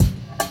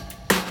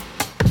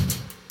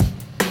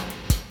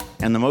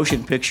And the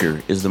motion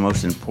picture is the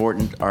most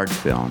important art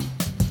film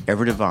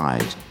ever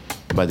devised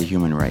by the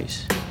human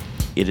race.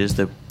 It is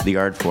the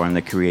art form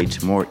that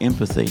creates more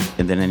empathy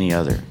than any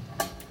other.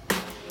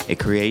 It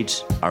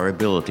creates our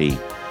ability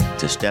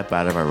to step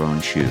out of our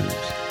own shoes.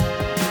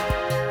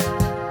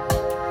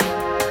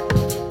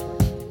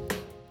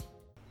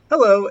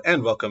 Hello,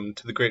 and welcome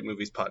to the Great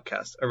Movies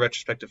Podcast, a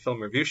retrospective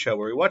film review show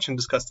where we watch and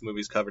discuss the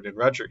movies covered in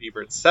Roger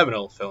Ebert's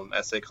seminal film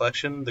essay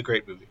collection, The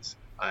Great Movies.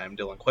 I'm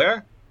Dylan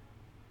Clare.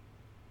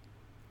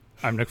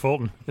 I'm Nick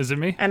Fulton. Is it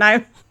me? And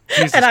I'm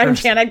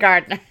Janet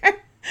Gardner.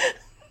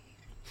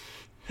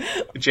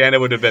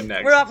 Janet would have been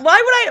next. Why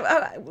would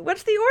I?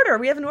 What's the order?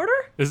 We have an order?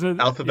 Isn't it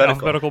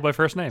alphabetical by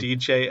first name?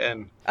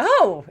 DJN.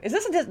 Oh, is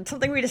this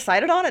something we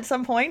decided on at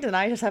some point, and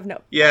I just have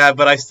no? Yeah,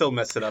 but I still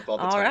mess it up all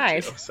the time. All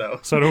right. Too,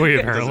 so do we,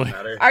 apparently. It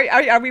doesn't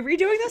matter. Are we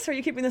redoing this, or are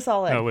you keeping this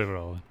all in? No, leave it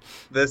all in.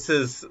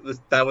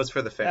 That was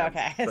for the fans.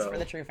 Okay, it's for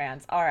the true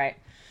fans. All right.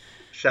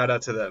 Shout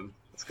out to them.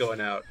 It's going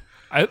out.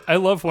 I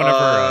love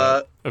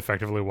whenever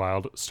Effectively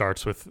Wild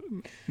starts with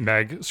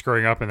Meg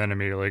screwing up and then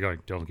immediately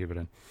going, "Don't keep it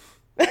in."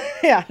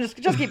 Yeah, just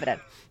keep it in.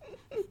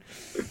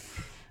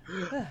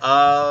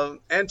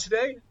 And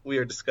today we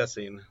are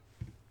discussing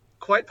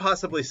quite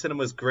possibly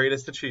cinema's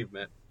greatest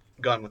achievement,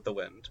 Gone with the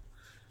Wind.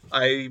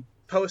 I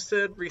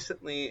posted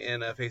recently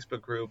in a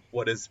Facebook group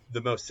what is the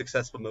most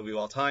successful movie of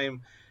all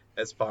time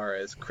as far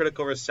as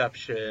critical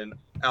reception,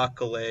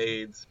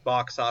 accolades,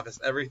 box office,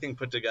 everything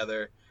put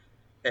together.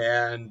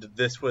 And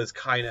this was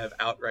kind of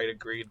outright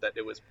agreed that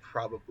it was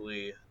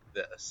probably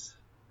this.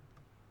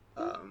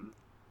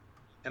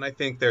 And I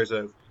think there's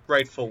a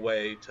rightful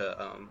way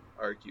to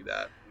argue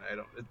that.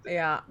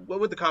 Yeah. What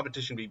would the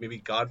competition be? Maybe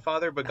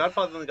Godfather? But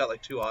Godfather only got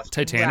like 2 Oscars.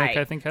 Titanic, Right.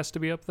 I think, has to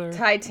be up there.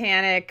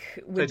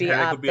 Titanic would be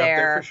Titanic up would be up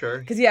there for sure.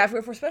 Because yeah,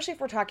 especially if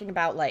we're talking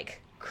about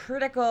like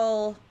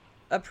critical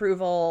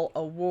approval,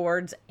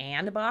 awards,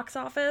 and box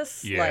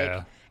office,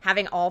 like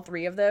having all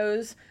 3 of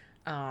those.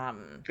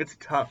 It's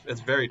tough.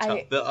 It's very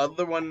tough. The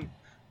other one,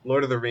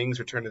 Lord of the Rings,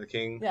 Return of the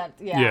King.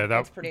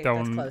 That's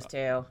close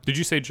too. Did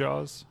you say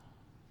Jaws?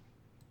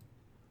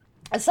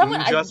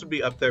 Jaws would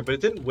be up there, but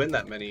it didn't win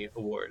that many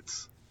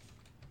awards.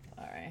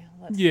 All right.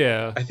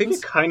 I think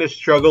it kind of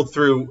struggled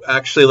through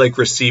actually like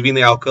receiving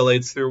the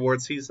accolades through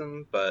award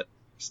season, but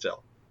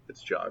still,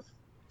 it's Jaws.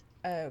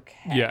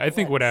 Okay. Yeah, I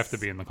think would have to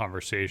be in the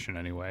conversation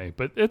anyway.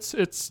 But it's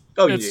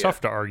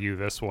tough to argue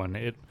this one.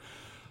 It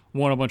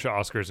won a bunch of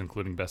Oscars,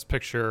 including Best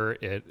Picture.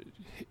 It,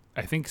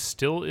 I think,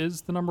 still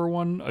is the number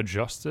 1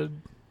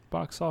 adjusted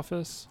box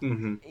office.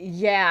 Mm-hmm.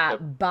 Yeah,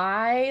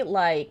 by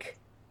like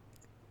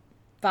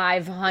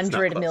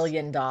 $500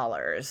 million,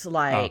 by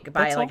like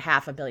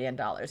 $500 million.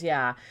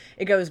 Yeah,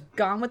 it goes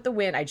Gone with the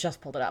Wind. I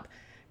just pulled it up.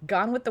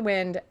 Gone with the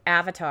Wind,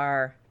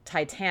 Avatar,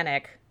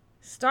 Titanic,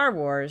 Star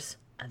Wars,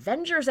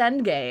 Avengers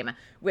Endgame,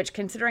 which,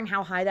 considering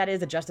how high that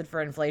is adjusted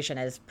for inflation,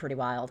 is pretty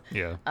wild.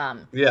 Yeah.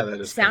 Yeah, that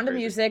is Sound of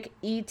crazy. Music,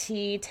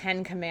 E.T.,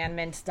 10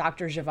 Commandments,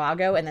 Dr.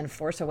 Zhivago, and then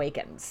Force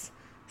Awakens.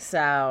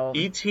 So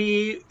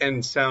E.T.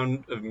 and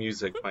Sound of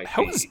Music might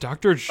How be is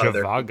Dr.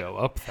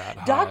 Zhivago up that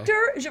high?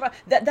 Dr. Zhivago,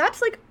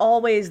 that's like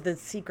always the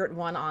secret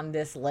one on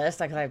this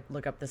list. Like, I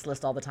look up this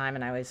list all the time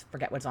and I always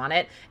forget what's on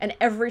it. And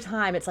every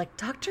time it's like,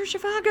 Dr.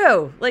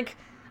 Zhivago, like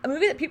a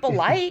movie that people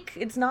like.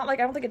 It's not like,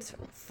 I don't think it's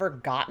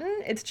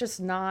forgotten. It's just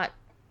not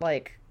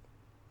like,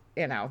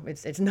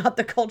 it's not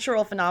the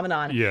cultural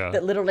phenomenon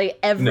that literally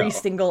every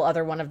single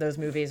other one of those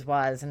movies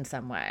was in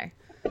some way.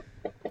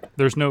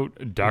 There's no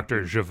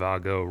Dr.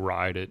 Zhivago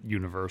ride at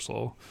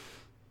Universal.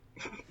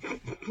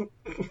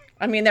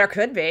 I mean, there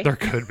could be. There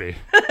could be.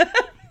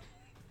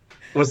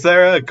 Was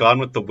there a Gone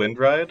with the Wind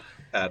ride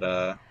at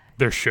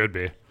There should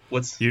be.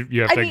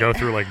 You have to go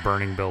through like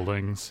burning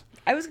buildings.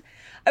 I was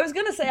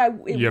gonna say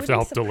you have to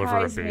help deliver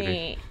a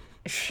baby.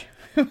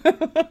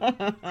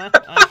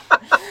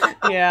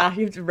 Yeah,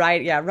 you have to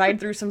ride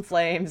through some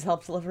flames,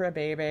 help deliver a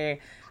baby,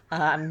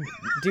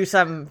 do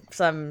some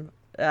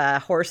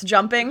horse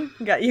jumping.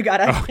 You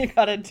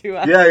gotta do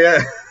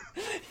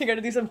you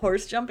gotta do some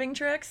horse jumping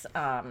tricks.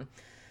 I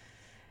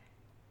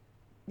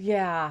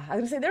was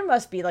gonna say there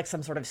must be like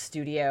some sort of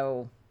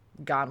studio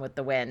Gone with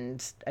the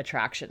Wind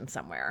attraction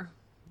somewhere,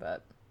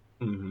 but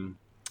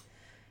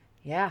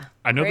yeah,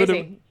 I know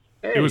crazy.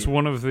 that it was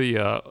one of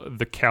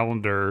the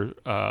calendar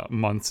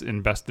months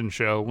in Best in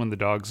Show when the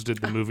dogs did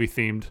the movie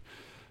themed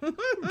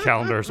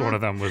calendars. One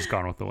of them was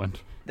Gone with the Wind.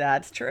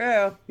 That's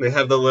true. They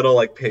have the little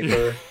like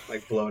paper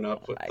like blown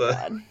up with the.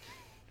 God.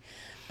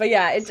 But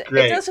yeah, it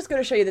does just go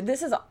to show you that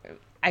this is,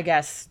 I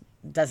guess,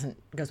 goes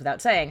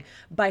without saying,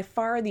 by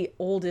far the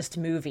oldest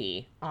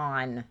movie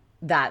on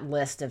that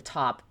list of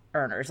top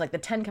earners. Like the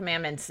 10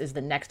 Commandments is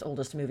the next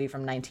oldest movie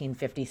from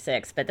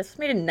 1956, but this was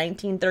made in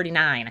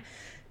 1939,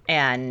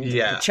 and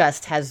it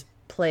just has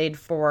played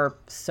for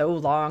so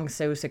long,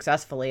 so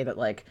successfully that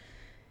like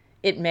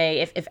it may,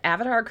 if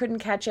Avatar couldn't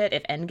catch it,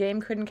 if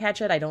Endgame couldn't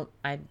catch it, I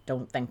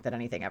don't think that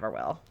anything ever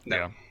will.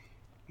 No.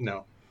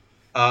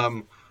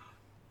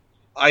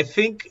 I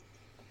think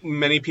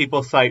many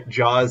people cite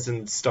Jaws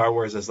and Star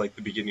Wars as like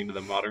the beginning of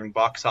the modern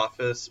box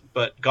office,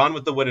 but Gone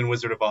with the Wind and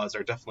Wizard of Oz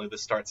are definitely the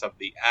starts of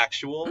the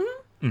actual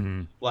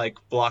like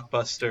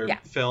blockbuster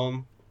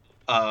film.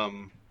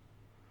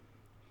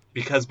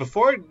 Because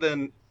before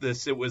then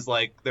this, it was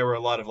like there were a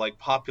lot of like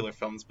popular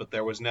films, but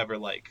there was never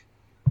like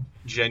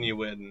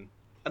genuine,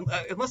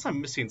 unless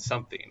I'm missing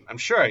something. I'm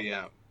sure I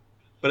am,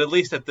 but at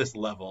least at this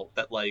level,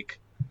 that like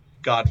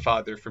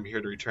Godfather, From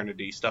Here to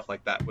Eternity, stuff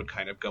like that would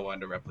kind of go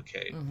on to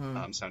replicate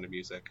Sound of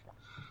Music.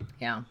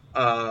 Yeah.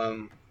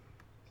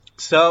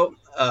 So,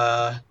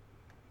 how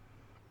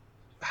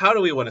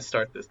do we want to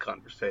start this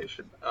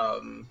conversation?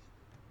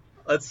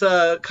 Let's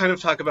kind of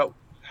talk about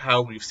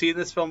how we've seen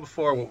this film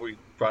before, what we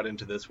brought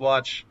into this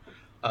watch.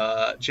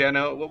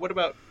 Jano, what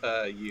about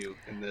you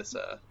in this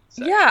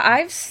section? Yeah,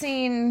 I've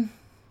seen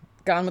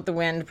Gone with the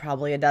Wind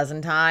probably a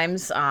dozen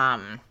times.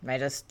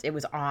 It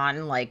was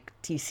on like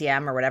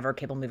TCM or whatever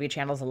cable movie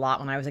channels a lot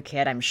when I was a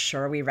kid. I'm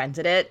sure we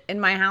rented it in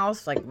my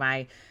house. Like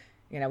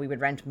we would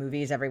rent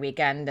movies every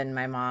weekend, and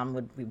my mom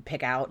would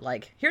pick out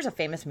like, here's a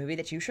famous movie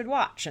that you should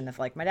watch. And if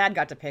like my dad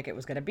got to pick, it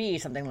was going to be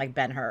something like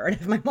Ben-Hur. And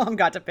if my mom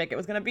got to pick, it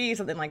was going to be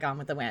something like Gone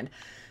with the Wind.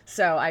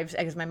 So I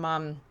guess my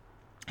mom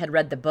had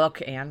read the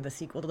book and the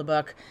sequel to the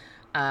book,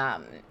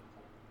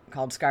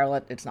 called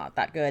Scarlet. It's not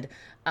that good.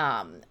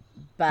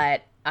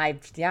 But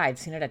I've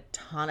seen it a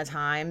ton of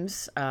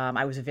times.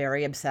 I was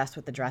very obsessed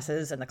with the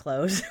dresses and the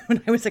clothes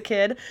when I was a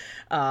kid.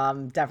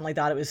 Definitely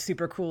thought it was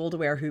super cool to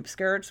wear hoop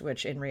skirts,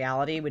 which in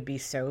reality would be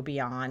so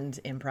beyond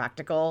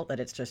impractical that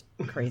it's just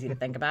crazy to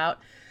think about.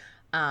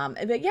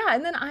 But yeah,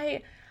 and then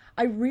I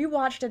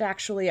rewatched it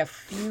actually a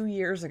few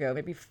years ago,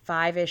 maybe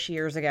 5-ish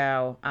years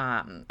ago.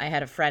 I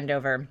had a friend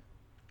over,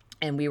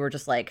 and we were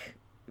just like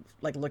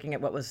looking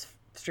at what was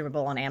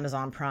streamable on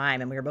Amazon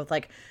Prime, and we were both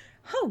like,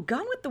 oh,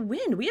 Gone with the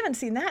Wind, we haven't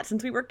seen that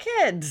since we were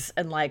kids,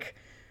 and like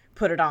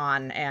put it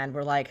on, and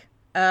we're like,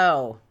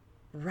 oh,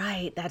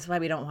 right, that's why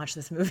we don't watch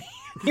this movie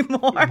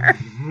anymore.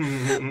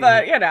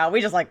 But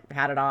we just like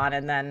had it on,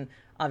 and then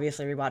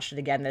obviously we watched it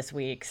again this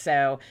week.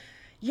 So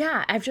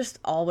yeah, I've just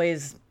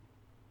always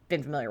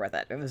been familiar with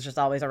it. It was just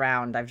always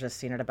around. I've just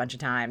seen it a bunch of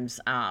times.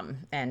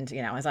 And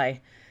as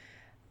I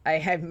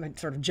have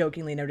sort of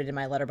jokingly noted in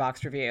my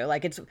Letterboxd review,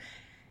 like, it's,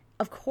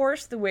 of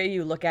course, the way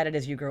you look at it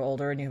as you grow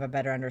older and you have a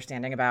better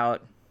understanding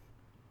about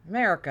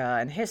America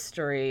and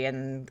history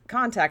and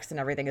context and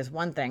everything is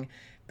one thing.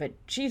 But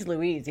geez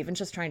Louise, even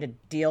just trying to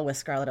deal with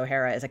Scarlett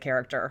O'Hara as a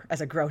character,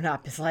 as a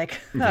grown-up, is like,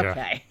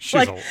 okay.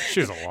 Yeah,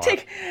 she's a lot.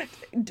 Take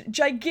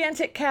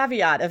gigantic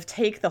caveat of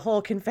take the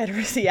whole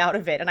Confederacy out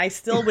of it, and I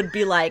still would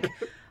be like,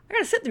 I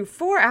gotta sit through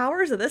 4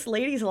 hours of this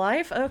lady's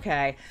life?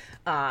 Okay.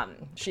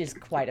 She's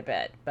quite a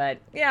bit. But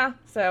yeah,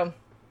 so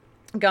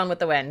Gone with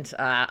the Wind,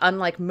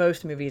 unlike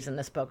most movies in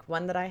this book,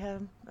 one that I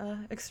have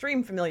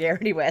extreme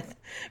familiarity with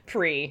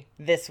pre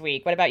this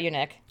week. What about you,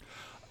 Nick?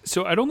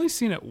 So I'd only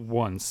seen it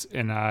once,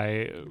 and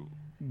I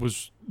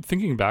was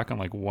thinking back on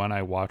like when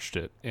I watched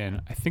it,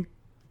 and I think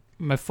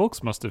my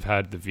folks must have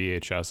had the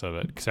VHS of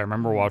it, because I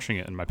remember watching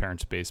it in my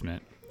parents'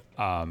 basement.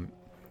 And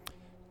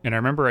I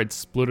remember I'd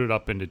split it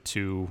up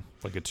into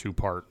a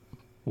two-part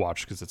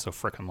watch because it's so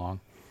freaking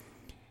long.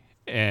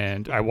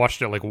 And I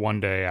watched it like one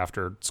day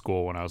after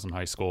school when I was in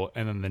high school.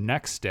 And then the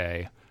next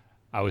day,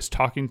 I was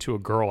talking to a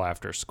girl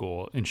after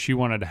school, and she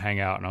wanted to hang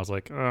out. And I was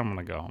like, I'm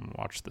going to go home and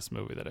watch this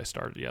movie that I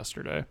started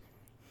yesterday.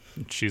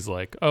 And she's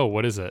like, oh,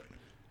 what is it?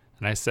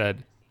 And I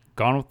said,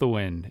 Gone with the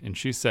Wind. And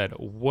she said,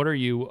 what are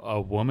you,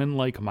 a woman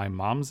like my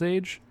mom's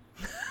age?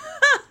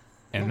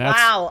 And that's,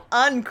 wow,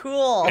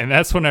 uncool. And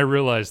that's when I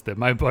realized that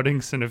my budding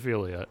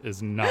cinephilia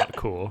is not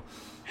cool.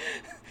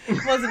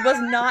 was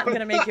not going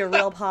to make you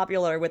real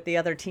popular with the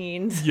other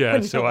teens.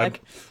 Yeah, so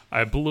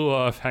I blew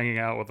off hanging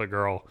out with a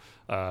girl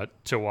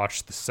to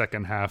watch the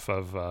second half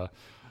of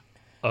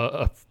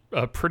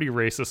a pretty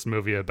racist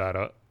movie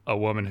about a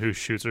woman who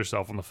shoots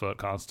herself in the foot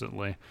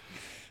constantly.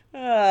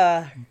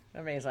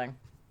 Amazing.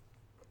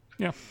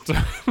 Yeah, so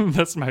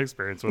that's my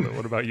experience with it.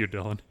 What about you,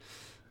 Dylan?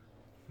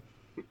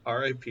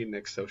 R.I.P.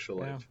 Nick's social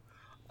life.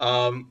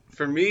 Yeah.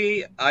 For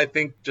me, I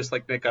think just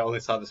like Nick, I only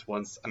saw this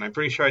once, and I'm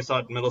pretty sure I saw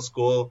it in middle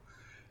school.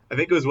 I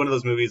think it was one of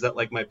those movies that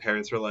like my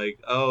parents were like,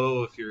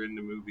 oh, if you're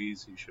into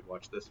movies, you should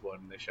watch this one.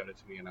 And they showed it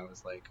to me, and I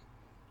was like,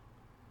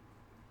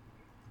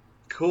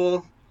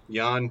 cool,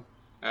 yawn,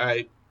 all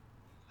right.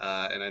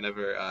 And I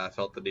never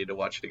felt the need to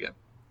watch it again.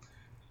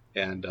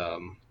 And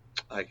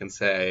I can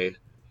say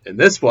in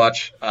this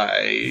watch,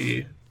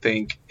 I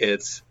think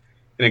it's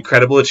an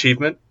incredible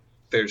achievement.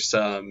 There's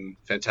some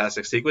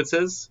fantastic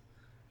sequences,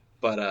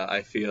 but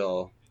I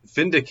feel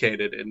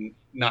vindicated in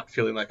not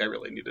feeling like I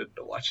really needed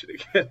to watch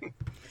it again.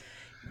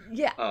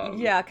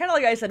 Yeah, kind of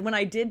like I said, when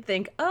I did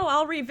think, oh,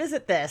 I'll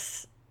revisit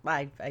this,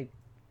 I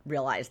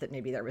realized that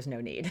maybe there was no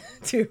need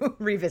to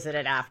revisit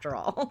it after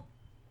all.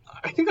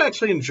 I think I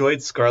actually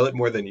enjoyed Scarlet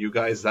more than you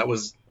guys. That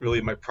was really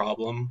my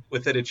problem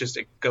with it.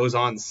 It goes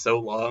on so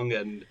long,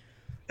 and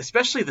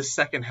especially the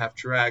second half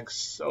drags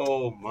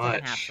so much.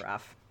 Second half's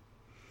rough.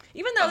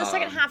 Even though the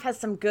second half has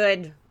some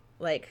good,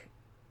 like,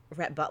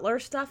 Rhett Butler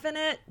stuff in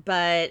it,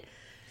 but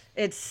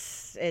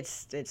It's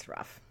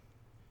rough.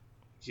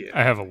 Yeah,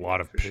 I have a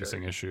lot of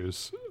pacing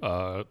issues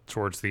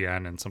towards the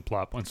end and some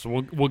plot points.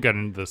 So we'll get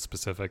into the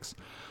specifics.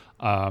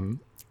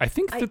 I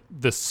think that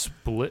the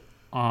split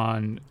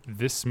on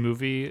this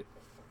movie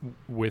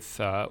with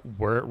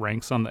where it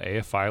ranks on the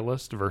AFI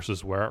list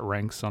versus where it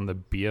ranks on the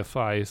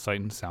BFI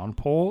Sight and Sound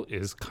poll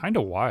is kind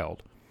of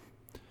wild.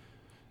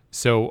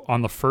 So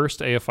on the first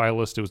AFI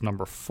list, it was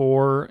number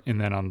 4,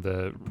 and then on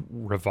the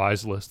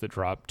revised list, it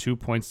dropped 2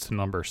 points to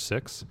number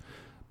 6.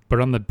 But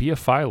on the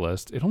BFI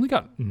list, it only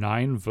got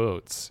 9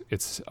 votes.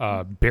 It's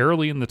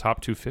barely in the top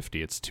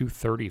 250. It's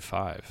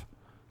 235.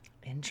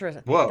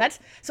 Interesting. Whoa.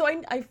 So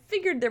I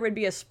figured there would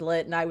be a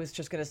split, and I was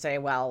just going to say,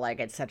 well, like,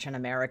 it's such an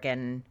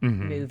American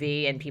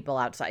movie, and people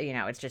outside,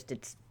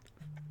 it's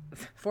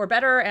for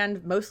better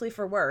and mostly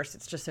for worse.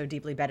 It's just so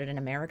deeply embedded in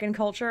American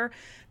culture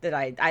that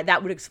I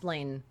that would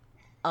explain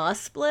a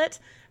split,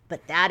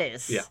 but that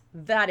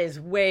is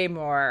way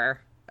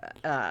more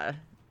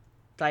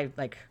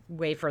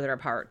way further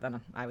apart than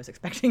I was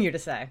expecting you to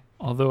say.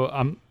 Although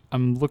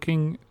I'm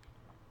looking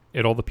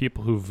at all the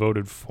people who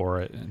voted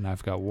for it, and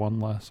I've got one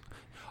less.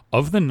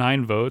 Of the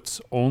 9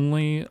 votes,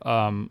 only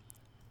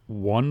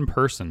one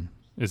person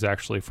is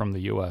actually from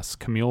the U.S.,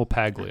 Camille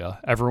Paglia.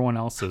 Everyone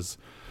else is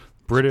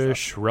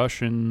British,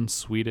 Russian,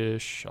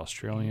 Swedish,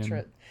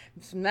 Australian.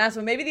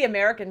 So maybe the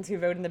Americans who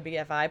vote in the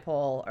BFI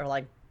poll are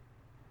like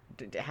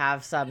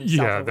have some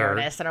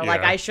self-awareness and are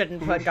like, I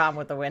shouldn't put Gone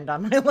with the Wind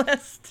on my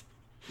list.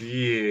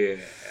 Yeah.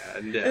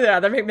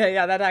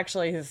 That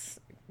actually is.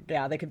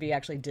 Yeah, they could be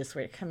actually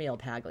dissuaded. Camille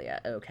Paglia.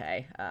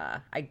 Okay.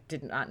 I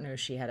did not know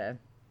she had a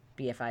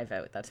BFI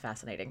vote. That's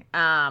fascinating.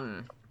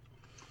 I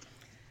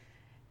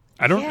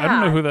don't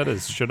know who that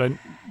is. Should I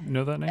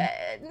know that name?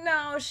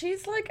 No,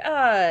 she's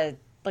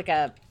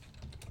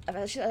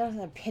she's an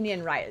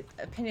opinion writer.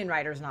 Opinion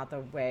writer's not the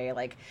way.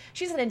 Like,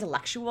 she's an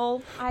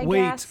intellectual, I guess.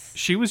 Wait,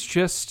 she was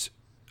just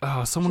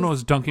someone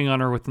was dunking on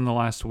her within the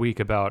last week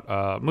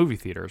about movie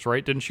theaters,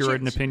 right? Didn't she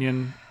write an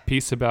opinion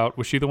piece about?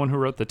 Was she the one who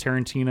wrote the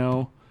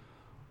Tarantino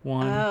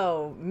one?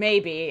 Oh,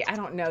 maybe. I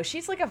don't know.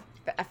 She's like a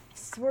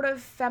sort of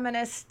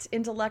feminist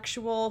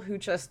intellectual who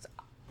just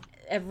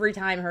every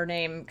time her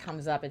name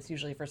comes up, it's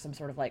usually for some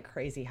sort of like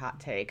crazy hot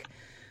take.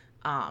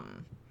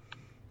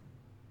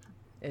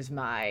 Is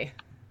my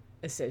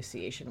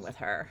association with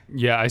her.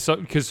 Yeah, I saw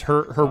because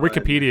her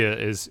Wikipedia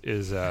is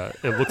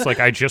it looks like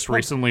I just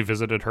recently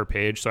visited her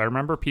page, so I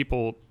remember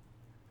people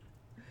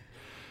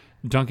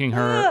dunking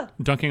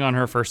on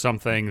her for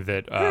something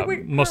that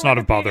must not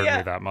have bothered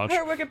me that much.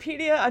 Her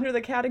Wikipedia under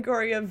the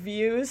category of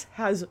views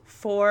has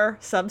 4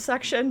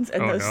 subsections,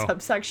 and those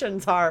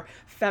subsections are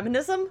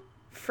feminism,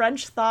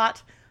 French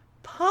thought,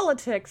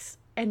 politics,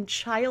 and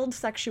child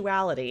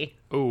sexuality.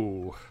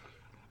 Ooh.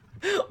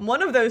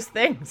 One of those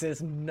things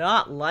is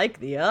not like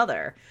the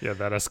other. Yeah,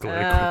 that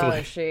escalated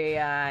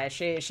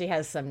quickly. She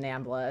has some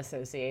NAMBLA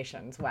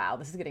associations. Wow,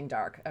 this is getting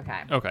dark.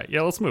 Okay,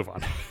 yeah, let's move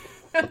on.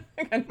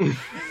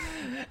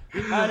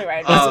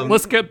 Anyway,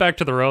 let's get back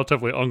to the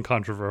relatively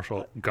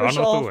uncontroversial Gone with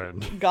the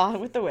Wind. Gone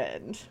with the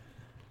Wind.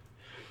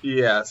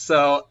 Yeah,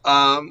 so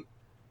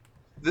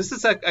this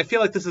is I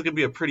feel like this is gonna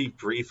be a pretty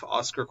brief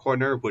Oscar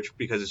corner,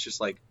 because it's just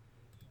like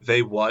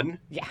they won.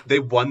 Yeah, they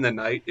won the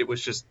night. It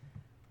was just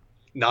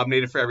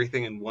nominated for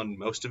everything and won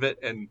most of it,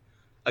 and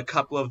a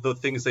couple of the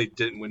things they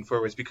didn't win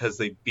for was because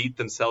they beat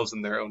themselves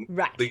in their own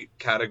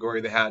category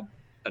they had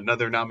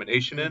another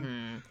nomination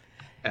in.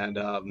 And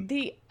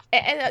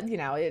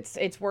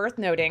it's worth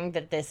noting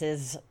that this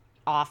is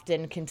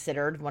often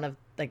considered one of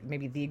like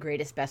maybe the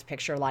greatest Best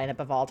Picture lineup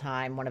of all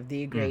time, one of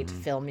the great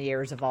film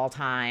years of all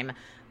time.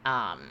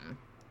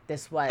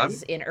 This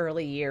was in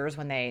early years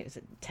when is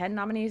it 10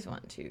 nominees?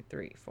 1, 2,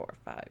 3, 4,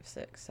 5,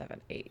 6,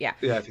 7, 8. Yeah,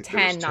 I think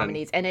 10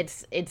 nominees, and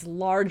it's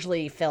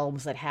largely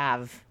films that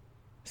have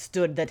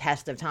stood the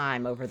test of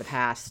time over the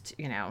past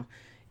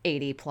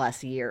 80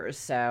 plus years.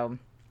 So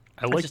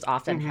it's just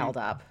often held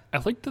up. I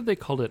like that they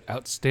called it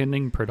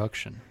outstanding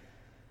production.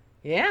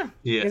 Yeah.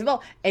 Because,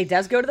 well, it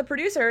does go to the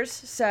producers,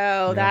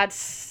 so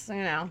that's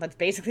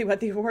basically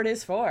what the award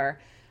is for.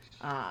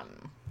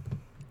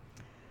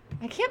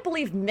 I can't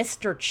believe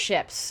Mr.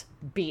 Chips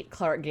beat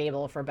Clark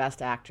Gable for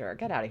Best Actor.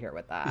 Get out of here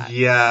with that.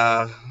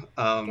 Yeah.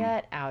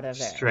 Get out of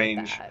it.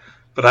 Strange. With that.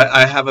 But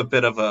I have a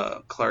bit of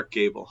a Clark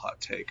Gable hot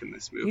take in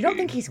this movie. You don't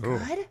think he's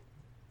good?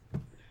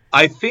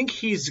 I think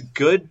he's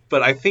good,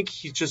 but I think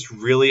he's just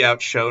really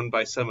outshone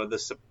by some of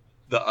the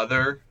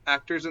other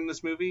actors in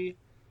this movie,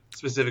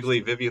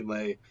 specifically Vivien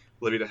Leigh,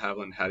 Olivia de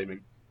Havilland,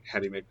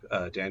 Hattie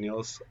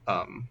McDaniels.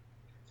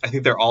 I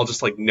think they're all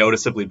just like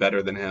noticeably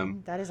better than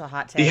him. That is a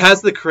hot take. He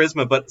has the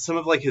charisma, but some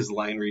of like his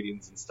line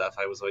readings and stuff,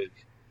 I was like,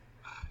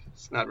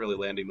 it's not really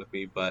landing with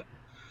me. But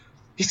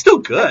he's still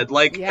good.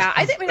 Like, yeah,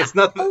 I think a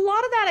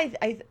lot of that,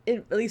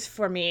 at least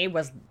for me,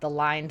 was the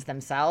lines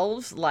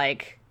themselves.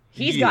 Like,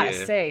 he's got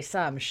to say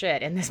some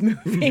shit in this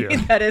movie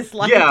that is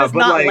like does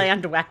not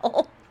land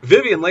well.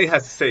 Vivian Leigh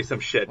has to say some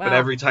shit, but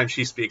every time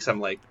she speaks, I'm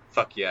like,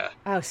 fuck yeah.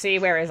 Oh, see,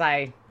 whereas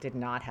I did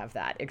not have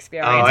that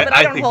experience. But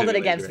I don't hold it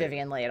against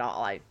Vivian Leigh at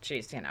all.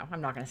 She's,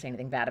 I'm not going to say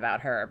anything bad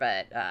about her,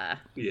 but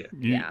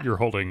You're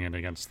holding it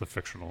against the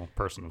fictional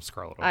person of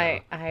Scarlett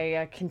O'Hara.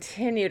 I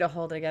continue to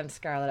hold it against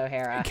Scarlett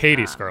O'Hara.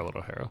 Katie Scarlett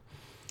O'Hara.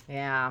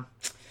 Yeah.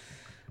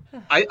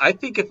 I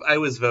think if I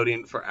was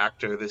voting for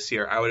actor this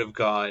year, I would have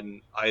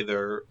gone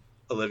either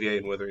Olivier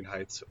in Wuthering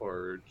Heights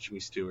or Jimmy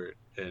Stewart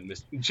and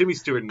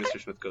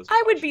Mr. Smith Goes to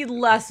I would be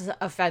less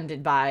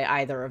offended by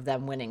either of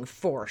them winning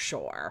for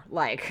sure.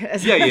 Like,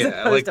 as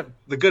like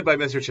the Goodbye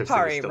Mr. Chips.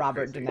 Sorry,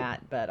 Robert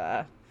Donat,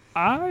 but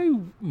I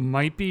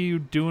might be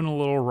doing a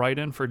little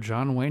write-in for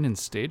John Wayne in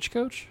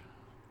Stagecoach.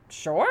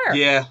 Sure.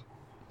 Yeah,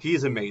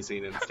 he's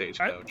amazing in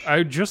Stagecoach.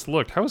 I just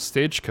looked. How is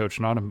Stagecoach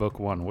not in book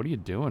one? What are you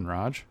doing,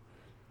 Raj?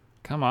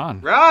 Come on,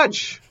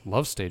 Raj.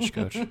 Love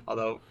Stagecoach.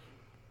 Although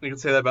you can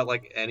say that about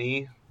like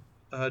any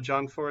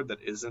John Ford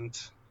that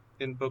isn't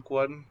in book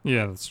one.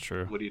 Yeah, that's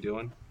true. What are you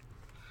doing?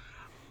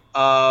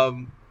 There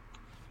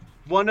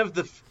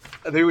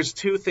was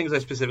two things I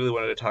specifically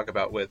wanted to talk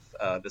about with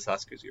this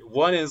Oscars year.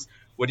 One is,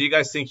 what do you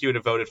guys think you would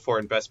have voted for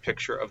in Best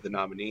Picture of the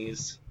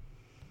nominees?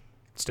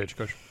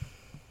 Stagecoach.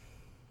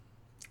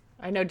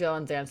 I know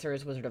Dylan's answer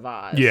is Wizard of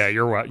Oz. Yeah,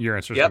 your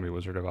answer is going to be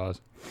Wizard of Oz.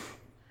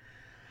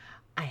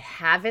 I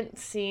haven't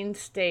seen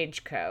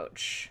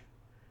Stagecoach,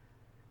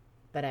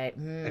 but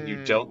and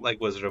you don't like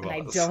Wizard of Oz.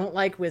 I don't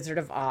like Wizard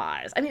of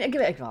Oz. I mean,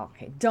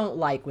 don't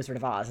like Wizard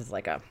of Oz is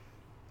like a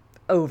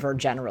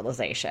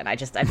overgeneralization. I'm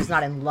just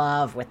not in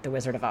love with the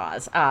Wizard of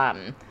Oz.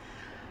 Have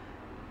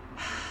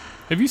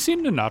you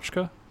seen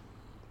Ninotchka?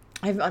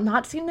 I've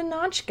not seen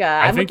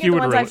Ninotchka. I think you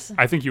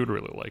would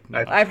really like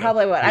Ninotchka. I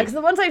probably would. Because the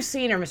ones I've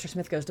seen are Mr.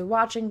 Smith Goes to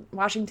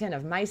Washington,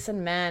 Of Mice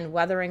and Men,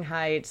 Wuthering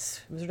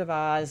Heights, Wizard of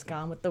Oz,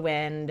 Gone with the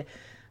Wind.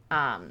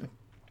 I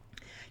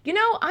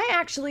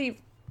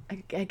actually,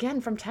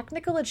 again, from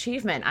technical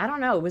achievement, I don't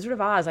know. Wizard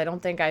of Oz, I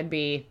don't think I'd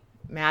be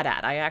mad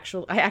at. I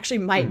actually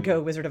might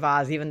go Wizard of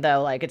Oz, even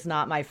though like it's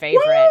not my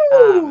favorite.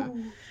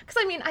 Because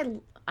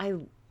I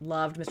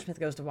loved Mr. Smith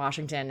Goes to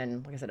Washington,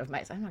 and like I said, Of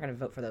Mice. I'm not going to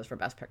vote for those for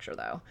Best Picture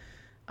though.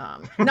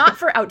 Not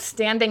for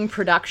outstanding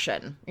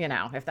production,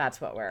 if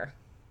that's what we're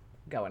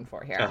going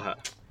for here. Uh-huh.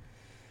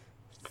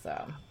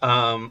 So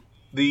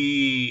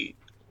the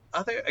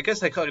other, I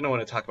guess I kind of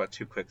want to talk about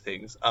two quick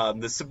things.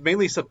 This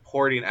mainly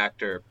supporting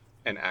actor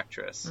and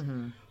actress.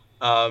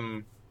 Mm-hmm.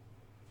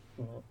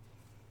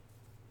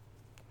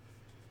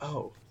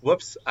 Oh,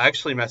 whoops! I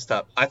actually messed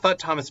up. I thought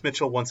Thomas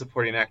Mitchell won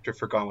supporting actor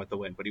for Gone with the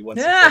Wind, but he won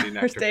supporting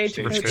actor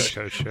for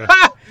Stagecoach.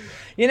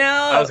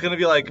 I was going to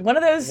be like, one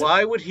of those.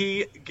 Why would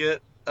he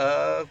get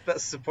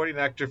best supporting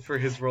actor for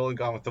his role in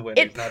Gone with the Wind?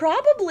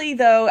 Probably,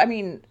 though, I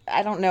mean,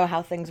 I don't know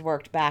how things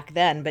worked back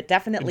then, but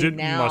definitely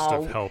now. It must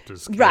have helped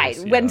his case, right,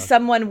 yeah. when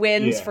someone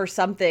wins for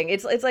something.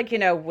 It's like,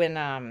 when,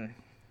 oh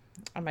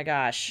my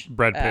gosh.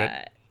 Brad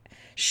Pitt.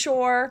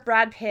 Sure,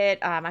 Brad Pitt.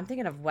 I'm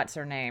thinking of, what's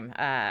her name?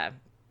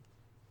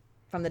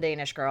 From the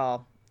Danish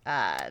Girl.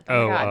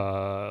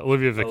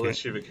 Olivia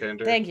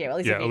Vikander. Thank you,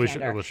 Alicia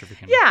Vikander. Alicia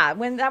Vikander. Yeah,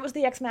 when that was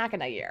the Ex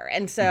Machina year,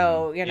 and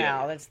so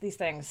it's these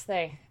things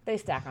they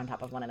stack on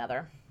top of one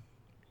another.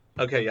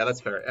 Okay, yeah, that's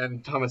fair.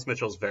 And Thomas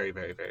Mitchell's very,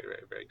 very, very,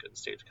 very, very good in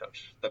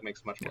Stagecoach. That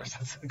makes much more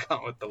sense than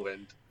Gone with the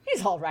Wind.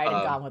 He's all right in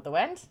Gone with the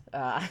Wind.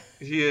 Yeah,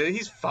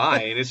 he's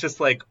fine. It's just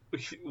like,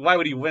 why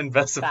would he win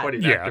Best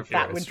Supporting Actor?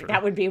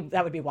 That would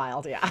be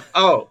wild. Yeah.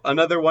 Oh,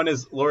 another one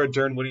is Laura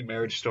Dern winning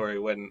Marriage Story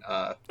when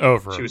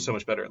she was so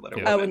much better at Little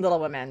Women. Oh, in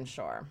Little Women,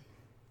 sure.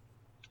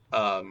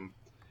 The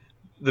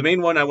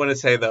main one I want to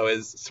say though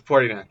is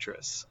supporting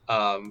actress.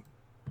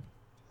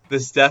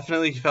 This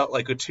definitely felt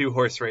like a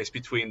two-horse race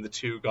between the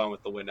two Gone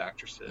with the Wind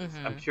actresses.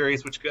 Mm-hmm. I'm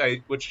curious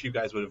which you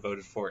guys would have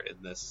voted for in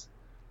this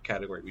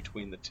category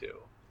between the two.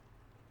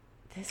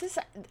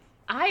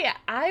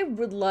 I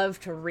would love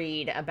to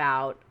read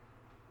about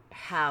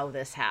how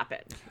this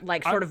happened,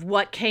 like sort of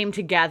what came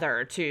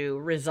together to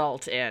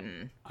result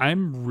in.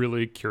 I'm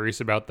really curious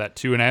about that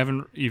too, and I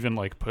haven't even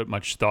put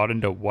much thought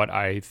into what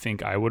I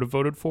think I would have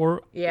voted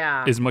for.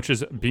 Yeah. As much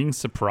as being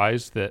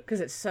surprised that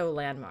because it's so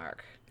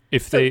landmark.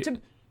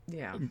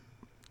 Yeah.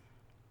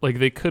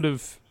 They could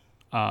have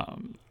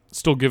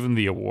still given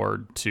the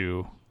award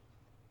to,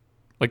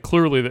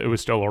 clearly it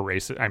was still a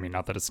race. I mean,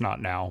 not that it's not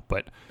now,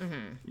 but,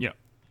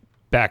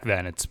 back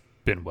then it's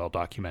been well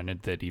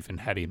documented that even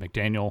Hattie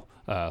McDaniel,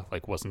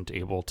 wasn't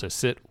able to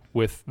sit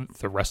with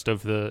the rest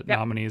of the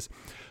nominees.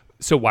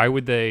 So why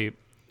would they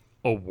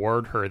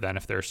award her then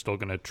if they're still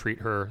going to treat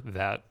her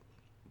that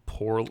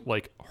poor,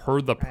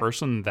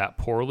 person that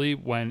poorly,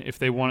 when if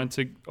they wanted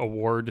to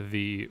award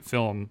the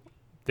film,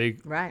 they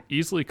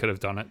easily could have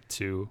done it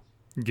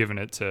given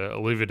it to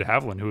Olivia de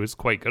Havilland, who is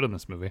quite good in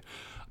this movie.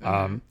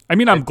 Mm-hmm.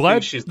 I'm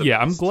glad.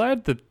 I'm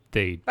glad that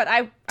they. But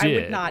I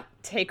would not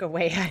take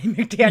away Hattie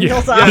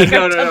McDaniel's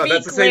Oscar. No.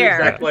 That's the same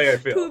exact way I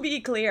feel. To be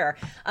clear,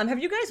 have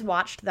you guys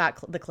watched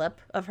the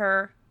clip of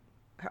her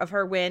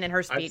win and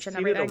her speech and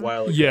everything? It a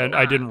while ago. Yeah,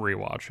 I didn't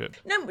rewatch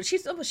it. No, but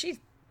she's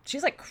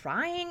she's like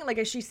crying,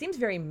 like she seems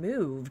very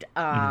moved,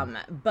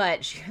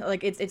 but she,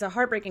 like it's a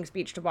heartbreaking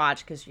speech to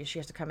watch because she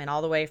has to come in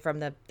all the way from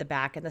the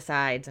back and the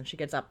sides, and she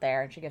gets up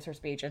there and she gives her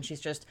speech, and she's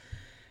just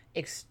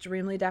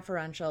extremely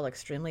deferential,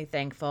 extremely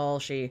thankful.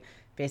 She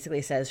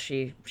basically says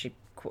she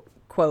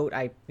quote,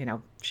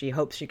 she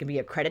hopes she can be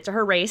a credit to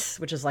her race,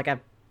 which is like a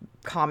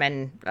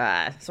common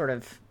sort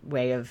of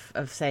way of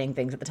saying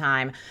things at the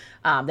time,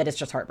 that it's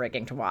just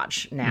heartbreaking to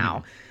watch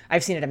now.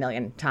 I've seen it a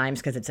million times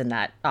because it's in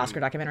that Oscar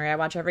documentary I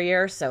watch every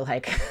year, so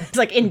like it's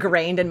like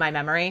ingrained in my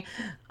memory.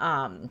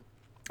 And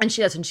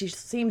she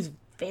seems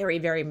very,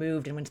 very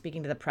moved, and when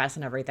speaking to the press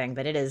and everything,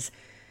 but it is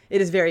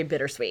very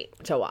bittersweet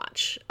to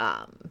watch,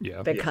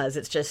 because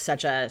it's just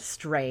such a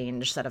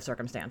strange set of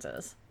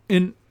circumstances.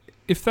 And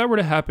if that were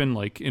to happen,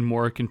 like in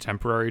more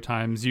contemporary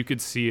times, you could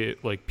see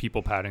it like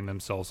people patting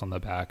themselves on the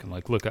back and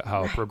like, look at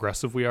how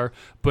progressive we are.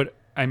 But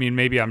I mean,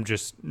 maybe I'm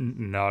just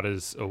not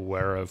as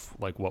aware of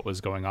like what was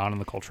going on in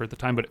the culture at the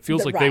time. But it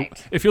feels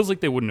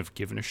like they wouldn't have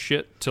given a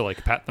shit to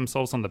like pat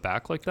themselves on the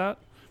back like that.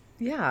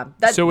 Yeah.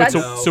 So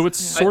it's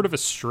sort of a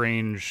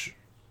strange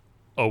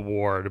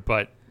award,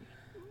 but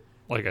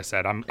like I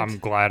said, I'm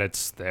glad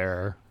it's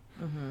there.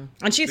 Mm-hmm.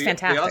 And she's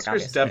fantastic. The Oscars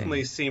obviously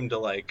definitely seem to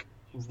like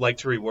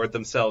to reward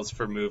themselves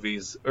for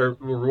movies, or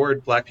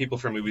reward black people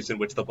for movies in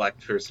which the black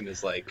person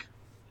is like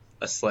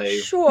a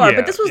slave. Sure,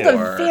 but this was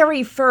the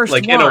very first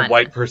like one. In a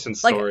white person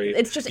story.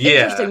 Like, it's just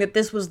interesting that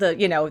this was the,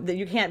 that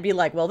you can't be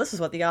like, well, this is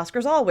what the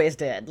Oscars always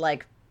did.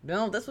 Like,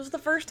 no, this was the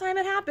first time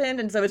it happened,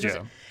 and so it's just,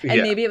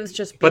 and maybe it was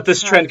just. But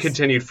this trend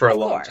continued for a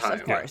long time.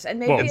 Of course, and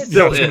maybe it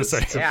still is.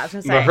 I was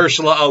gonna say,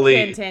 Mahershala Ali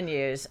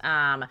continues.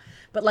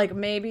 But like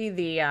maybe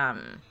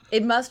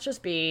it must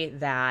just be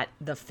that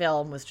the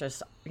film was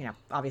just,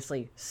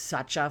 obviously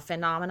such a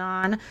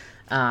phenomenon.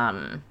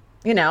 I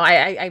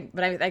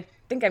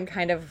think I'm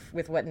kind of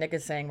with what Nick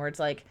is saying, where it's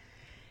like,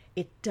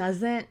 you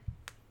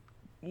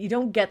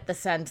don't get the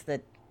sense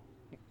that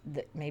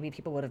maybe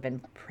people would have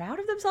been proud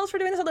of themselves for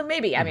doing this. Although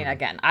maybe, I mean,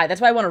 again,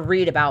 that's why I want to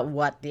read about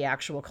what the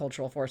actual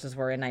cultural forces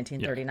were in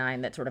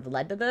 1939 that sort of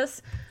led to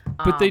this.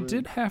 But they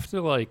did have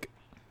to like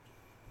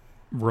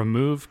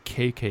remove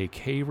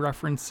KKK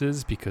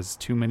references because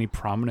too many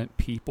prominent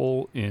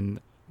people in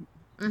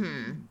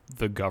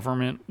the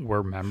government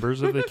were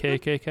members of the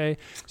KKK.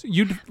 So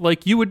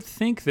you would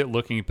think that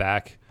looking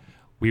back,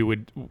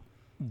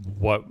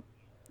 what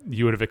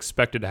you would have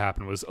expected to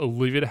happen was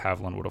Olivia de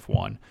Havilland would have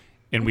won,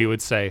 and we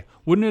would say,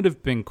 wouldn't it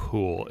have been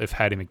cool if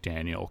Hattie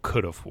McDaniel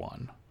could have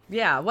won?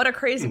 Yeah, what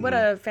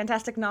a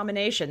fantastic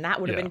nomination.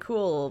 That would have been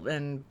cool,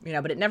 and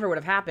but it never would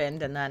have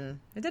happened, and then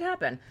it did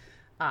happen.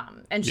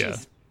 And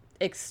she's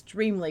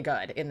extremely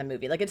good in the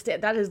movie. Like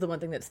that is the one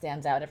thing that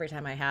stands out every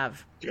time I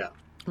have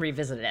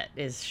revisited it,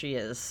 is she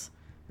is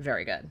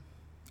very good.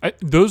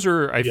 Those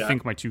are, I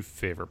think, my two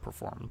favorite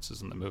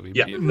performances in the movie.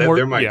 Yeah,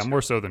 they're my two.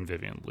 More so than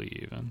Vivien Leigh,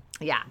 even.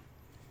 Yeah.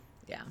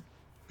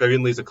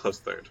 Vivien Leigh's a close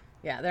third.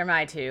 Yeah, they're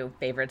my two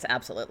favorites,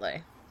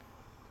 absolutely.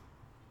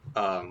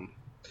 All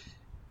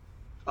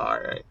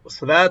right,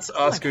 so that's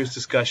Oscars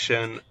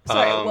discussion.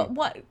 Sorry,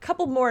 what?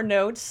 Couple more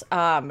notes.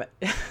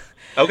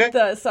 Okay.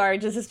 This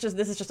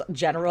is just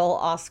general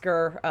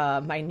Oscar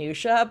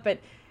minutia, but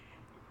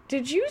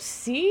did you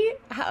see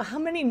how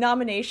many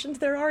nominations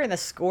there are in the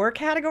score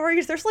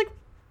categories? There's like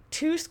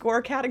 2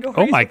 score categories.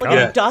 Oh my with God.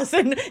 Like a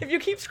dozen. If you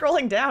keep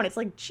scrolling down, it's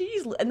like,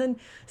 geez. And then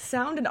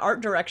sound and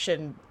art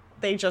direction,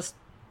 they just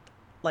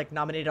like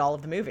nominated all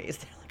of the movies.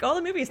 They're like, all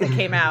the movies that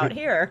came out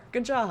here.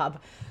 Good job.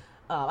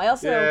 I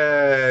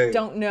also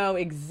don't know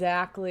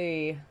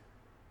exactly.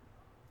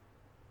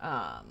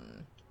 I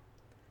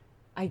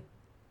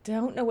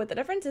don't know what the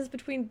difference is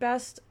between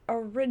best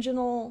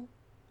original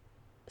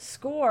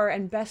score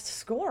and best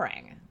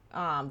scoring.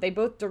 They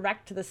both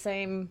direct to the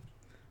same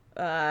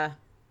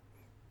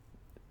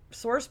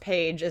source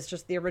page as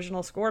just the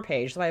original score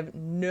page, so I have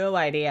no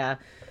idea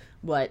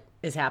what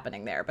is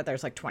happening there. But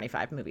there's like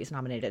 25 movies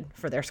nominated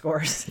for their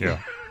scores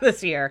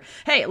this year.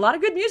 Hey, a lot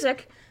of good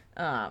music.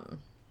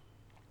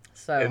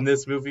 So in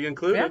this movie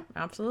included? Yeah,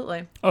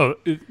 absolutely. Oh,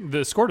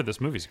 the score to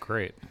this movie is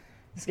great.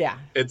 Yeah.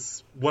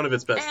 It's one of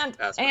its best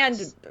aspects.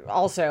 And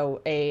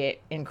also a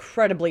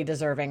incredibly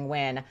deserving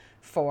win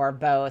for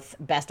both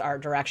best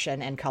art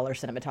direction and color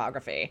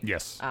cinematography.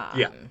 Yes.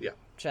 Yeah.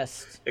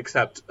 Just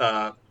except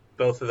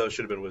both of those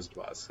should have been Wizard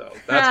of Oz, so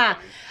that's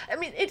fine. I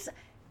mean,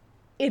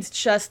 it's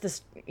just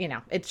this,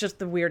 it's just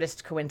the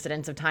weirdest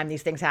coincidence of time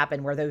these things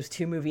happen, where those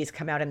two movies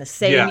come out in the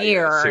same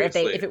year. If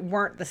it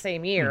weren't the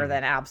same year,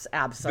 then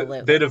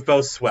absolutely they'd have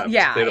both swept.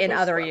 Yeah, in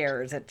other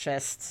years, it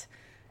just,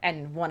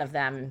 and one of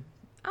them,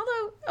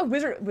 although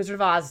Wizard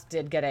of Oz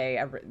did get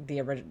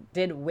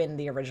did win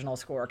the original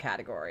score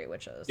category,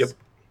 which is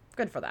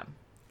good for them.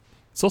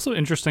 It's also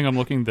interesting. I'm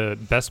looking. The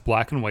best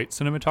black and white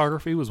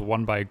cinematography was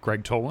won by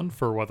Greg Toland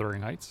for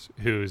Wuthering Heights,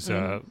 who's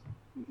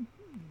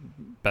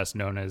best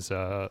known as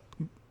the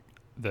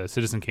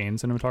Citizen Kane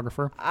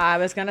cinematographer. I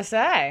was gonna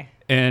say.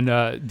 And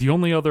the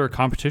only other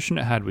competition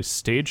it had was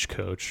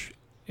Stagecoach.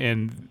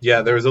 And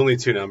yeah, there was only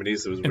 2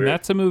 nominees. It was weird. And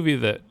that's a movie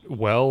that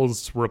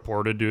Wells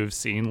reported to have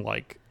seen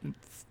like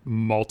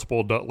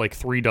multiple, like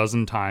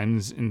 36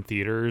 times in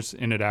theaters,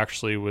 and it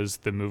actually was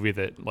the movie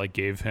that like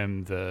gave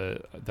him the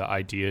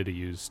idea to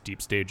use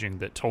deep staging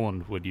that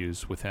Toland would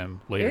use with him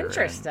later.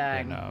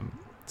 Interesting. In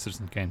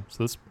Citizen Kane.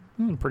 So that's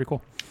pretty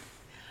cool.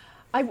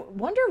 I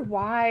wonder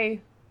why,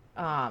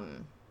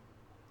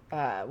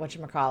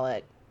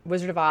 whatchamacallit,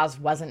 Wizard of Oz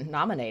wasn't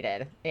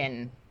nominated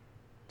in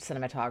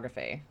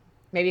cinematography.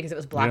 Maybe because it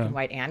was black and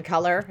white and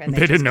color, and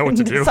they didn't know what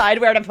to do. Decide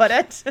where to put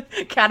it.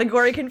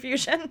 Category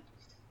confusion.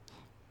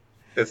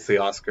 It's the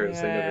Oscars.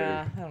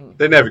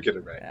 They never get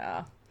it right.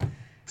 Yeah.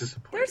 There's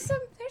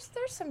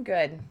some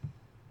good.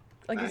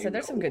 Like you said,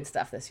 there's some good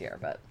stuff this year,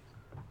 but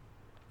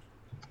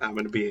I'm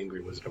gonna be angry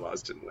Wizard of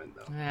Oz didn't win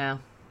though. Yeah.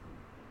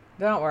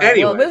 Don't worry.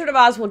 Anyway. Well, Wizard of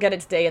Oz will get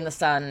its day in the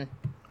sun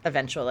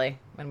eventually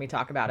when we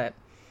talk about it.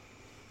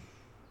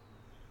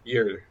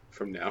 Year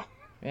from now.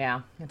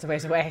 Yeah, it's a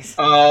ways away.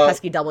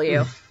 Pesky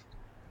W.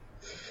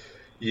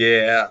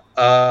 Yeah.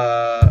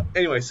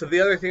 Anyway, so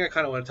the other thing I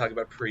kind of want to talk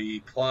about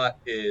pre-plot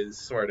is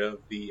sort of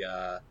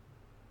the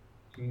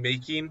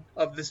making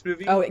of this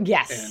movie. Oh,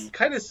 yes. And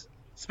kind of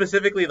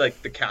specifically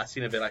like the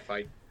casting of it I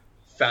find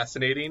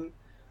fascinating.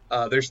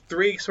 There's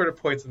 3 sort of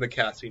points in the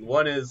casting.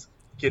 One is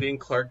getting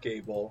Clark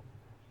Gable,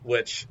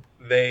 which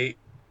they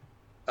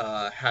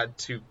had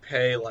to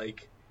pay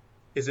like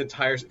his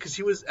entire... Because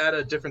he was at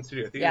a different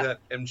studio. I think he was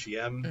at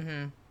MGM.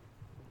 Mm-hmm.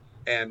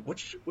 And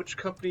which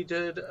company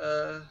did...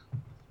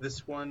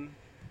 this one?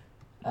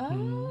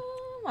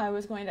 I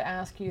was going to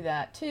ask you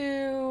that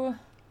too.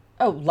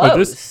 Oh,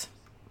 Lowe's.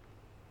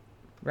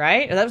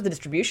 Right? That was the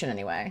distribution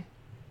anyway.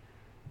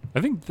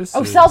 I think this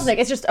is... Selznick.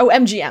 It's just...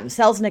 MGM.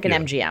 Selznick and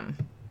MGM.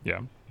 Yeah.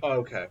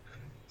 Oh, okay.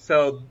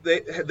 So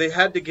they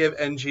had to give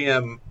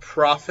MGM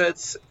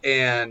profits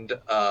and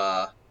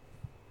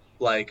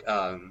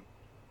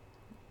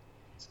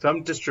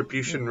some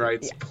distribution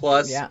rights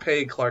plus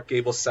pay Clark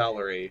Gable's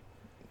salary.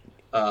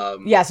 So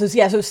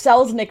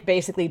Selznick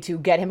basically, to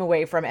get him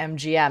away from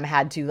MGM,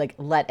 had to like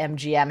let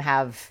MGM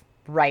have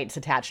rights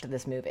attached to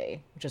this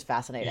movie, which is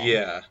fascinating.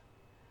 Yeah.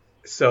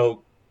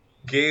 So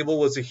Gable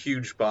was a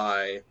huge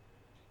buy,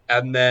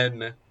 and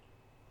then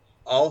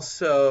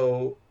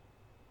also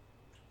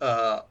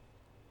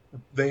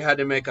they had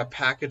to make a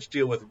package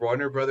deal with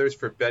Warner Brothers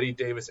for Bette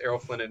Davis, Errol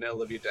Flynn, and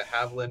Olivia de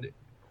Havilland,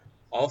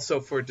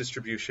 also for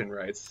distribution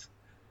rights.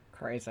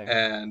 Crazy.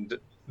 And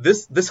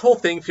this whole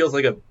thing feels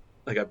like a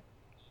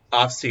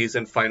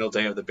off-season final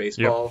day of the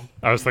baseball. Yep.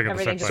 I was thinking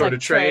the same sort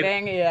of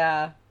trading.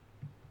 Yeah.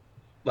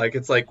 Like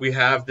it's like we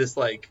have this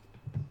like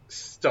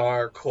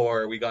star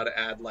core. We got to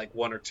add like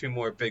 1 or 2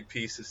 more big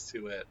pieces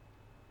to it.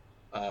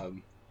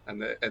 And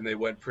they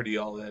went pretty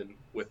all in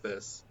with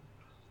this.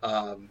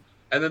 And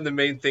then the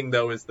main thing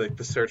though is the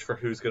search for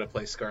who's going to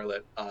play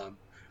Scarlet. I'm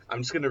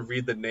just going to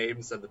read the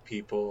names of the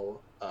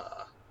people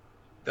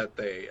that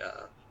they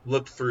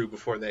looked through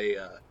before they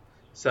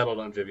settled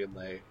on Vivien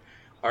Leigh.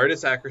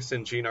 Artis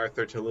Ackerson, Jean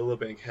Arthur, Tallulah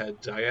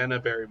Bankhead, Diana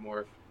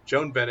Barrymore,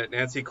 Joan Bennett,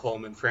 Nancy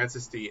Coleman,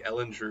 Frances D,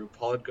 Ellen Drew,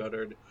 Paula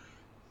Goddard,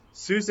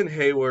 Susan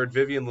Hayward,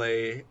 Vivien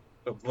Leigh,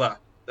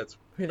 that's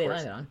who they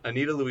landed on.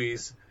 Anita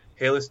Louise,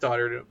 Hayley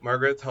Stoddard,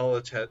 Margaret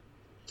Tollachet,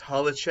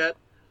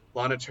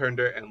 Lana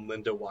Turner, and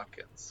Linda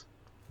Watkins.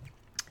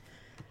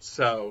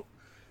 So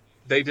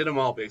they did them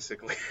all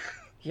basically.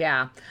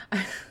 Yeah.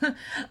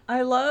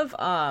 I love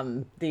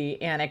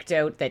the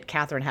anecdote that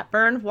Katharine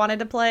Hepburn wanted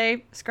to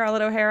play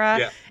Scarlett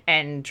O'Hara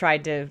and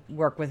tried to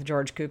work with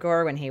George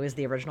Cukor when he was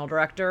the original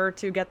director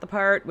to get the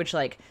part, which,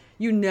 like,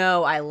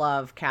 I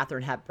love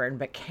Katharine Hepburn,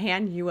 but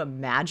can you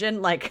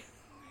imagine, like,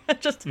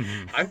 just...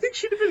 I think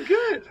she'd have been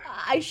good.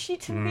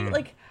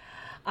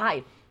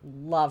 I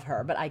love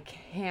her, but I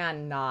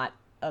cannot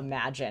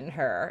imagine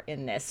her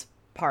in this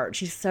part.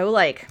 She's so,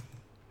 like...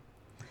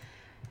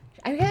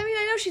 I mean,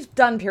 I know she's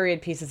done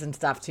period pieces and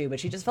stuff too, but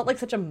she just felt like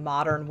such a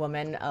modern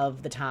woman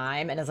of the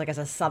time. And as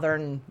a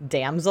Southern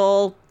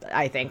damsel,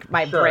 I think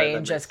my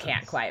brain just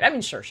can't quite. I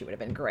mean, sure, she would have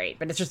been great,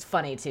 but it's just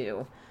funny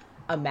to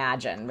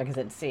imagine because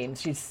it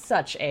seems she's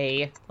such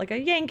a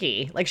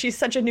Yankee, like she's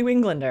such a New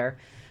Englander.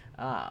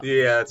 Yeah,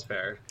 that's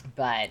fair.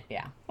 But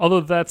yeah.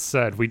 Although that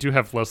said, we do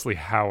have Leslie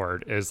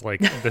Howard as like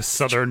this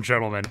Southern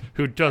gentleman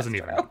who doesn't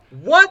even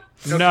what?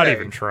 Not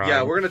even try.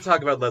 Yeah, we're gonna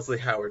talk about Leslie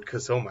Howard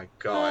because oh my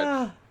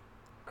god.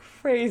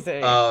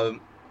 Crazy. I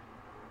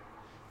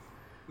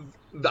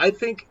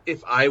think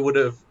if I would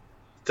have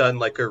done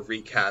like a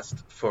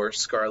recast for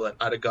Scarlett,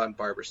 I'd have gone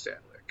Barbara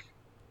Stanwyck.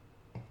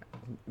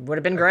 Would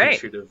have been great.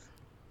 She'd have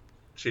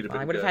been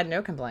I would have had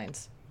no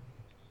complaints.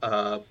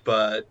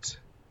 But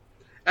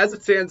as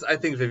it stands, I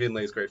think Vivien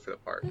Leigh is great for the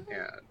part and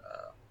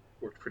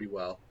worked pretty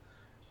well.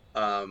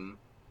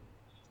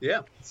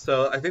 Yeah,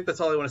 so I think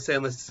that's all I want to say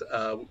on this.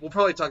 We'll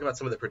probably talk about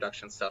some of the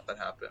production stuff that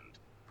happened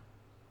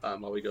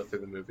while we go through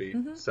the movie.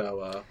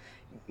 So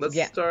let's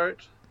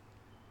start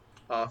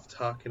off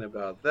talking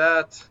about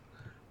that.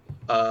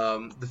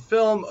 The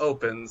film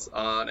opens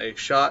on a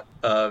shot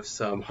of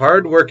some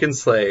hard-working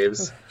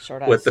slaves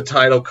with the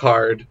title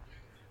card,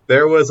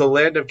 "There was a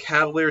land of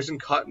cavaliers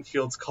and cotton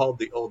fields called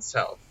the Old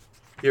South."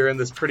 Here in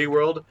this pretty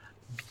world,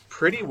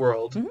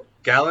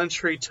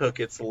 Gallantry took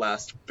its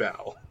last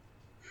bow.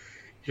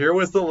 Here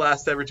was the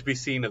last ever to be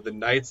seen of the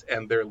knights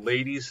and their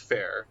ladies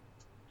fair,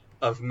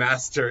 of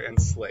master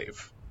and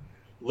slave.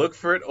 Look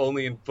for it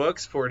only in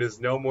books, for it is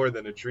no more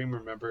than a dream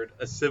remembered,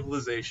 a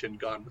civilization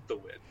gone with the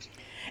wind.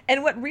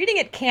 And what reading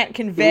it can't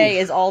convey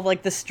is all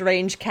like the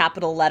strange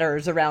capital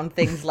letters around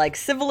things like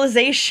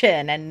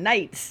civilization and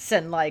knights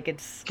and like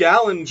it's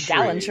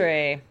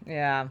gallantry.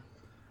 Yeah.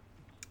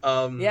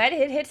 Yeah,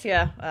 it hits you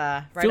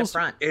right up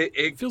front.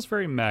 It feels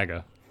very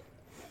MAGA.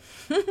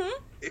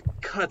 It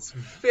cuts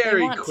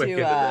very quick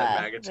into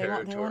that MAGA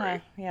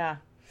territory. Yeah.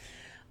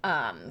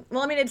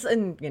 Well, I mean, it's,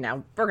 and you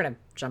know, we're gonna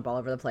jump all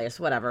over the place.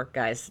 Whatever,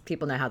 guys.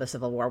 People know how the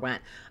Civil War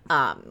went.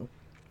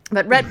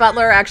 But Rhett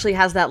Butler actually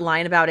has that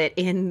line about it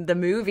in the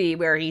movie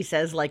where he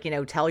says, like, you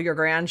know, tell your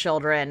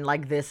grandchildren,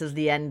 like, this is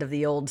the end of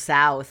the Old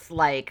South.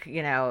 Like,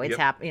 you know, it's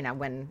you know,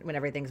 when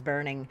everything's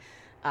burning.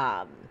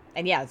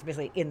 And yeah, it's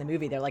basically in the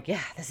movie. They're like,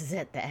 yeah, this is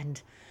it,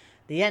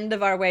 the end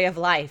of our way of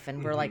life.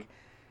 And we're like,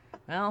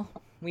 well,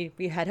 we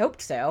had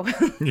hoped so.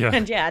 Yeah.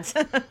 And yeah, it's,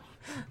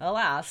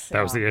 alas.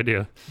 That was the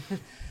idea.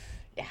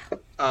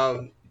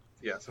 Yeah.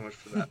 Yeah, so much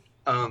for that.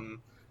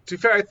 To be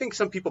fair, I think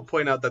some people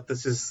point out that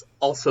this is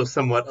also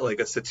somewhat like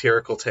a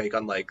satirical take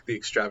on like the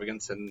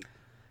extravagance and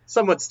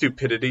somewhat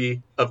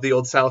stupidity of the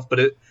Old South,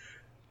 but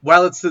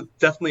while it's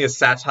definitely a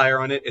satire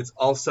on it, it's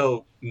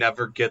also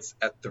never gets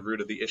at the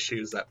root of the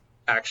issues that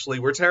actually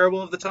were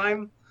terrible at the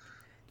time.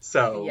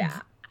 So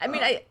yeah, I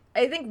mean,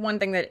 I think one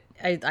thing that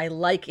I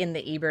like in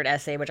the Ebert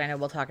essay, which I know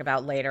we'll talk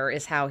about later,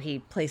 is how he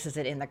places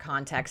it in the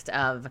context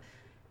of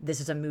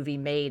this is a movie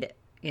made,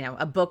 you know,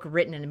 a book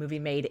written and a movie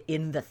made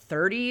in the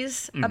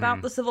 30s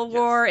about the Civil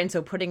War. And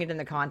so putting it in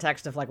the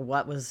context of like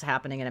what was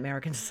happening in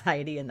American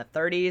society in the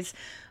 30s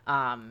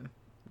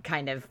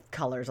kind of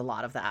colors a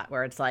lot of that,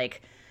 where it's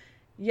like,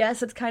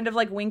 yes, it's kind of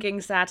like winking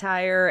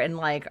satire and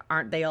like,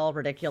 aren't they all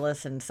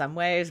ridiculous in some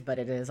ways, but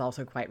it is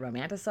also quite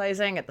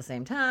romanticizing at the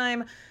same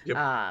time. Yep.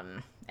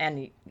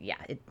 And yeah,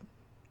 it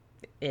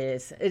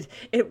is,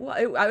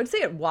 I would say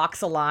it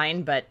walks a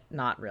line, but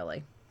not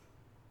really.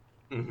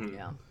 Mm-hmm.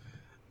 Yeah.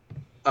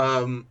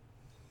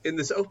 In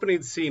this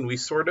opening scene, we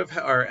sort of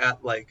are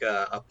at like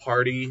a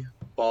party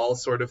ball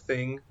sort of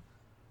thing,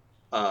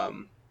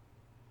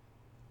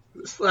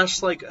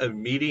 slash like a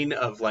meeting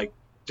of like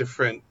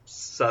different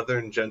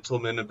Southern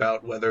gentlemen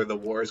about whether the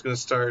war is going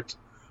to start.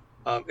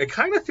 It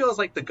kind of feels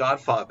like The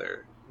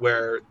Godfather,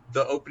 where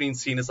the opening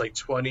scene is like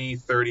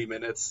 20-30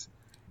 minutes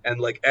and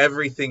like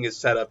everything is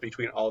set up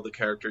between all the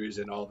characters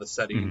and all the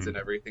settings and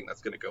everything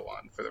that's going to go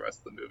on for the rest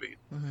of the movie.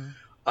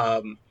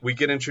 We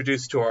get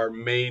introduced to our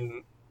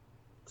main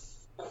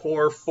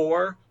core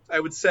four, I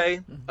would say.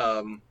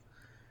 And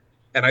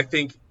I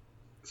think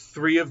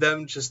 3 of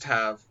them just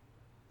have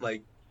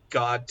like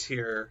god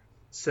tier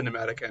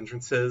cinematic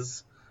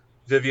entrances.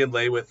 Vivien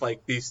Leigh with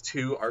like these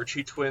 2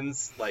 Archie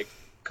twins like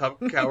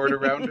cowered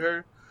around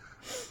her.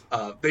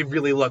 They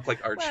really look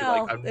like Archie.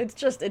 Well,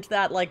 it's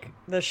that like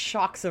the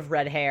shocks of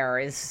red hair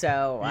is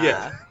so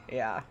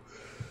yeah.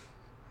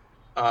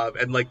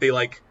 And like they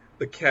like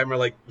the camera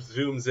like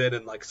zooms in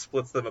and like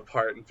splits them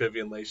apart, and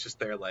Vivien Leigh's just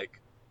there like,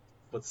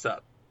 what's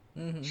up?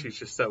 She's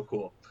just so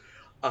cool.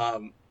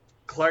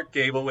 Clark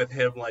Gable with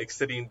him like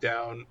sitting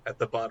down at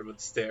the bottom of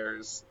the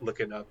stairs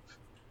looking up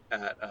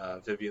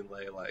at Vivien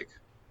Leigh like,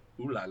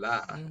 ooh la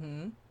la.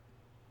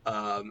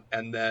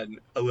 And then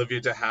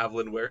Olivia de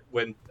Havilland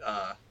when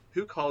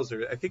who calls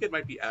her? I think it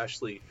might be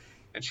Ashley,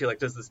 and she like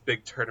does this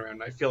big turnaround,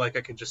 and I feel like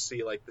I can just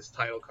see like this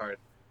title card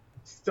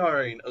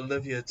starring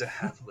Olivia de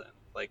Havilland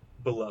like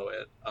below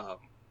it.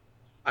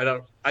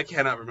 I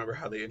cannot remember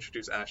how they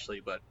introduce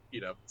Ashley, but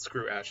you know,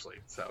 screw Ashley.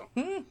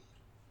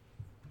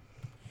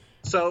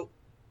 So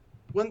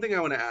one thing I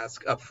want to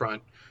ask up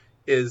front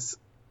is,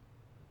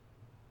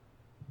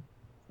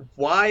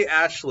 why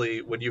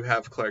Ashley when you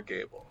have Clark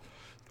Gable?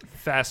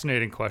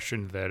 Fascinating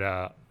question that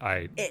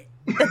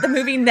that the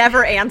movie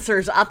never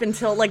answers up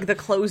until like the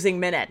closing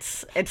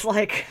minutes. It's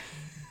like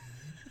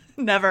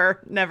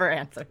never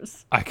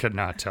answers. I could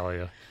not tell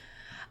you.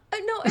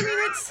 No,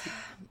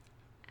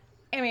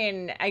 I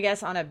mean, I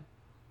guess on a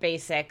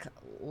basic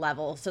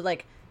level. So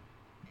like,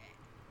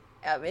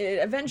 it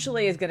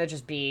eventually is going to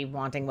just be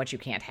wanting what you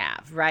can't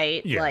have,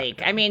 right? Yeah.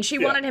 Like, I mean, she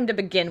wanted him to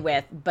begin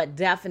with, but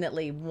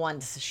definitely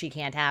once she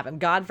can't have him,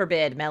 God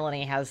forbid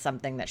Melanie has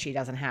something that she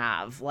doesn't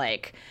have.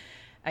 Like,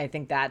 I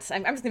think that's,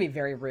 I'm just going to be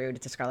very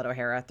rude to Scarlett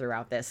O'Hara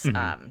throughout this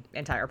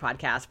entire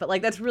podcast, but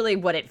like, that's really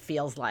what it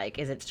feels like,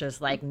 is it's just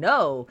like,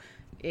 no,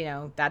 you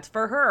know, that's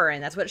for her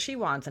and that's what she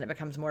wants. And it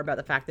becomes more about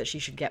the fact that she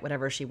should get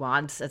whatever she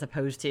wants as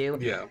opposed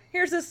to,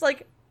 here's this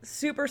like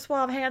super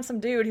suave,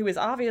 handsome dude who is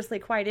obviously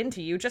quite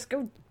into you. Just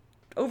go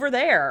over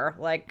there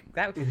like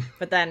that.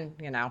 But then,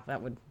 you know,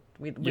 that would,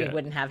 we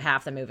wouldn't have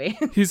half the movie.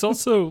 He's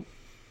also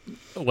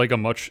like a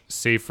much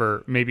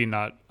safer, maybe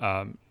not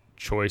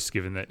choice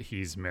given that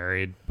he's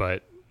married,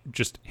 but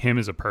just him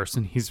as a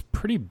person, he's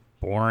pretty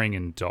boring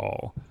and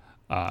dull.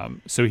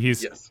 So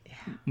he's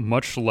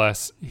much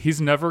less,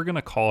 he's never going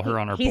to call her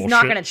on her bullshit. He's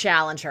not going to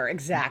challenge her.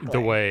 Exactly.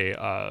 The way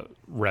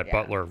Rhett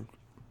Butler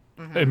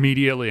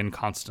immediately and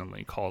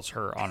constantly calls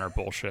her on her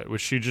bullshit,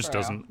 which she just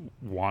doesn't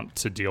want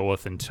to deal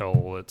with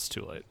until it's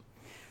too late.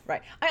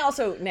 Right. I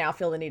also now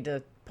feel the need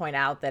to point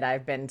out that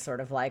I've been sort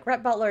of like,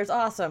 Rhett Butler's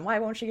awesome. Why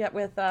won't she get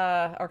with,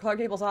 or Clark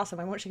Gable's awesome.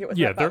 Why won't she get with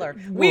Rhett Butler?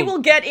 We will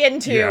get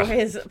into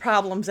his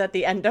problems at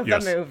the end of the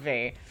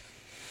movie.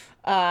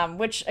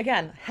 Which,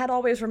 again, had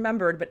always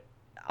remembered, but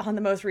on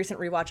the most recent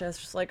rewatch, I was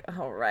just like,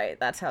 oh, right,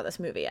 that's how this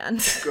movie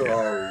ends.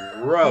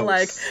 Gross.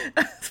 Like,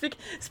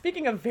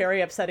 speaking of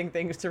very upsetting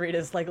things to read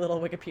as, like,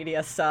 little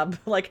Wikipedia sub,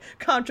 like,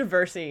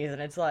 controversies,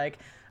 and it's like,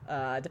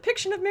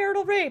 depiction of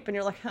marital rape, and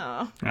you're like,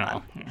 oh,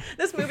 God.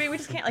 This movie, we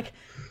just can't, like,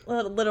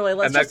 literally,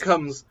 let's and that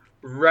comes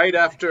right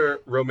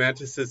after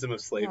romanticism of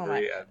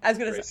slavery and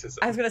racism.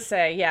 I was gonna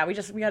say, yeah, we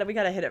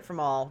gotta hit it from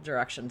all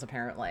directions,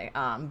 apparently.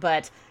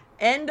 But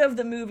end of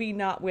the movie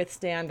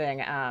notwithstanding,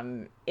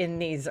 in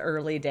these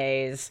early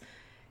days,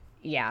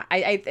 yeah,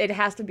 it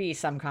has to be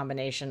some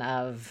combination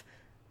of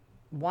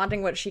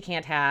wanting what she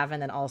can't have,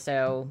 and then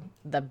also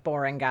the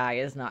boring guy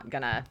is not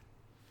gonna,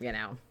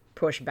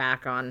 push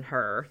back on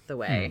her the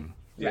way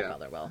Rhett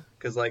Butler will.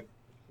 Because, like,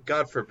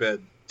 God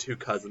forbid two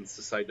cousins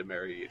decide to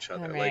marry each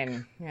other. I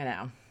mean,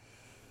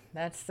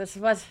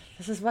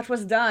 this is what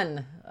was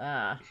done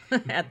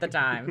at the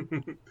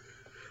time.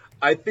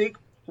 I think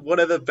one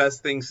of the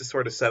best things to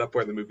sort of set up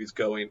where the movie's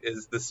going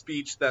is the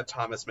speech that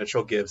Thomas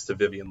Mitchell gives to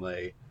Vivien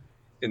Leigh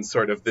in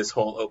sort of this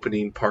whole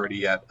opening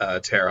party at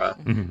Terra.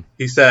 Mm-hmm.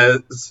 He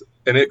says,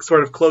 and it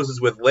sort of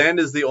closes with, "Land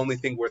is the only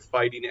thing worth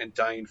fighting and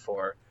dying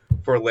for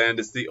land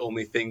is the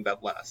only thing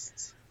that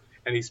lasts."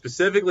 And he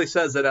specifically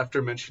says that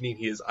after mentioning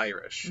he is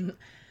Irish.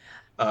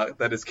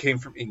 That is, came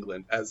from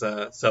England.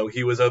 So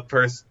he was a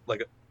person,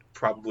 like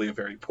probably a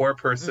very poor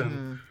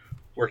person,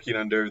 working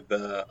under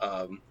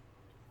the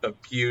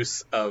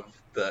abuse of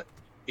the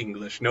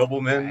English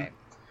noblemen.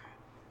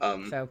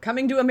 Right. So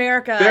coming to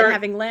America and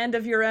having land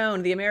of your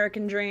own, the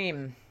American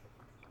dream.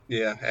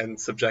 Yeah, and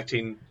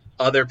subjecting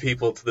other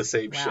people to the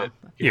same shit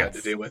you had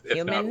to deal with, if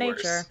human not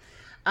nature.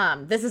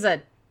 Worse. This is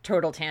a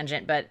total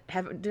tangent, but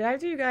did either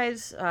of you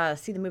guys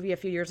see the movie a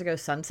few years ago,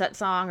 Sunset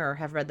Song, or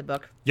have read the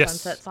book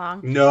Sunset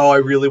Song? No, I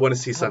really want to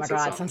see Sunset Song.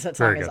 Oh my God, Sunset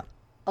Song is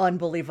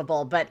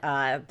unbelievable. But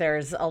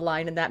there's a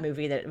line in that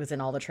movie that was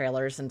in all the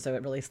trailers, and so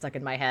it really stuck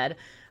in my head.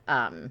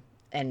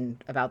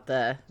 And about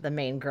the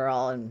main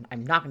girl, and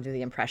I'm not going to do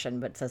the impression,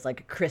 but it says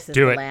like Chris is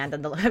land,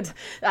 and the land,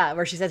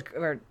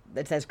 where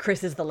it says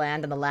Chris is the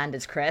land and the land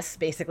is Chris,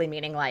 basically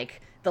meaning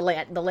like the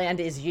land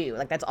is you,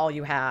 like that's all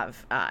you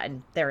have,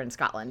 and they're in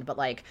Scotland, but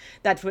like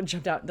that's what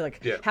jumped out.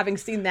 Like having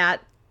seen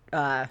that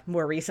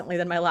more recently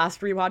than my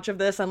last rewatch of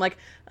this, I'm like,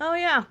 oh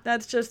yeah,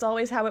 that's just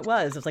always how it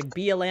was. It's like,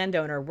 be a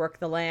landowner, work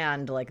the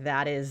land, like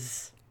that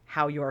is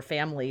how your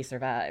family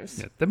survives.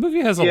 Yeah, the movie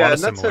has a lot of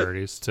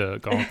similarities to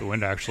Gone with the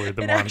Wind, actually.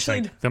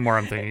 The more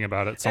I'm thinking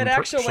about it, some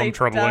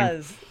troubling.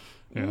 Does.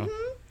 Yeah. Mm-hmm.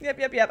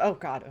 Yep. Oh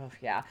God. Oh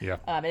yeah. Yeah.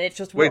 And it's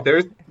just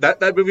there's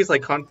that movie's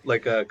like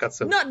got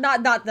some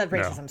not the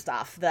racism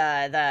stuff.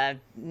 The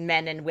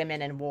men and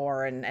women and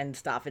war and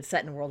stuff. It's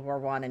set in World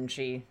War I, and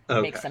she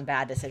makes some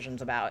bad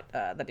decisions about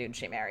the dude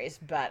she marries.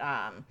 But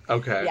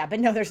yeah. But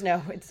no, there's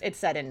no. It's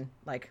set in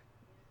like,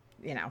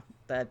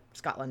 the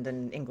Scotland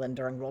and England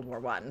during World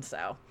War I.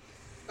 So.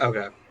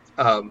 Okay.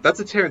 That's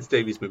a Terrence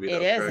Davies movie, though.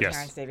 It is a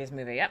Terrence Davies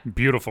movie, yep.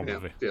 Beautiful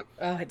movie. Yeah.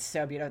 Oh, it's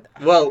so beautiful.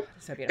 Well,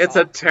 so beautiful. It's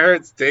a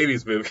Terrence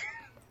Davies movie.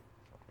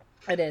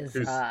 It is.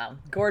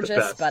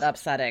 Gorgeous, but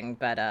upsetting,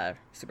 but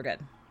super good.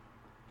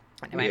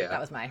 Anyway, that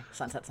was my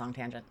Sunset Song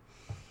tangent.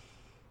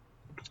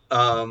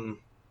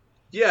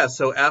 Yeah,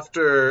 so at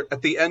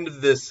the end of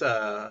this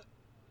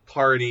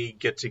party,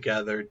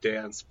 get-together,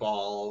 dance,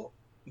 ball,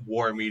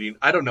 war meeting,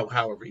 I don't know,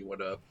 however you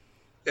want to...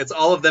 It's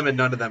all of them and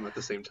none of them at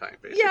the same time,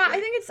 basically. Yeah, I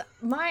think it's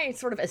my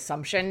sort of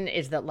assumption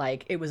is that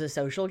like it was a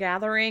social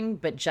gathering,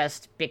 but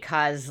just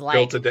because like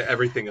built into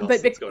everything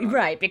else that's going on.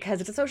 Right, because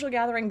it's a social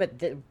gathering,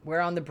 but we're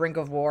on the brink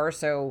of war,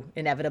 so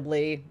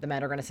inevitably the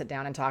men are going to sit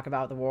down and talk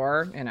about the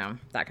war,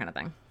 that kind of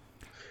thing.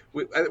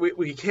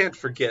 We can't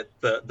forget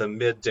the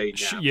midday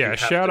nap. Yeah,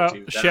 shout out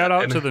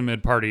to the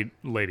mid-party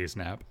ladies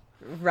nap.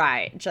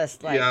 Right,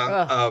 just like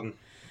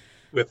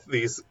with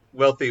these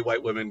wealthy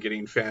white women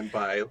getting fanned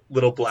by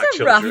little black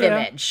children. It's a rough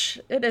image.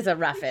 It is a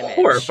rough image.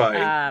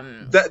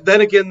 Horrifying. Then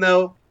again,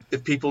 though,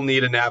 if people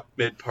need a nap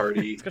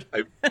mid-party,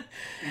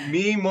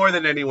 me more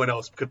than anyone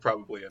else could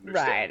probably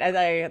understand.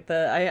 Right.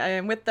 I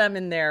am with them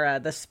in their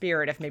the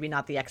spirit, if maybe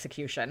not the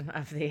execution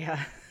of the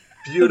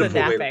beautiful the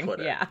napping. Way to put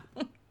it. Yeah.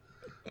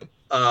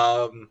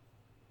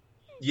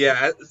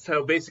 Yeah.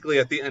 So basically,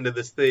 at the end of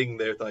this thing,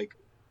 they're like,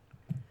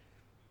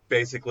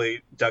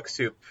 basically Duck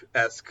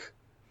Soup-esque.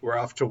 We're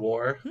off to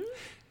war.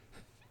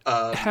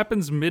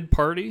 Happens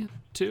mid-party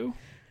too.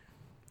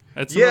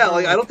 I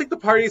don't think the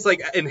party's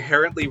like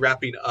inherently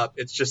wrapping up.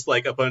 It's just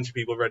like a bunch of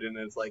people read in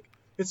and it's like,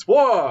 it's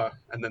war,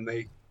 and then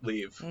they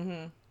leave.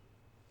 Mm-hmm.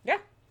 Yeah.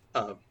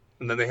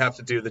 And then they have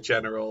to do the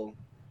general,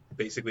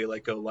 basically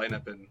like go line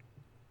up and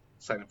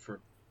sign up for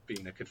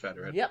being a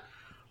Confederate. Yep.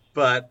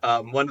 But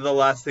one of the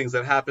last things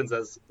that happens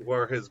as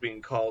war is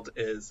being called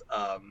is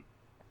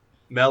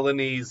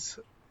Melanie's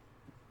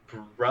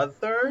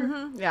brother.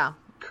 Mm-hmm. Yeah.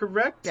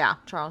 Correct? Yeah,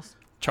 Charles.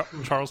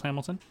 Charles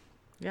Hamilton?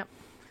 Yep.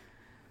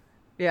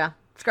 Yeah.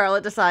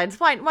 Scarlett decides,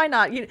 why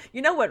not? You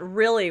know what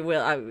really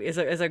is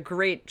a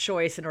great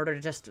choice in order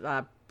to just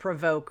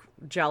provoke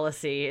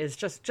jealousy is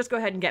just go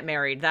ahead and get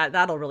married.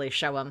 That'll really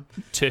show him.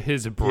 To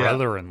his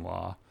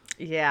brother-in-law.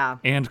 Yeah.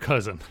 And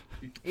cousin.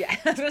 Yeah,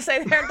 I was gonna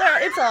say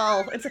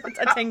it's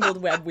a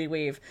tangled web we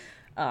weave.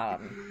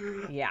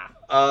 Yeah.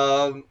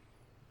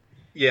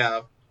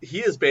 Yeah. He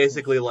is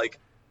basically like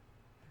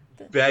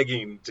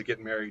begging to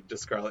get married to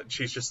Scarlett, and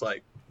she's just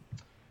like,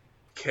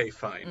 okay,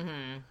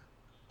 fine.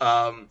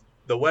 Mm-hmm.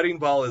 The wedding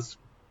ball is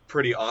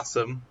pretty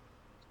awesome,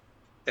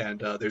 and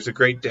there's a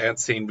great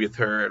dance scene with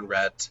her and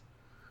Rhett.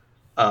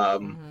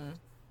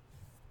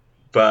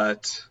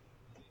 But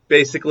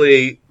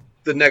basically,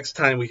 the next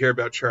time we hear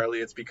about Charlie,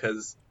 it's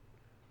because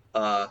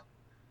dead.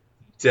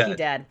 He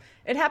dead.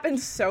 It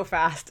happens so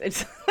fast.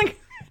 It's like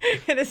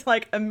it is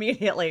like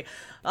immediately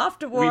off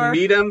to war. We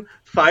meet him.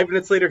 5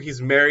 minutes later,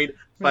 he's married.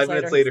 5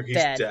 minutes later, he's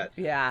dead.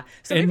 Yeah.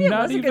 So maybe it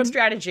was a good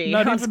strategy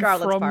on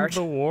Scarlett's part.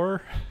 The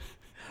war.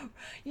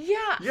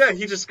 Yeah. Yeah,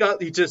 he just got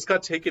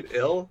taken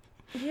ill.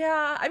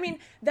 Yeah, I mean,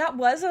 that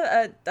was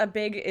a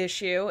big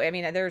issue. I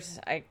mean,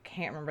 I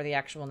can't remember the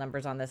actual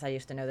numbers on this. I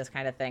used to know this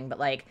kind of thing, but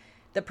like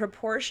the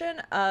proportion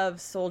of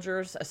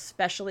soldiers,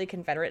 especially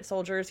Confederate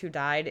soldiers who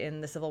died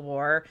in the Civil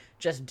War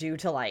just due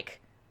to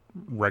like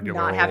regular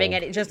not having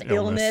any, just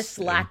illness,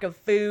 lack of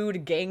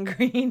food,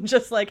 gangrene,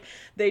 just like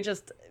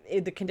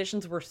the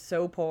conditions were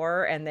so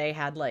poor, and they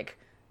had like,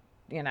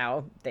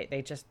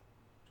 they just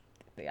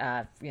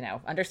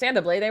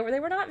understandably, they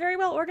were not very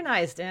well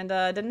organized and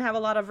didn't have a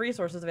lot of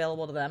resources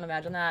available to them.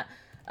 Imagine that.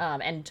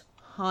 And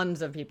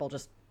tons of people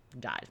just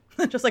died,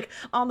 just like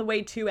on the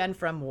way to and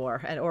from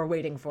war or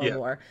waiting for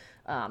war.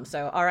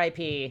 So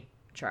R.I.P.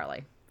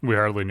 Charlie. We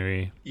hardly knew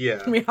you.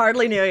 Yeah. We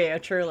hardly knew you,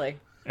 truly.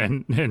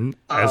 And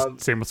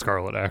same with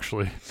Scarlett,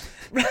 actually.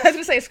 I was going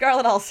to say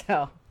Scarlett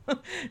also.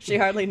 She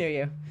hardly knew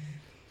you.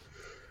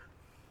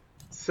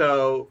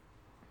 So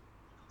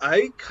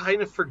I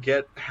kind of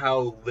forget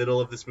how little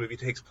of this movie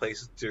takes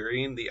place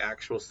during the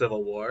actual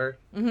Civil War.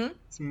 Mm-hmm.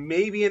 It's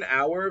maybe an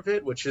hour of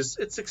it,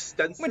 it's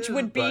extensive. Which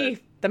would be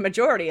the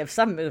majority of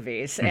some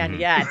movies, and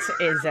yet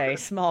is a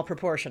small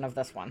proportion of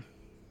this one.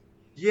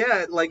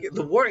 Yeah, like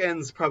the war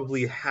ends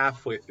probably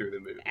halfway through the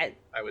movie,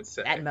 I would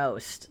say. At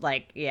most.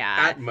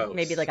 At most.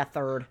 Maybe like a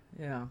third.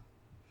 Yeah.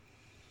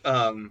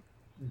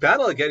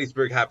 Battle of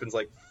Gettysburg happens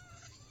like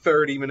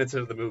 30 minutes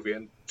into the movie,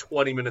 and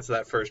 20 minutes of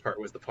that first part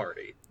was the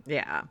party.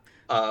 Yeah.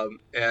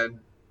 And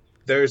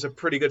there's a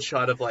pretty good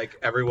shot of like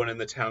everyone in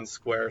the town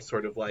square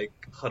sort of like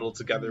huddled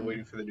together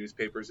waiting for the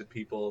newspapers and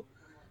people,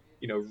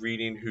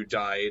 reading who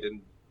died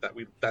and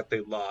that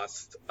they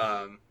lost.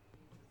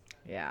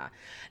 Yeah.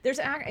 There's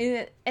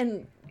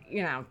and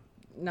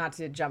not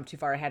to jump too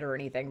far ahead or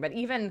anything, but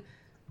even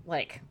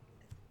like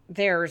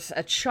there's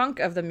a chunk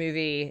of the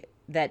movie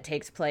that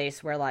takes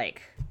place where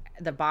like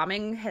the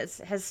bombing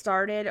has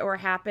started or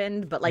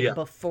happened, but like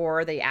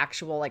before the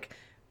actual like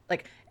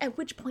at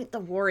which point the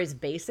war is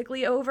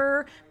basically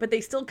over, but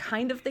they still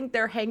kind of think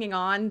they're hanging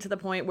on to the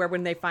point where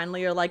when they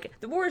finally are like,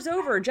 the war is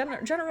over,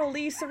 General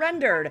Lee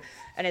surrendered.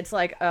 And it's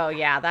like, oh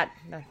yeah,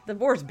 the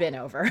war's been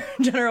over.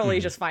 General Lee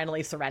just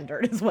finally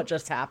surrendered is what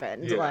just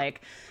happened. Yeah.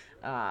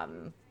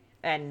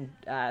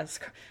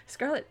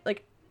 Scarlett,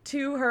 like,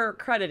 to her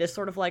credit, is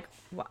sort of like,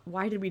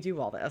 why did we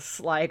do all this?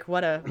 Like,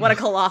 what a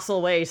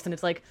colossal waste. And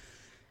it's like,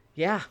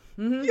 yeah,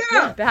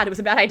 bad. It was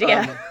a bad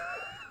idea.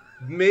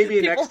 Maybe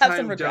next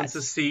time don't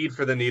secede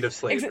for the need of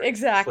slavery.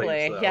 Exactly.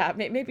 Slaves, yeah,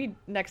 maybe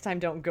next time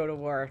don't go to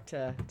war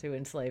to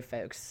enslave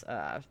folks.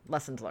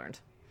 Lessons learned.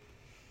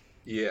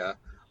 Yeah.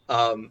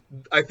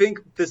 I think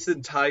this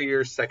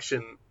entire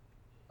section,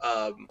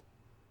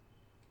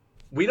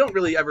 we don't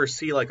really ever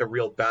see like a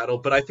real battle,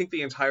 but I think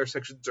the entire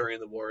section during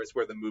the war is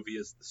where the movie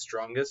is the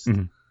strongest.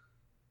 Mm-hmm.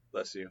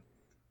 Bless you.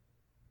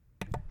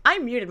 I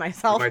muted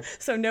myself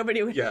so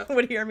nobody would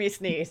hear me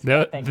sneeze.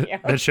 Thank you.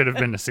 That should have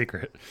been a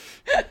secret.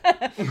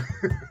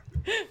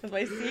 It was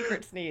my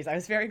secret sneeze. I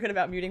was very good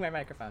about muting my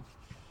microphone.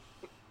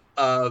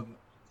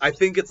 I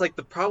think it's like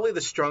probably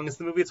the strongest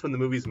in the movie. It's when the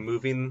movie's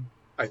moving,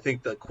 I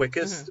think, the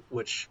quickest,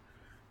 which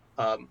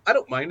I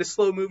don't mind a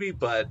slow movie,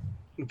 but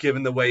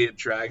given the way it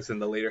drags in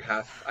the later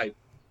half, I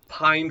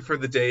pine for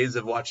the days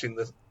of watching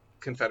the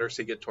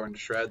Confederacy get torn to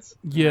shreds.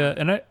 Yeah,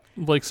 and I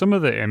like some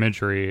of the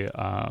imagery,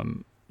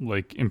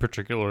 like in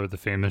particular the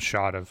famous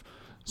shot of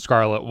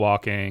Scarlett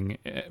walking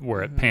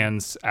where it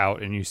pans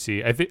out and you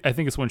see I think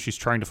it's when she's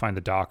trying to find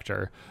the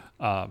doctor.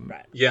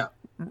 Right. Yeah.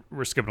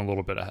 We're skipping a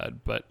little bit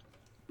ahead, but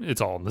it's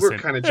all in the same.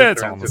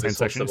 It's all in the same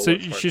section. So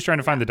she's trying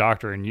to find the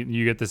doctor, and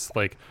you get this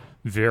like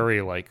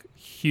very like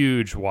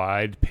huge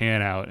wide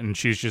pan out, and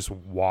she's just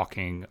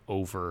walking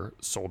over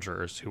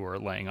soldiers who are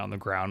laying on the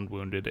ground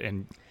wounded,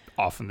 and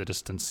off in the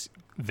distance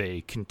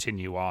they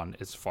continue on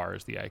as far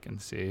as the eye can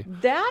see.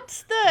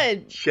 That's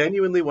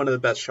genuinely one of the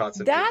best shots.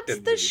 That's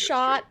the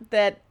shot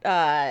that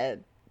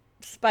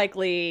Spike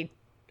Lee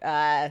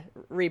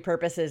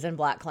repurposes in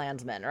Black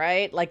Klansman,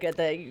 right? Like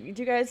do you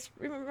guys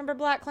remember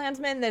Black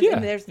Klansman?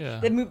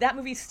 That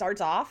movie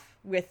starts off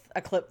with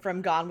a clip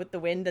from Gone with the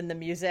Wind and the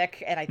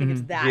music, and I think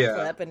it's that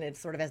clip, and it's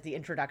sort of as the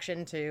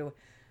introduction to,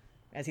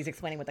 as he's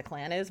explaining what the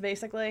Klan is,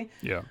 basically.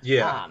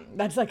 Yeah.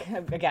 That's like,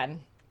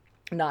 again,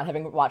 not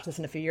having watched this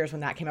in a few years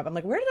when that came up, I'm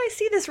like, where did I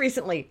see this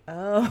recently?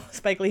 Oh,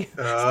 Spike Lee put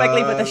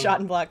the shot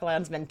in Black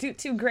Klansman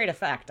to great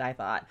effect, I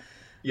thought.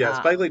 Yeah,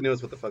 Spike Lee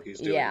knows what the fuck he's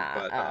doing.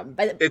 Yeah,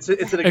 but it's an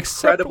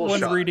incredible shot.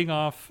 Except reading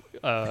off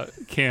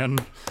can.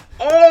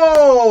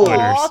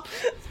 Oh,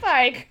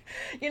 Spike!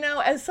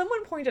 As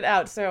someone pointed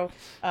out, so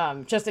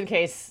just in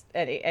case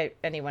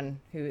anyone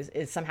who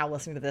is somehow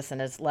listening to this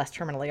and is less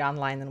terminally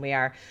online than we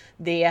are,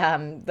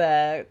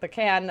 the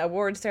Cannes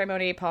Awards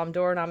ceremony, Palme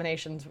d'Or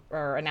nominations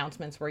or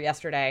announcements were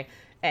yesterday,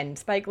 and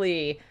Spike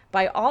Lee,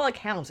 by all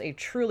accounts, a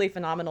truly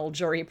phenomenal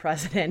jury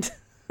president.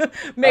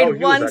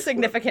 Made one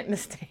significant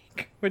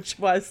mistake, which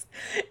was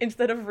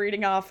instead of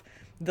reading off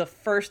the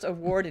first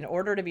award in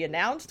order to be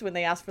announced, when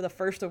they asked for the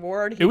first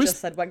award, he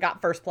just said what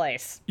got first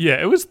place. Yeah,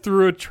 it was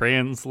through a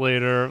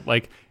translator.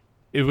 Like,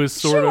 it was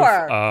sort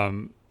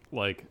of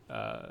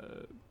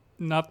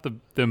not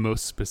the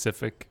most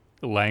specific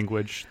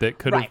language that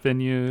could have been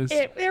used.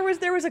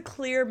 There was a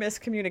clear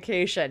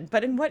miscommunication.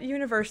 But in what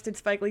universe did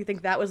Spike Lee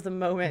think that was the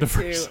moment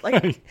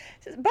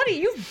buddy,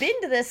 you've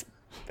been to this.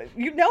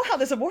 You know how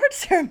this award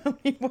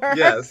ceremony works.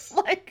 Yes.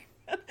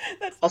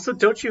 That's... Also,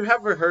 don't you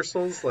have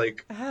rehearsals?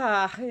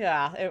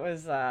 Yeah, it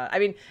was.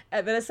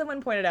 But as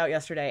someone pointed out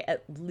yesterday,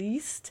 at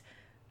least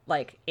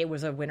it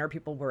was a winner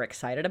people were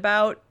excited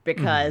about,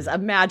 because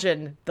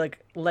imagine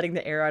letting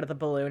the air out of the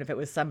balloon if it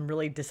was some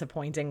really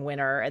disappointing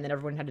winner and then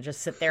everyone had to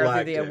just sit there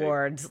through the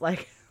awards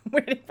waiting.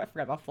 I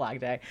forgot about Flag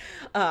Day.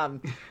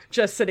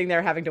 Just sitting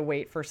there having to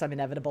wait for some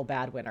inevitable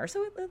bad winner.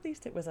 So at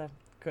least it was a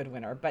good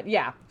winner. But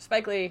yeah,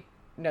 Spike Lee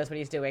knows what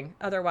he's doing.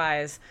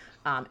 Otherwise,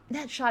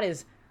 that shot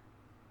is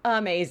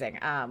amazing.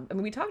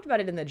 We talked about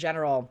it in the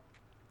general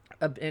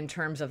in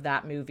terms of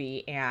that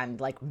movie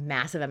and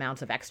massive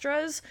amounts of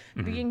extras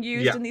being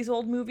used in these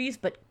old movies,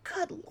 but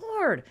good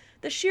Lord,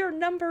 the sheer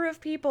number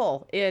of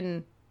people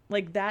in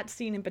that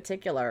scene in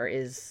particular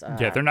is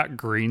they're not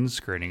green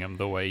screening them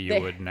the way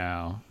you would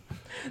now.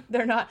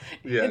 They're not.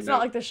 It's not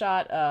like the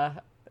shot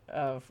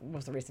of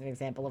what's the recent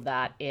example of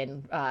that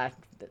in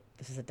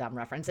this is a dumb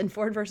reference. In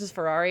Ford versus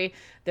Ferrari,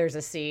 there's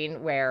a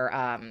scene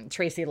where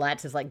Tracy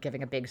Letts is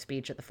giving a big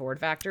speech at the Ford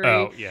factory.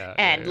 Oh, yeah.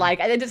 And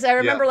I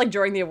remember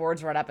during the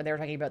awards run up and they were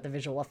talking about the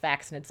visual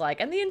effects, and it's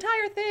and the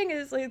entire thing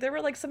is there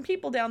were some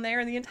people down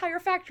there and the entire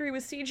factory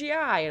was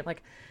CGI.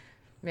 And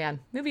man,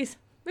 movies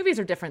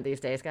are different these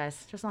days,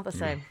 guys. Just not the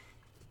same.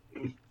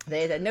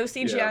 They no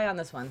CGI on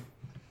this one.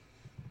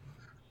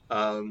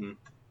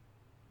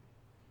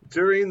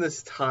 During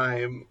this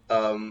time,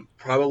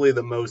 probably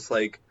the most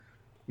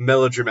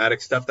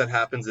melodramatic stuff that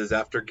happens is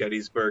after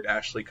Gettysburg,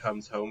 Ashley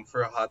comes home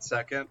for a hot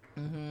second,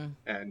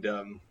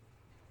 and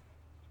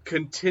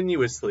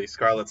continuously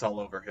Scarlett's all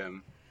over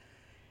him,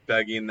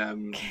 begging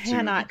them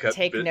to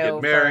take no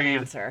get married. For an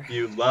answer.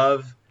 You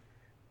love,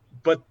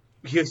 but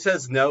he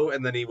says no,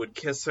 and then he would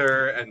kiss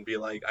her and be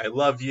like, "I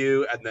love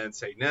you," and then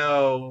say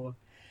no.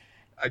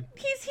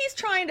 He's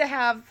trying to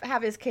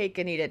have his cake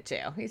and eat it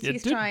too.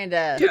 He's trying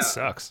to. It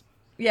sucks.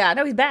 Yeah,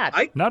 no, he's bad.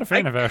 Not a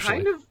fan of Ashley. I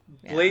kind of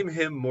blame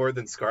him more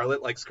than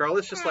Scarlett.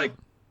 Scarlett's just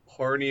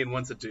horny and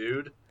wants a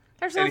dude.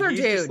 There's other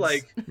dudes.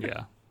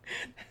 Yeah.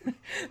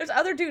 There's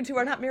other dudes who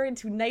are not married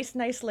to nice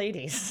nice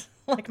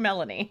like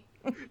Melanie.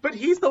 But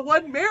he's the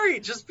one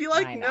married. Just be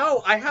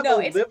no, I have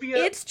Olivia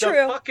it's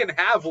true. Fucking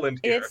Haviland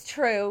here. It's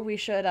true. We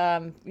should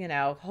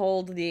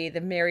hold the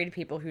married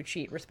people who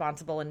cheat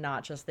responsible and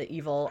not just the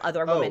evil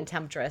other woman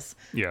temptress.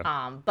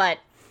 Yeah. But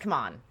come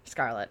on,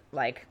 Scarlett.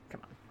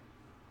 Come on.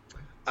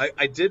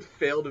 I did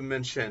fail to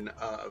mention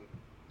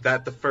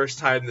that the first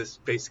time this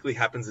basically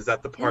happens is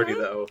at the party,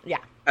 though. Yeah.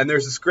 And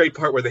there's this great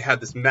part where they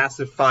had this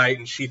massive fight,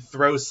 and she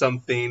throws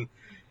something,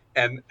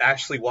 and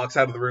Ashley walks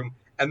out of the room,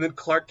 and then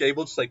Clark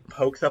Gable just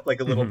pokes up a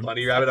little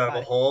bunny rabbit out of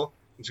a hole,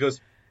 and she goes,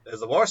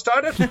 "Has the war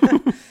started?"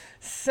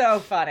 So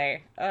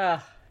funny.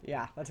 Yeah,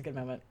 that's a good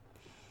moment.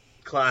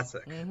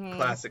 Classic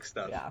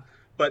stuff. Yeah.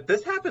 But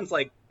this happens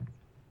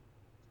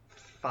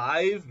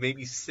 5,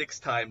 maybe 6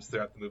 times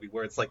throughout the movie,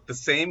 where it's the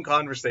same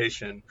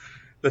conversation,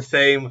 the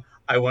same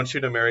 "I want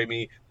you to marry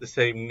me," the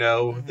same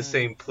 "no," the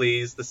same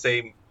 "please," the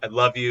same "I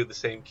love you," the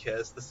same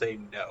kiss, the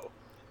same "no."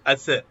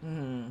 That's it.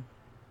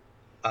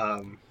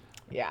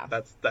 Yeah.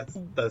 That's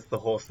the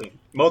whole thing.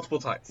 Multiple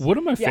times. One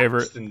of my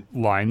favorite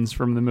lines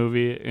from the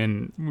movie,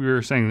 and we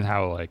were saying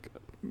how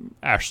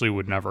Ashley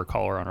would never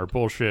call her on her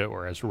bullshit,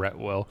 whereas Rhett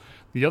will.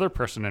 The other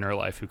person in her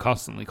life who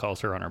constantly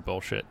calls her on her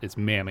bullshit is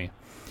Mammy.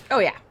 Oh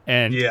yeah.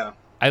 And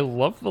I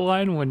love the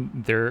line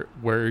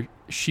where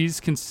she's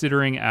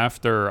considering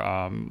after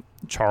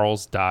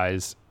Charles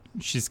dies,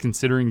 she's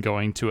considering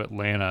going to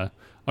Atlanta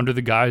under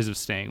the guise of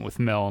staying with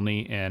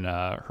Melanie and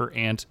her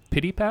aunt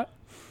Pity Pat,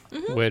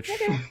 which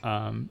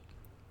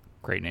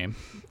great name.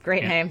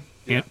 Great name.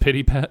 Aunt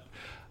Pity Pat.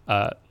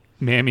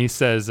 Mammy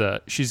says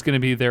she's going to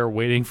be there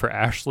waiting for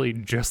Ashley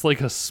just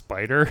like a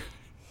spider.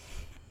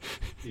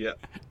 Yeah.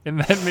 And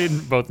that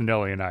made both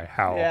Nellie and I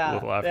howl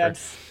with laughter.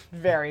 That's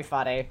very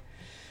funny.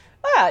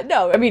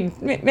 No, I mean,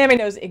 Mammy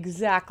knows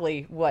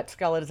exactly what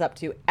Scarlett is up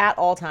to at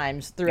all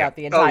times throughout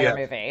the entire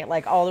movie,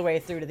 like all the way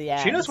through to the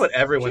end. She knows what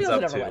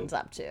everyone's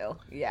up to.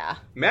 Yeah.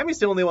 Mammy's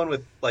the only one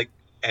with like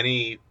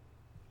any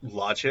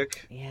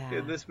logic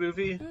in this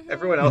movie. Mm-hmm.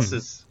 Everyone else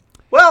is,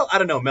 well, I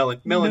don't know.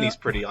 Melanie's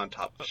pretty on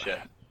top of shit.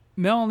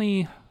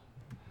 Melanie,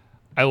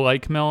 I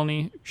like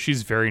Melanie.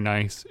 She's very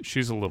nice.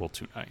 She's a little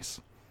too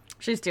nice.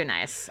 She's too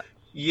nice.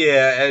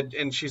 Yeah,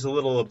 and she's a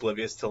little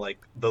oblivious to like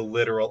the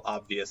literal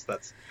obvious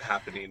that's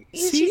happening.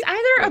 She's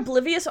either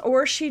oblivious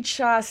or she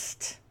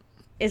just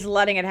is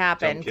letting it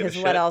happen, because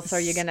what else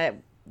are you gonna?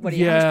 How much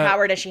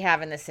power does she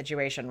have in this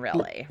situation,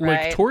 really?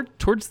 Right? Like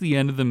towards the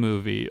end of the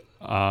movie,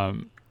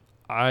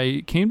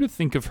 I came to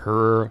think of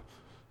her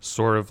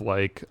sort of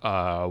like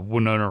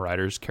Winona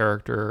Ryder's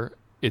character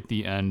at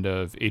the end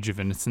of Age of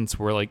Innocence,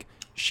 where like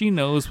she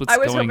knows what's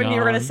going on. I was hoping you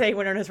were going to say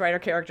Winona Ryder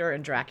character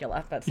in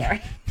Dracula, but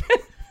sorry.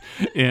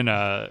 In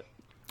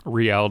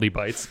Reality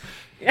Bites.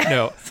 Yeah,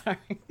 no, sorry.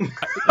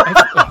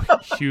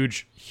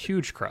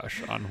 Huge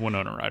crush on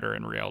Winona Ryder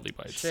in Reality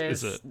Bites.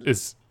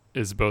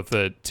 Is both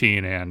a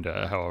teen and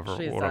however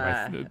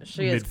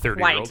she is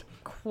mid-30-year-old.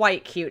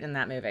 Quite cute in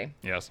that movie.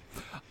 Yes,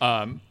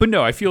 but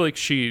no, I feel like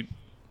she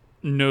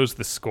knows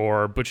the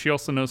score, but she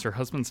also knows her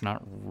husband's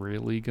not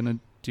really gonna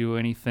do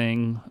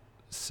anything.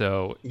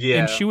 So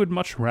and she would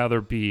much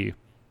rather be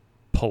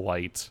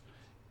polite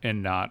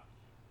and not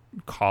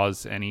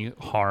cause any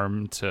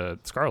harm to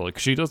Scarlett,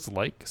 because she does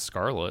like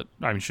Scarlett.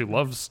 I mean, she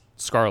loves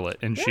Scarlett,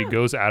 and she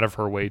goes out of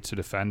her way to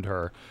defend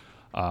her,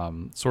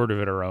 sort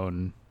of at her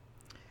own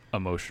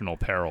emotional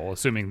peril,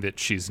 assuming that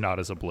she's not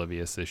as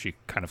oblivious as she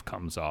kind of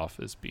comes off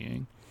as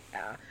being.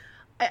 Yeah.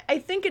 I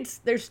think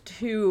there's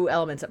two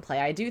elements at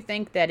play. I do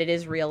think that it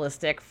is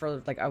realistic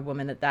for like a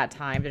woman at that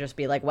time to just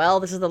be like,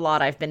 well, this is the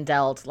lot I've been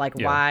dealt. Like,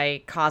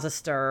 why cause a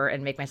stir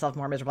and make myself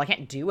more miserable? I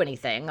can't do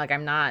anything. Like,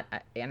 I'm not,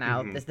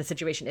 the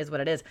situation is what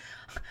it is.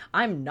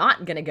 I'm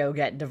not going to go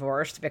get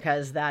divorced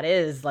because that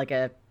is like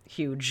a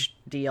huge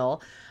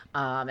deal.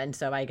 And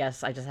so I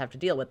guess I just have to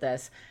deal with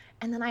this.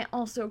 And then I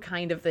also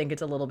kind of think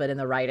it's a little bit in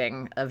the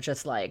writing of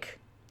just like,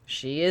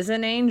 she is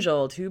an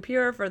angel, too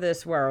pure for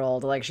this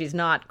world. Like, she's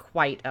not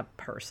quite a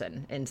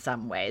person in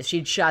some ways.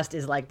 She just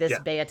is like this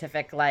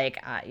beatific,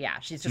 like,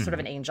 she's just sort of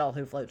an angel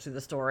who floats through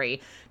the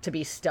story to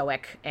be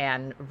stoic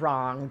and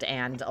wronged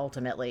and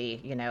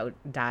ultimately,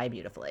 die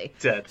beautifully.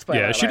 Dead.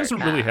 Spoiler alert. She doesn't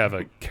really have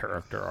a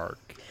character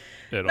arc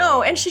at all.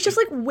 No, and she just,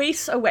 like,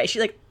 wastes away. She,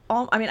 like,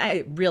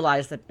 I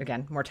realize that,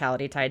 again,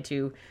 mortality tied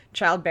to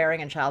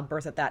childbearing and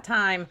childbirth at that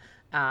time.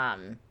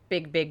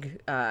 Big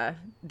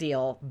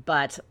deal,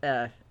 but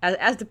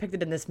as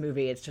depicted in this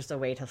movie, it's just a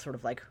way to sort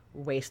of like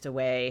waste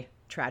away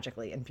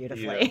tragically and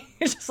beautifully.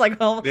 It's just like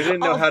they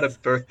didn't know how to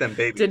birth them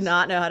babies. Did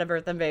not know how to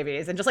birth them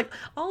babies, and just like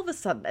all of a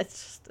sudden,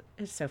 it's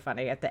so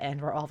funny at the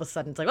end where all of a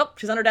sudden it's like, oh,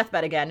 she's on her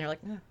deathbed again. You're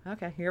like, oh,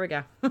 okay, here we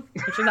go.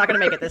 She's not gonna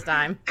make it this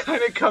time.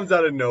 Kind of comes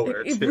out of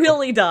nowhere. It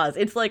really does.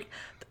 It's like.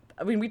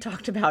 I mean, we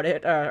talked about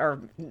it,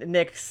 or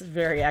Nick's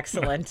very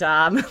excellent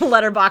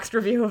letterboxed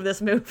review of this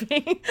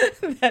movie.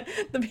 That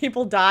the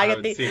people die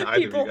at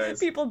the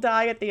people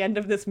die at the end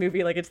of this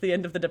movie, like it's the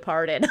end of The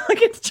Departed.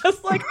 Like it's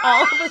just like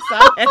all of a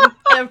sudden,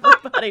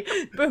 everybody,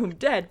 boom,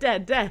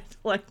 dead.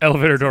 Like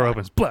elevator door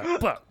opens, blah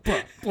blah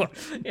blah blah.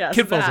 Yes,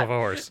 kid falls off a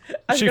horse.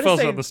 She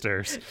falls down the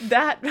stairs.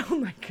 That, oh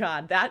my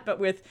god, but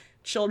with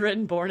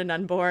children born and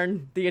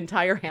unborn, the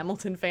entire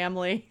Hamilton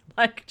family,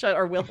 like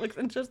or Wilkes,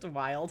 and just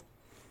wild.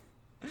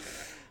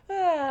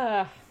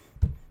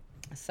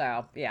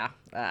 So yeah,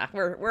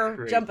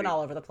 we're jumping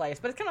all over the place,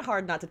 but it's kind of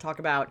hard not to talk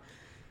about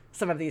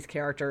some of these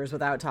characters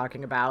without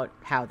talking about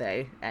how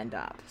they end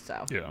up.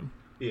 So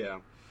yeah.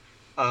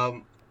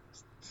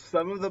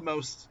 Some of the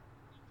most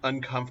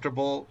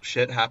uncomfortable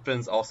shit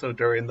happens also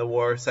during the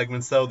war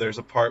segments. Though there's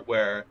a part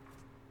where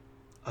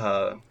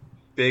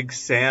Big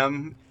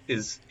Sam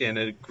is in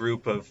a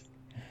group of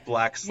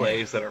black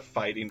slaves that are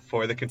fighting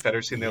for the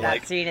Confederacy, and they're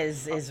like, scene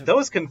is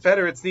those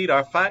Confederates need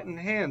our fighting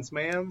hands,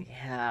 ma'am.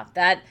 Yeah,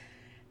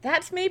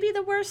 that's maybe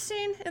the worst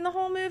scene in the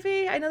whole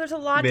movie. I know there's a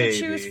lot to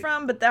choose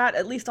from, but that,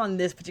 at least on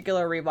this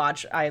particular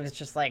rewatch, I was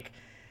just like,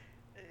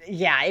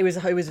 it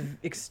was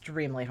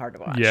extremely hard to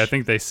watch. Yeah, I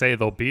think they say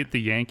they'll beat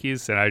the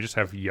Yankees, and I just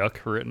have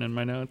yuck written in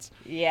my notes.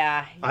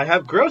 Yeah, I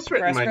have gross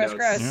written in my notes.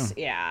 Gross.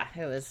 Yeah,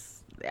 it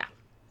was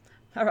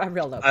a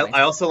real low point.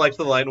 I also liked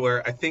the line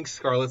where I think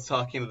Scarlett's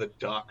talking to the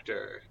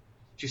doctor.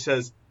 She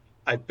says,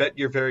 I bet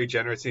you're very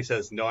generous. And he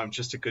says, no, I'm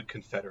just a good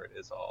Confederate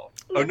is all.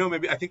 Yeah. Oh, no,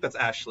 maybe. I think that's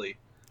Ashley.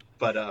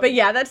 But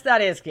yeah,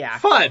 that is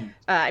fun.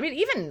 I mean,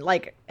 even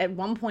like at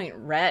one point,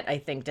 Rhett, I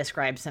think,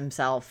 describes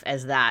himself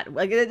as that.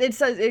 Like it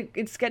says, it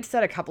gets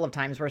said a couple of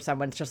times where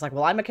someone's just like,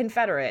 well, I'm a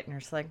Confederate. And you're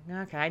just like,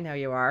 okay, I know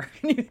you are.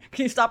 Can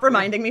you stop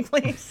reminding me,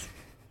 please?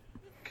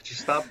 Could you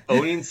stop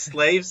owning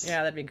slaves?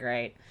 Yeah, that'd be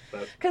great.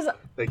 Because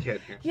they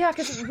can't hear. Yeah,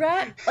 because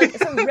Rhett,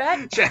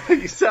 Jack,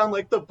 you sound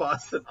like the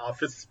boss in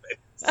Office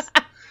Space.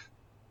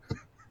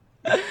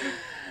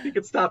 You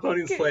could stop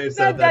owning slaves.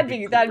 That'd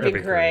be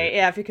great.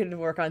 Yeah, if you could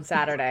work on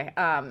Saturday,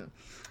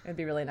 it'd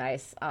be really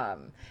nice. Yeah,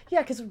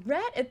 because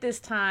Rhett at this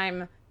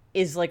time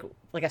is like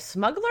a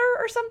smuggler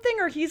or something,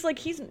 or he's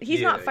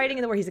not fighting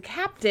in the war. He's a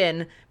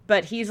captain,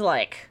 but he's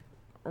like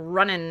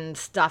running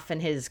stuff in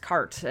his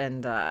cart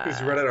and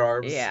he's running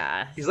arms.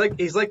 Yeah, he's like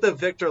the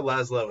Victor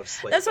Laszlo of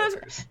slave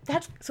owners.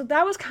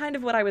 That was kind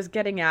of what I was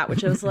getting at,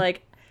 which is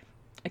like,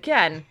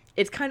 again,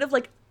 it's kind of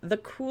like the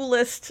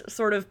coolest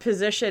sort of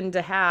position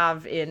to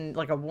have in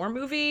like a war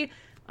movie.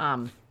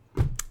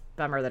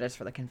 Bummer that is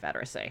for the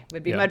Confederacy.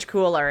 Would be much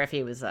cooler if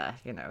he was a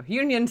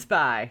Union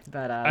spy,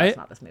 but that's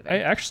not this movie. I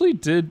actually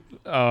did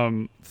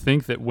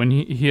think that when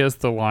he has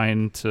the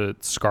line to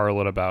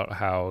Scarlett about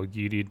how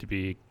you need to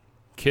be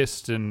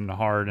kissed and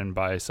hardened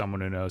by someone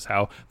who knows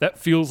how, that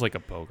feels like a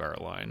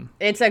Bogart line.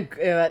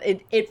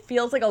 It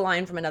feels like a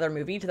line from another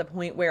movie, to the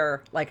point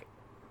where like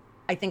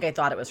I think I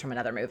thought it was from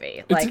another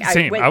movie. Like it's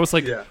same. I was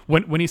like,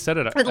 when he said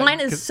it, the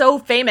line is so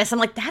famous. I'm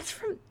like, that's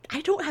from.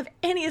 I don't have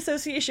any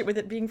association with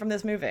it being from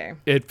this movie.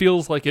 It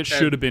feels like it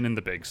should have been in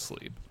The Big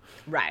Sleep.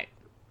 Right.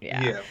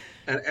 Yeah. Yeah.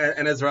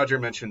 And as Roger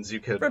mentions, you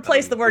could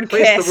replace the word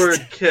kiss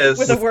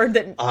with a word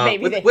that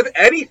maybe with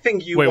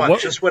anything you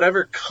want, just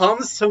whatever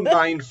comes to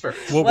mind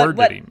first. What word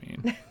did he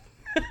mean?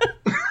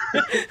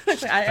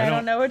 I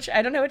don't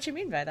know what you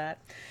mean by that.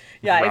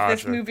 Yeah, Roger. If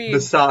this movie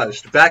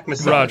massaged.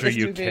 Roger,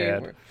 you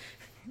kid.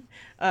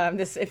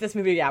 If this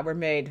movie, were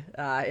made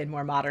in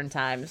more modern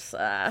times,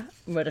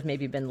 would have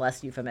maybe been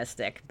less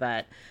euphemistic.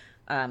 But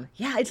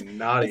it's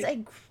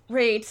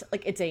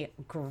a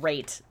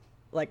great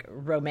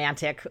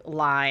romantic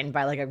line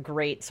by like a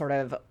great sort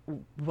of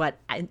what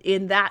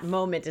in that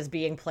moment is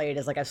being played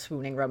as like a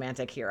swooning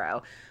romantic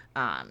hero.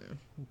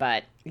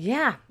 But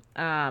yeah,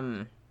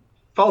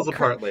 falls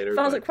apart later.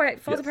 Falls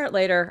apart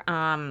later.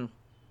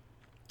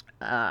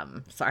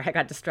 Sorry, I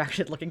got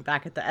distracted looking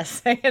back at the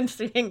essay and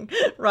seeing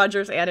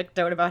Roger's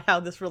anecdote about how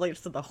this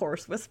relates to the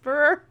horse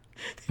whisperer.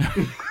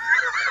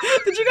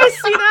 Did you guys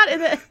see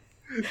that?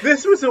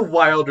 This was a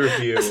wild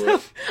review.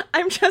 So,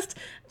 I'm just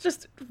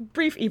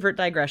brief Ebert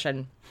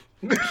digression.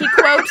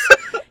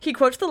 He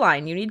quotes the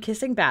line, "You need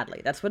kissing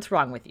badly. That's what's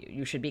wrong with you.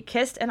 You should be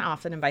kissed, and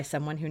often, and by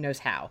someone who knows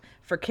how.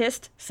 For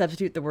kissed,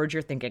 substitute the word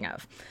you're thinking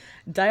of."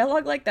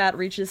 Dialogue like that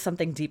reaches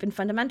something deep and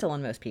fundamental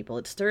in most people.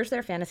 It stirs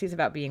their fantasies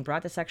about being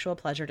brought to sexual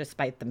pleasure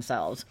despite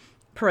themselves.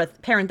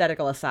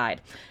 Parenthetical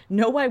aside.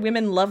 Know why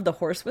women love the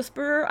horse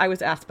whisperer? I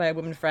was asked by a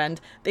woman friend.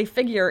 They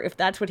figure if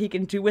that's what he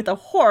can do with a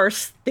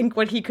horse, think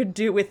what he could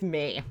do with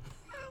me.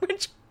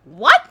 Which,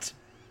 what?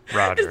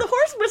 Roger. Is The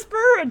Horse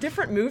Whisperer a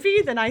different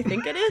movie than I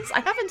think it is? I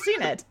haven't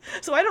seen it,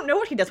 so I don't know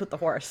what he does with the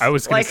horse. I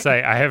was going to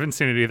say, I haven't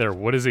seen it either.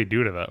 What does he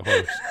do to that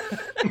horse?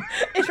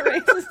 It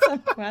raises some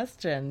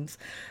questions.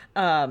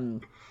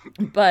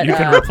 But you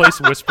can replace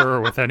whisperer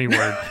with any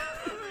word.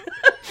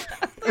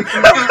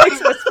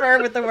 Replace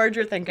whisperer with the word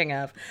you're thinking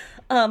of.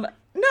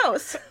 No,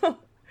 so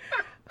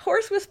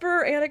horse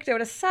whisperer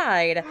anecdote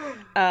aside,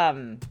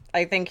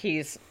 I think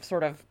he's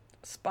sort of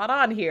spot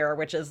on here,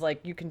 which is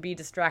like you can be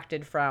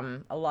distracted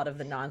from a lot of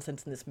the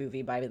nonsense in this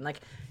movie by being like,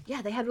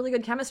 yeah, they had really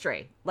good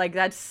chemistry. Like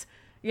that's,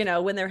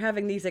 when they're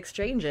having these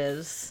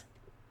exchanges,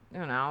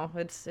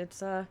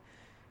 it's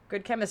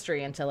good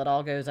chemistry until it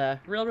all goes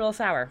real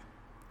sour.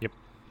 Yep.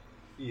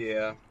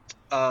 Yeah.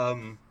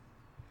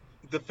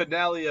 The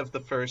finale of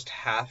the first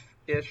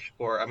half-ish,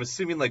 or I'm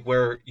assuming like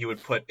where you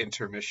would put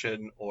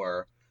intermission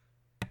or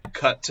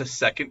cut to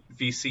second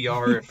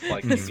VCR if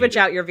like you switch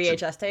out your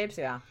VHS tapes,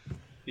 yeah.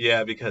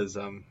 Yeah, because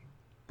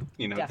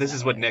this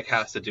is what Nick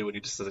has to do when he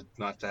decides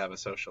not to have a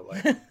social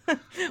life.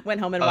 Went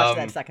home and watched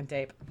that second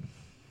tape.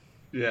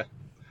 Yeah.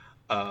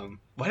 Why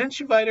didn't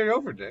you invite her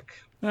over, Nick?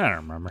 I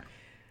don't remember.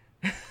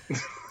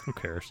 Who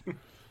cares?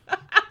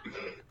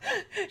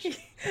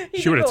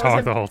 She would have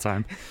talked the whole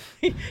time.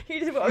 He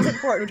did what was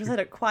important, which was had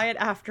a quiet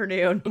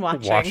afternoon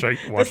watching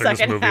this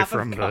movie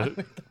from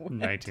the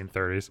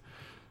 1930s.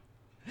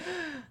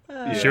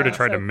 She would have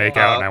tried to make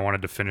out, and I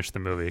wanted to finish the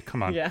movie.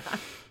 Come on. Yeah.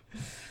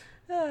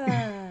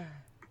 It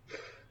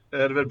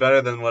would have been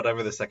better than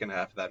whatever the second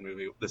half of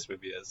this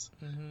movie is.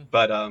 Mm-hmm.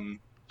 But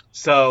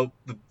so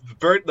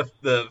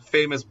the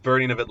famous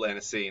burning of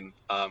Atlanta scene.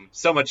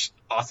 So much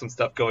awesome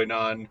stuff going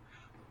on.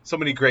 So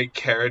many great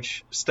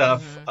carriage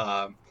stuff.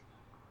 Mm-hmm.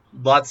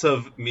 Lots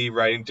of me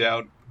writing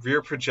down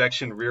rear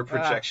projection,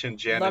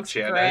 Jana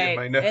in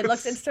my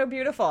notes. It's so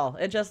beautiful.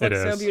 It just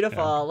looks so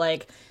beautiful.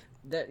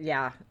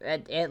 Yeah.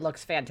 It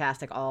looks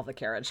fantastic. All of the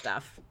carriage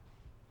stuff.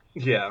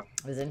 Yeah,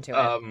 I was into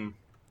it.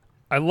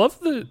 I love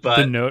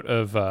the note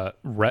of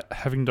Rhett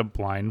having to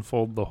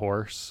blindfold the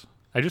horse.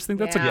 I just think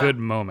that's a good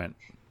moment.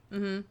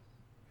 Mm-hmm.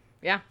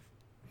 Yeah.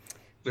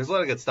 There's a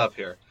lot of good stuff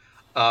here.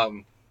 A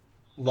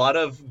lot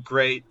of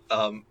great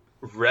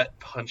Rhett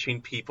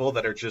punching people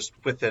that are just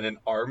within an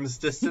arm's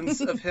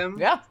distance of him.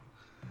 Yeah.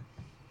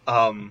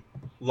 A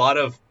lot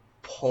of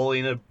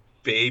pulling a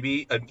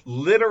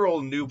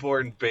literal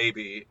newborn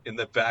baby in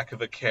the back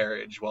of a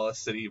carriage while a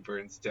city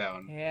burns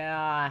down.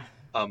 Yeah.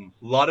 A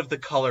lot of the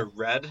color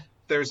red.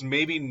 There's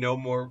maybe no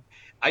more.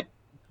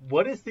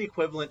 what is the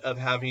equivalent of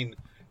having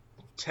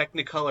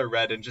Technicolor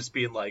red and just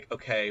being like,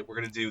 okay, we're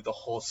gonna do the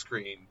whole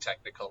screen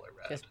Technicolor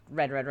red. Just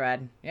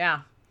red.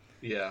 Yeah.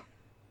 Yeah.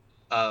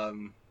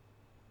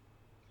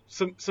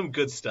 Some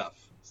good stuff.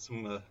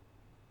 Some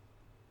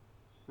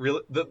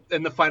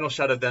and the final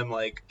shot of them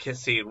like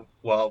kissing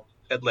while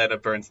Atlanta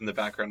burns in the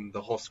background.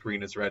 The whole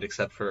screen is red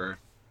except for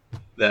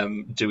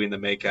them doing the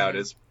makeout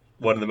is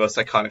one of the most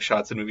iconic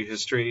shots in movie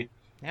history.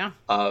 Yeah.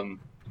 I'm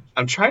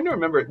trying to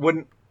remember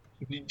when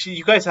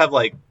you guys have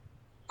like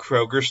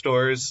Kroger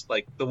stores,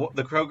 like the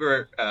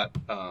Kroger at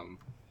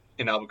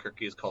in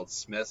Albuquerque is called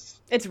Smith's.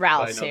 It's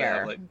Ralph's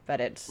here,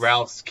 but it's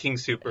Ralph's, King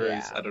Soopers.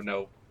 Yeah. I don't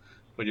know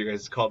what you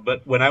guys is called,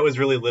 but when I was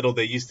really little,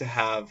 they used to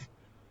have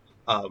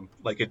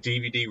like a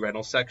DVD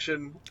rental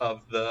section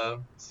of the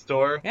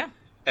store. Yeah,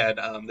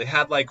 and they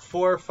had like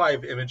 4 or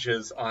 5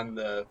 images on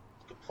the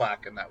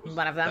plaque, and that was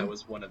one of them. That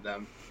was one of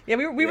them. Yeah,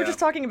 we were just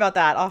talking about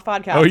that off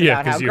podcast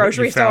about how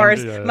grocery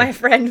stores. My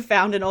friend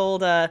found an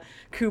old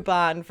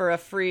coupon for a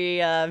free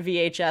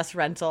VHS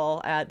rental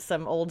at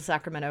some old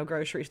Sacramento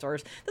grocery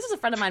stores. This is a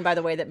friend of mine, by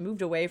the way, that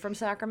moved away from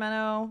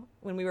Sacramento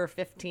when we were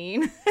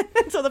 15.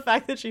 So the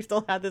fact that she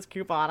still had this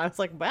coupon, I was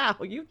like, wow,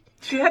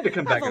 she had to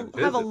come back and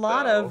visit, have a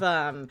lot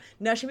of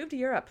no, she moved to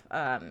Europe.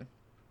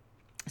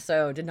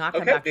 So did not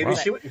come back. Maybe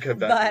she wouldn't come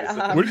back.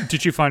 But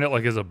did you find it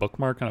like as a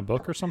bookmark on a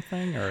book or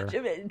something? Or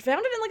found it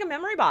in like a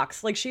memory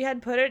box. Like she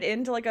had put it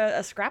into like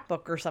a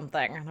scrapbook or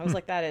something. And I was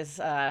like, that is.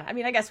 I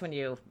mean, I guess when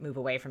you move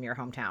away from your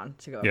hometown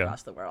to go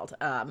across the world.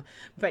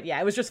 But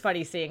yeah, it was just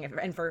funny seeing it.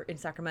 And in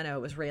Sacramento,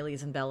 it was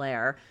Rayleigh's and Bel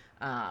Air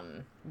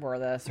were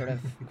the sort of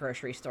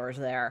grocery stores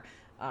there.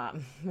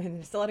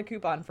 And still had a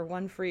coupon for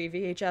 1 free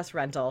VHS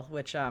rental,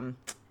 which I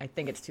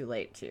think it's too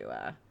late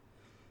to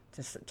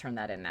turn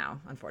that in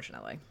now,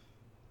 unfortunately.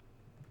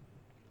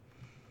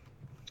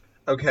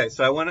 Okay,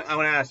 so I want to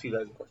ask you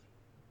guys a question.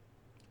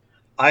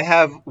 I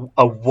have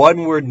a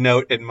 1-word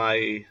note in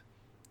my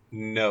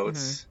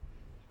notes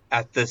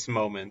at this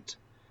moment.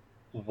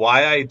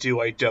 Why I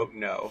don't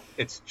know.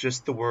 It's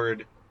just the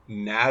word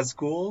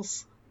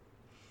Nazguls.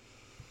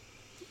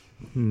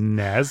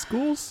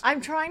 Nazguls?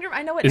 I'm trying to.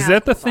 I know what. Is Nazguls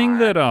that the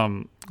thing are.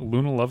 that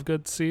Luna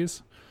Lovegood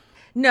sees?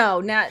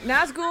 No,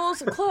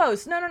 Nazguls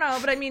close. No.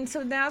 But I mean,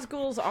 so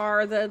Nazguls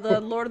are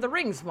the Lord of the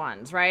Rings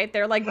ones, right?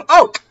 They're like.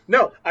 Oh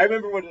no! I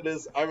remember what it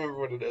is.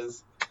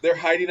 They're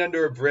hiding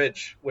under a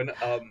bridge when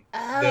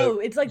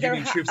it's like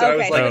Union they're troops. Okay, I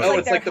was like, so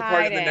it's like the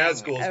part of the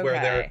Nazguls where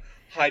they're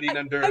Okay. hiding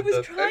under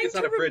it's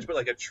not a bridge, but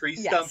like a tree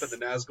stump, and the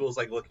Nazgul's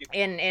like looking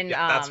in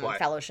that's why.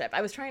 Fellowship.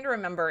 I was trying to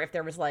remember if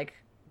there was like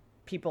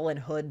people in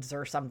hoods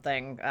or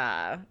something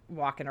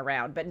walking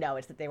around, but no,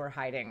 it's that they were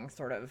hiding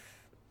sort of.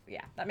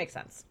 Yeah, that makes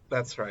sense.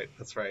 That's right.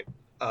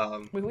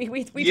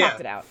 We talked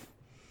it out.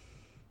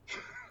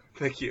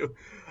 Thank you.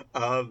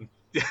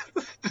 Yeah,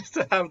 just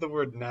to have the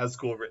word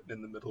Nazgul written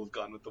in the middle of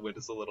Gone with the Wind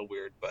is a little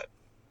weird, but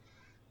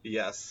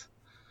yes.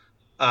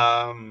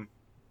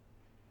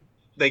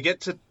 They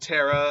get to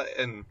Tara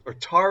or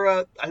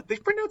Tara. They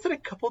pronounce it a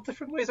couple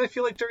different ways. I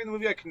feel like during the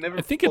movie I can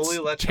never fully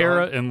let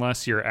Tara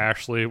unless you're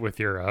Ashley with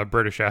your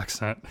British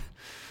accent.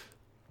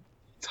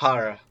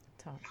 Tara.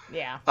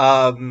 Yeah.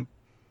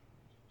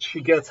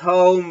 She gets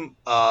home.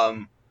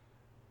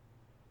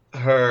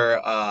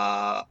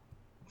 Her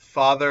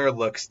father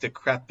looks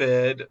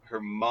decrepit. Her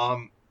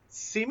mom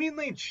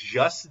seemingly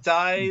just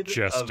died.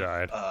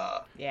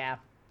 Yeah.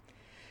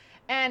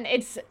 And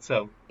it's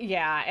so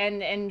yeah,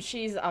 and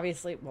she's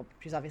obviously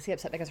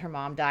upset because her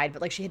mom died,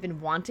 but like she had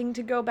been wanting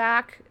to go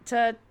back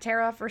to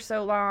Tara for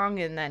so long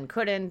and then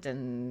couldn't,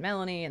 and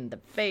Melanie and the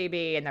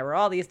baby, and there were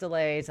all these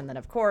delays, and then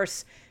of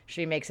course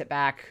she makes it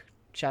back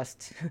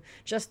just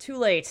too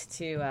late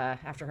to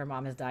after her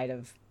mom has died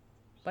of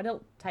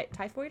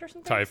typhoid or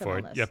something.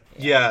 Typhoid. Yep.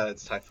 Yeah,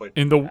 it's typhoid.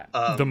 In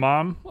the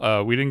mom,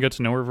 we didn't get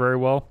to know her very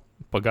well,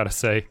 but gotta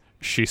say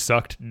she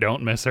sucked.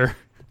 Don't miss her.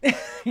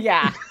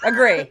 Yeah,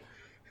 agree.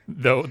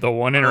 The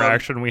one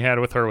interaction we had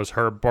with her was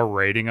her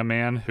berating a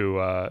man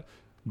who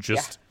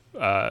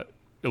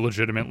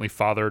illegitimately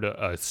fathered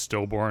a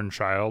stillborn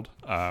child.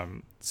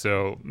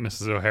 So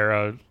Mrs.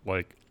 O'Hara,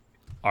 like,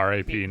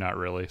 R.I.P. Not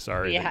really.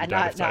 Sorry. Yeah,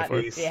 not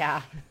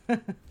yeah.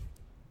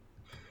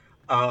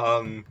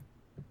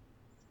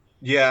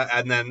 Yeah,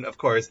 and then of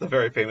course the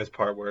very famous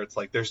part where it's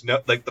like there's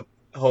no like the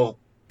whole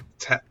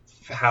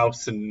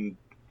house and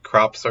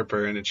crops are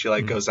burned, and she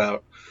like goes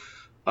out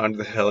onto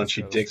the hill and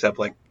she digs up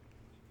like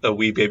a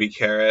wee baby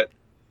carrot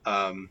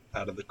out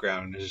of the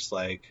ground and is just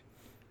like,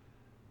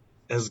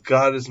 as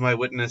God is my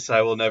witness,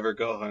 I will never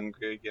go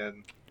hungry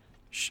again.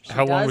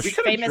 How long was she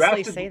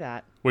famously say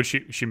that? Would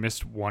she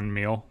missed one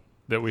meal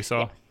that we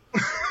saw?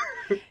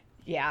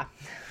 Yeah.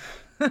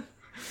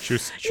 She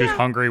was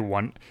hungry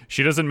one.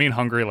 She doesn't mean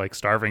hungry like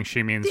starving.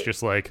 She means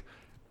just like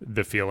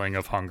the feeling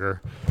of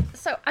hunger.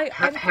 So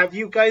have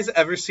you guys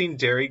ever seen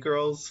Dairy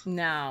Girls?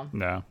 No.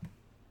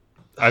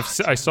 I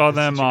saw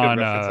them on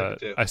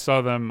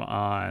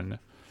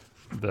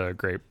the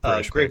Great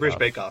British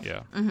Bake Off.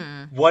 Yeah.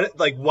 Mm-hmm.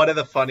 One of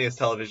the funniest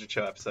television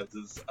show episodes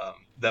is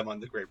them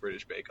on the Great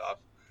British Bake Off.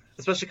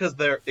 especially because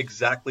they're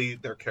exactly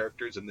their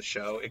characters in the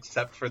show,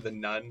 except for the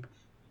nun,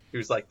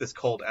 who's like this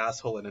cold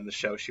asshole, and in the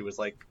show she's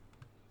like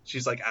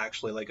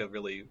actually like a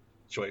really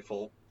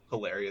joyful,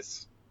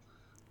 hilarious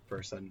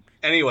person.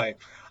 Anyway,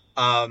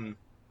 I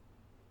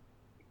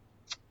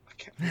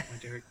can't find my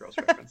Dairy Girls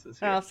references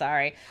here. Oh,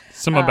 sorry.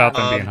 Some about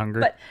them being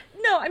hungry. But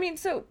no, I mean,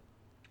 so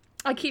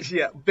I keep...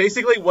 Yeah,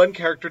 basically one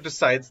character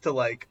decides to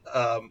like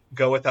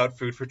go without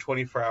food for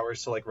 24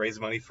 hours to like raise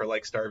money for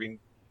like starving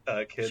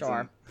kids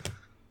in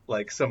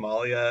like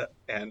Somalia,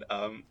 and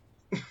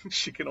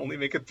she can only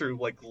make it through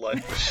like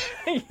lunch.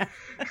 Yeah.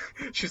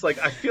 She's like,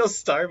 I feel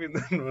starving.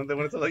 Then when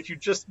it's like, you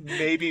just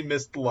maybe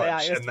missed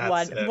lunch, and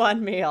that's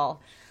one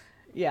meal.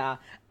 Yeah.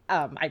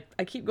 I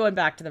keep going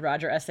back to the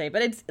Roger essay,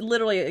 but it's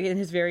literally in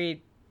his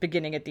very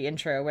beginning at the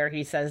intro where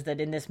he says that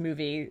in this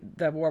movie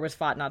the war was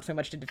fought not so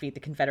much to defeat the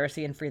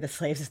Confederacy and free the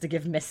slaves as to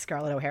give Miss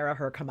Scarlett O'Hara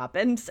her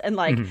comeuppance. And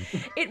like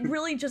it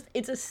really just,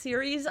 it's a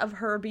series of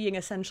her being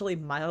essentially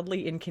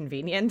mildly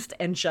inconvenienced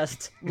and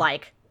just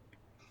like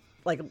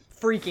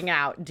freaking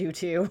out due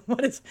to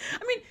what is,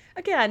 I mean,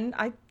 again,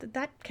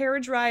 that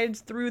carriage rides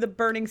through the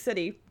burning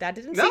city, that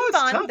didn't seem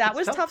fun. Tough. That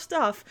was tough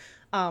stuff.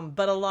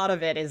 But a lot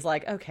of it is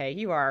like, okay,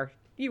 you are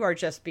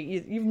just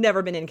you've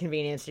never been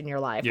inconvenienced in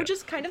your life, which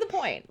is kind of the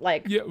point.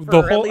 Like, yeah,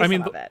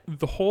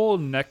 the whole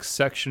next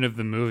section of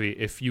the movie,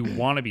 if you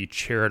want to be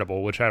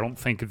charitable, which I don't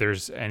think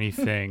there's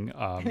anything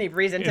any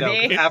reason to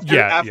be.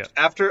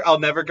 After I'll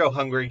Never Go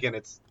Hungry Again,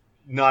 it's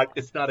not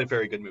a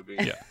very good movie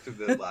through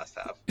the last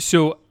half.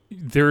 So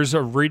there's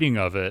a reading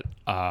of it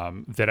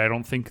that I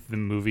don't think the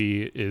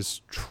movie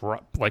is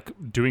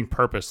doing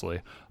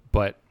purposely,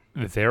 but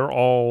they're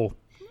all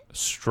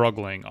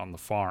struggling on the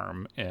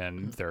farm,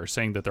 and they're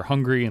saying that they're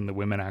hungry, and the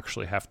women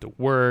actually have to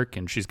work,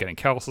 and she's getting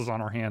calluses on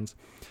her hands,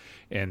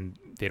 and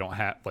they don't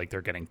have, like,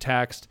 they're getting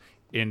taxed.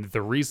 And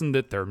the reason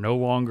that they're no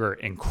longer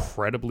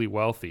incredibly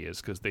wealthy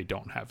is because they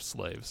don't have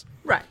slaves.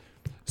 Right.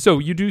 So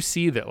you do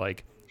see that,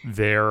 like,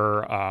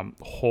 their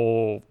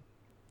whole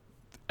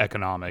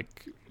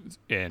economic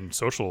and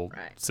social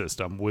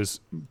system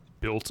was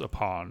built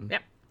upon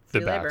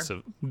the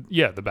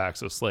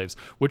backs of slaves,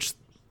 which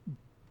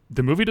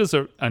the movie does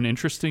an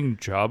interesting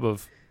job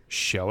of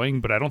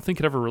showing, but I don't think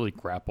it ever really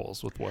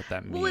grapples with what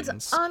that means. Well,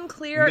 it's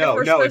unclear if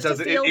we're supposed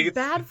to feel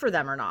bad for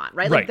them or not,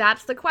 right? Like,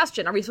 that's the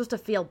question. Are we supposed to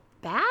feel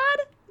bad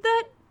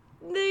that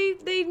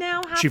they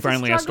now have to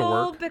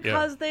struggle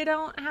because they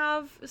don't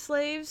have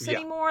slaves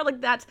anymore?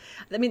 Like, that's,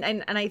 I mean,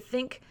 and I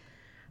think,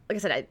 like I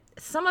said,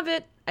 some of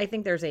it, I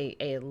think there's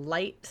a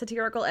light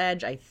satirical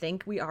edge. I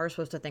think we are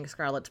supposed to think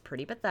Scarlett's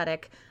pretty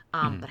pathetic,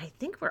 but I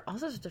think we're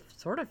also supposed to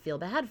sort of feel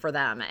bad for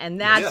them, and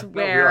that's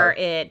where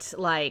it's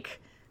like,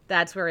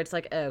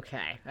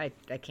 okay, I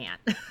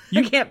can't,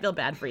 I can't feel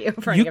bad for you.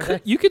 For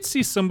you could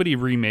see somebody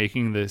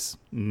remaking this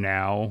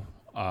now,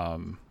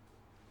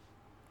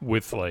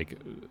 with like,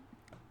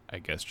 I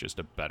guess just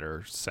a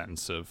better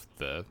sense of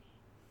the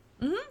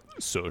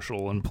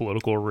social and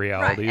political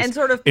realities, and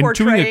sort of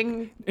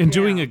portraying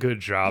doing a good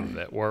job of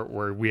it,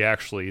 where we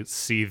actually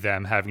see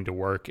them having to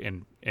work,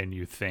 and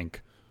you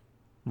think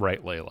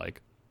rightly,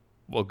 like,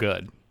 well,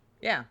 good.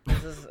 Yeah.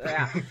 This is,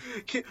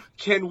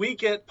 Can we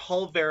get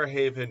Paul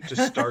Verhoeven to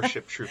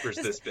Starship Troopers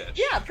this bitch?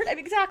 Yeah,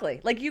 exactly.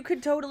 Like, you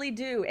could totally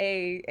do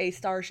a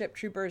Starship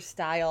Troopers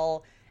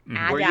style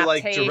adaptation. Where you,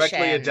 like,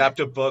 directly adapt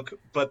a book,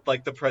 but,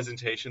 like, the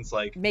presentation's,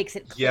 like, makes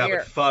it clear. Yeah,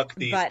 but fuck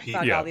these people.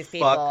 Fuck all these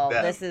people. Fuck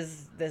them. This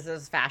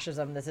is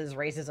fascism. This is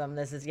racism.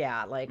 This is,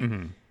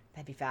 that'd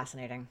be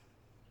fascinating.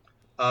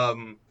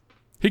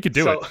 He could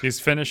do it. He's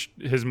finished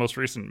his most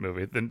recent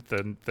movie,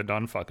 the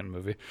nun fucking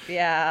movie.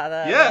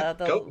 Yeah.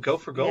 Go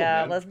for gold.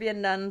 Yeah, man.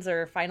 lesbian nuns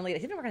are finally.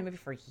 He's been working on a movie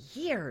for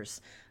years.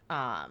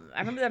 I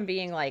remember them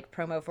being like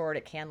promo for it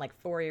at Cannes like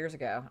 4 years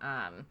ago.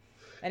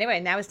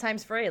 Anyway, now his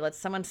time's free. Let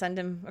someone send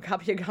him a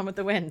copy of Gone with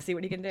the Wind. See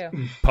what he can do.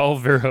 Paul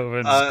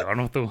Verhoeven's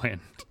Gone with the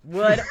Wind.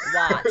 Would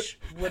watch.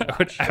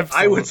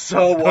 I would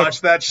so watch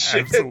that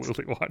shit.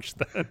 Absolutely watch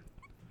that.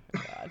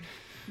 God.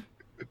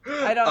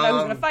 I don't know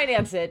who's going to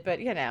finance it, but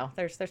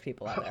there's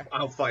people out there.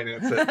 I'll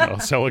finance it. I'll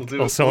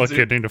sell a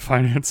kidney to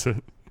finance it.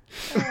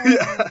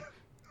 Yeah.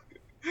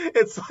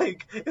 It's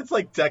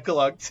like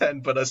Decalogue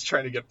 10, but us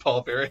trying to get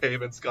Paul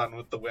Verhoeven's Gone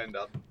with the Wind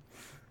up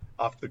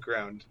off the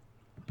ground.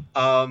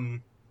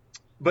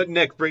 But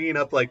Nick, bringing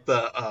up like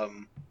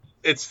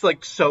it's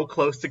like so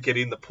close to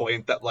getting the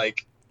point that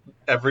like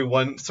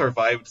everyone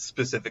survived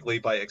specifically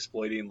by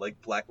exploiting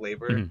like black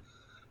labor.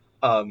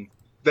 Mm-hmm.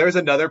 There's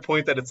another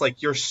point that it's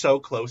like you're so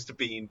close to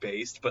being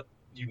based, but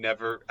you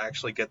never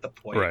actually get the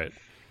point. Right.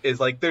 Is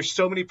like there's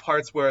so many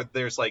parts where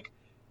there's like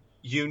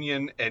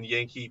Union and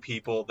Yankee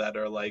people that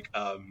are like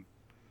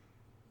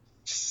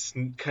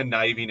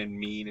conniving and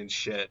mean and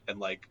shit and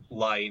like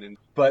lying,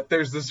 but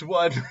there's this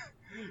one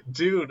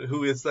dude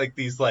who is like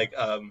these like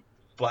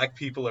black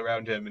people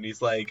around him, and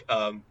he's like,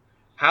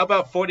 how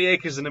about 40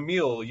 acres and a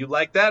mule? You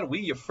like that? We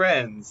your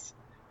friends.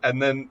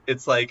 And then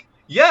it's like,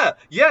 yeah,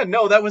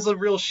 no, that was a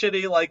real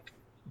shitty like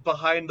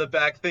behind the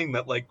back thing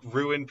that like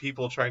ruined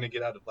people trying to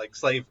get out of like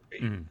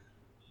slavery.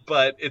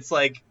 But it's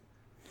like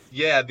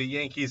yeah, the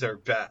Yankees are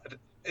bad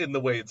in the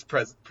way it's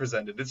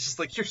presented. It's just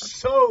like, you're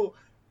so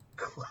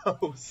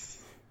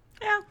close.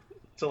 Yeah.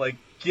 To like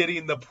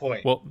getting the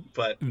point. Well,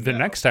 but the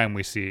next time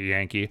we see a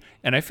Yankee,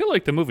 and I feel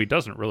like the movie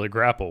doesn't really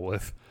grapple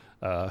with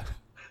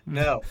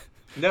No,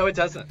 it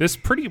doesn't. This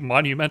pretty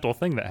monumental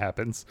thing that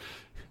happens.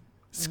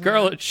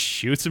 Scarlett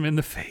shoots him in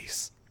the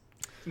face.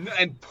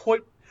 And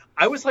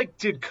I was like,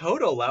 did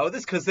code allow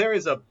this? Because there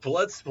is a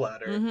blood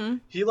splatter. Mm-hmm.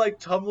 He like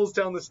tumbles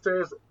down the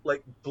stairs,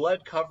 like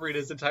blood covering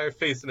his entire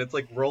face, and it's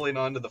like rolling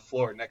onto the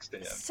floor next to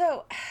him.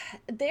 So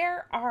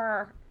there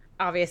are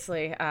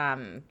obviously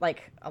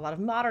like a lot of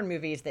modern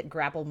movies that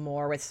grapple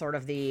more with sort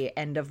of the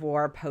end of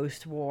war,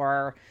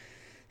 post-war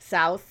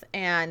South,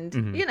 and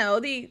you know,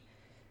 the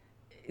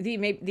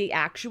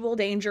actual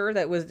danger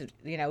that was,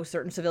 you know,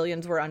 certain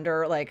civilians were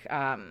under. Like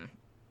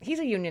he's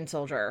a Union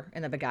soldier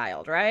in The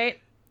Beguiled, right?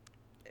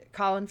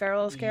 Colin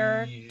Farrell's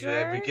character.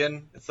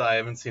 I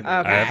haven't seen it.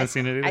 Okay. I haven't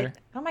seen it either.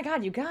 Oh my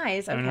god, you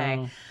guys!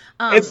 Okay,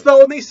 it's the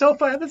only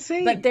soap I haven't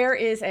seen. But there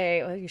is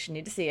you should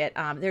need to see it.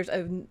 There's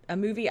a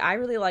movie I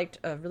really liked,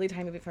 a really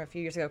tiny movie from a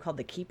few years ago called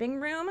The Keeping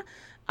Room,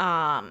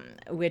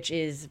 which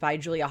is by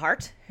Julia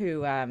Hart,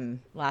 who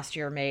last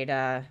year made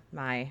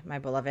my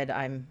beloved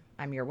I'm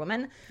Your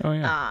Woman. Oh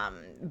yeah.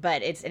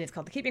 But it's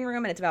called The Keeping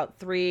Room, and it's about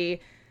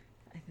three.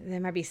 They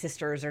might be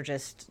sisters or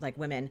just like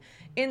women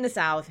in the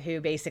South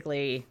who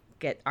basically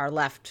are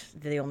left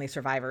the only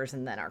survivors,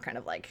 and then are kind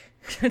of like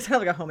it's kind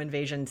of like a home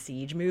invasion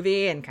siege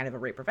movie and kind of a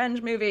rape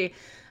revenge movie.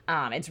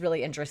 It's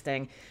really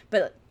interesting.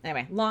 But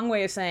anyway, long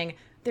way of saying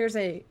there's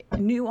a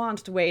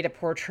nuanced way to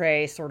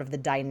portray sort of the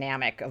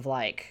dynamic of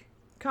like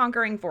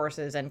conquering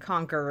forces and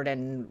conquered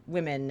and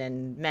women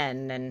and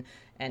men,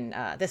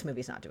 and this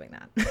movie's not doing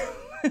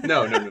that.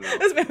 No.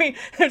 This movie,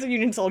 there's a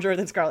Union soldier and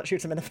then Scarlett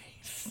shoots him in the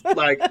face.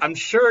 Like, I'm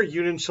sure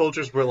Union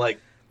soldiers were like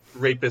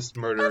rapists,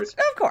 murderers,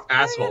 of course,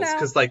 assholes,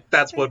 because like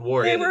that's what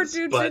war is. They were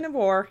dudes in a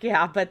war,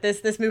 yeah. But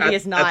this movie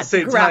is not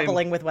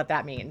grappling with what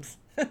that means.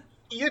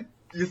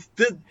 It's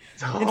the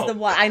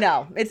one I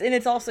know.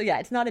 It's also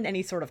it's not in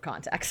any sort of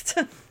context.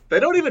 They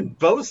don't even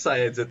both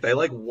sides it. They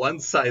like one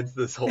sides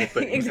this whole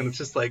thing, and it's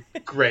just like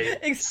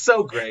great,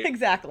 so great.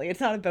 Exactly, it's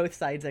not a both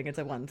sidesing; it's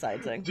a one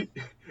sidesing. Do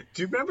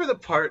you remember the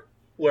part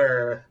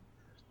where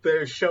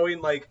they're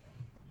showing like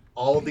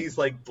all these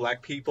like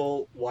black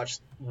people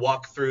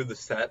walk through the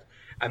set?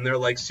 And they're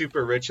like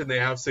super rich and they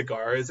have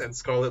cigars, and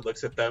Scarlett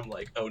looks at them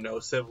like, oh no,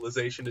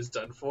 civilization is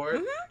done for.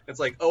 Mm-hmm. It's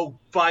like, oh,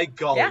 by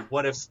golly,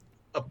 what if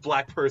a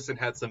black person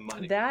had some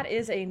money? That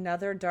is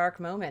another dark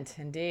moment,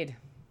 indeed.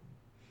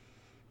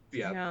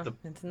 Yeah.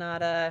 It's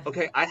not a...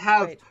 Okay, I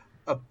have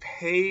a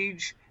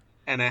page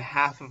and a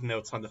half of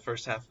notes on the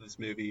first half of this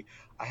movie.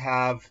 I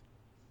have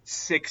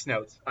 6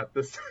 notes on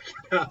the second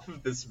half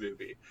of this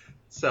movie.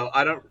 So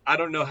I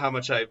don't know how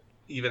much I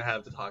even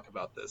have to talk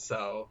about this,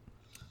 so...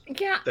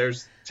 Yeah.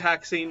 There's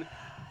taxing.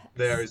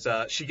 There's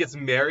she gets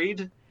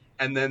married,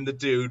 and then the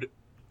dude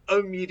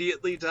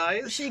immediately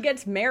dies. She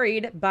gets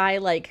married by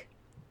like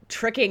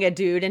tricking a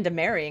dude into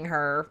marrying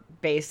her,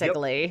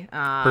 basically. Yep.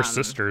 Her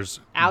sister's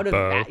out of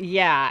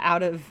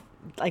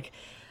like.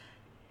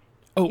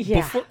 Oh,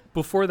 yeah.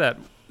 Before that,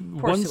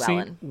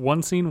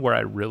 one scene where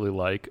I really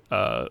like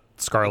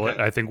Scarlett.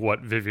 Okay. I think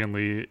what Vivien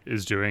Leigh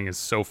is doing is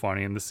so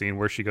funny in the scene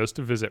where she goes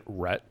to visit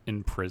Rhett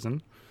in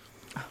prison.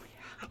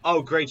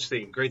 Oh, great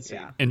scene.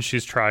 Yeah. And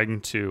she's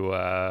trying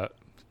to,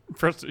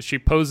 first she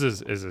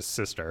poses as his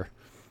sister.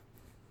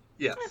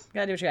 Yes.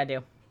 Gotta do what you gotta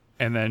do.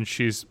 And then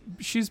she's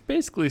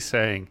basically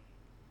saying,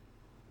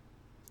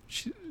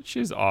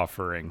 she's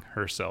offering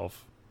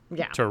herself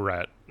to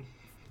Rhett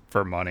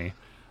for money.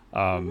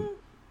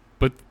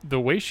 But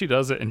the way she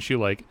does it, and she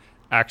like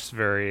acts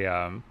very,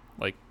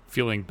 like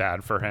feeling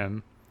bad for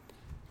him,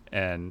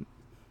 and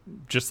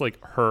just like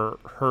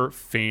her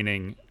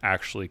feigning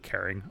actually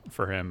caring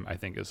for him, I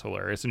think is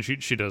hilarious. And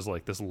she does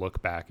like this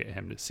look back at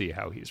him to see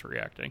how he's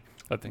reacting.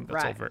 I think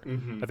that's all very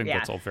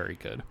that's all very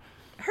good.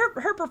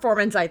 Her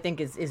performance, I think,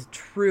 is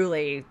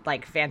truly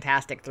like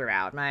fantastic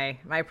throughout.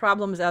 My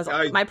problems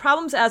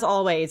as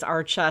always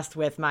are just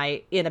with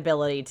my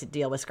inability to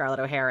deal with Scarlett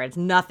O'Hara. It's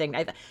nothing.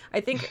 I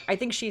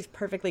think she's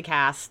perfectly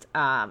cast.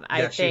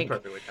 She's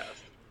perfectly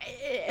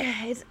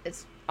cast.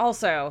 It's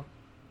also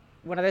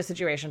one of those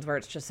situations where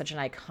it's just such an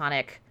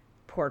iconic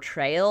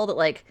portrayal that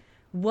like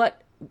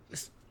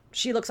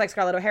she looks like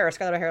Scarlett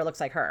O'Hara looks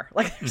like her.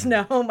 Like there's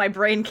my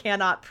brain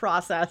cannot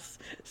process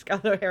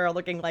Scarlett O'Hara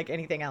looking like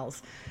anything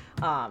else.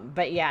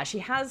 But yeah, she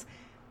has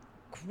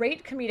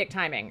great comedic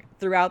timing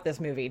throughout this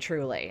movie,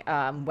 truly.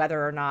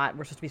 Whether or not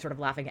we're supposed to be sort of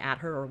laughing at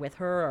her or with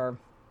her or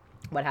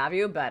what have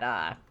you,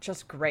 but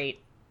just great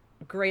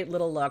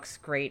little looks,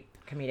 great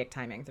comedic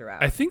timing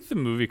throughout. I think the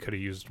movie could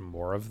have used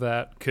more of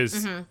that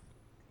because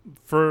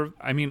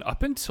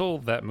up until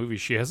that movie,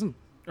 she hasn't,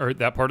 or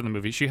that part of the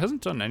movie, she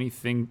hasn't done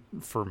anything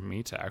for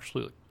me to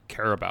actually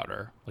care about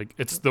her. Like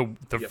it's the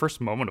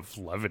first moment of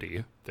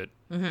levity that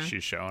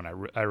she's shown.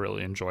 I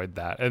really enjoyed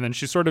that, and then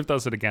she sort of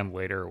does it again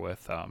later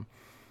with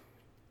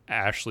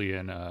Ashley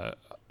in a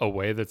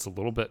way that's a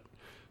little bit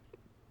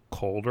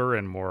colder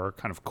and more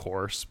kind of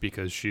coarse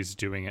because she's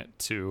doing it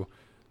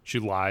she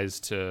lies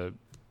to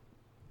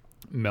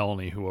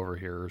Melanie, who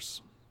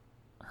overhears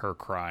her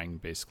crying,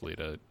 basically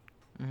to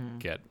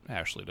get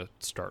Ashley to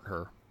start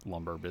her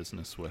lumber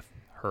business with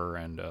her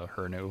and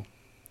her new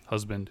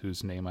husband,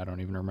 whose name I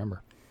don't even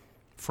remember.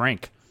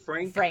 Frank.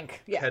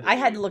 Yeah, I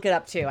had to look it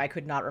up too. I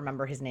could not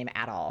remember his name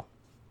at all.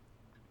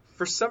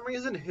 For some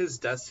reason, his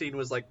death scene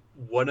was like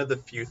one of the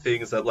few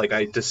things that like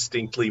I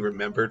distinctly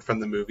remembered from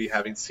the movie,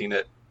 having seen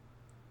it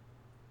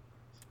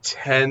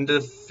 10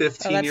 to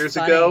 15 years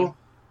ago.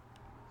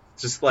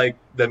 Just like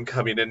them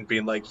coming in and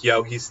being like,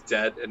 yo, he's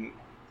dead, and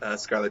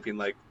Scarlett being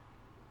like,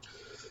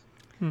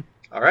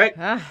 all right.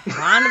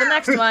 On to the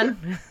next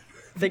one.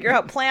 Figure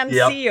out plan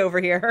C over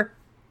here.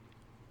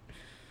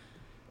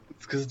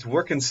 It's because it's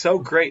working so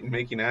great and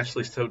making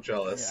Ashley so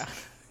jealous.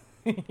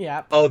 Yeah.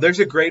 Yeah. Oh, there's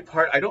a great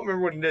part. I don't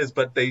remember what it is,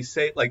 but they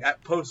say, like,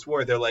 at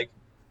post-war, they're like,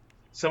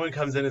 someone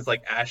comes in and is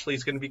like,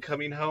 Ashley's going to be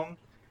coming home.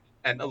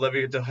 And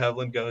Olivia de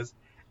Havilland goes,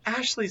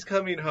 Ashley's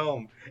coming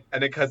home.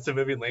 And it cuts to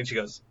Vivian Lane. She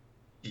goes,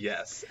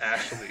 yes,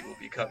 Ashley will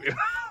be coming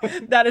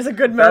home. That is a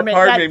good moment.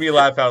 That part made me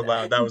laugh out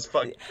loud. That was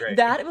fucking great.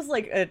 That was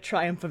like a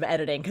triumph of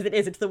editing, because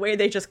it's the way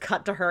they just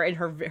cut to her and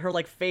her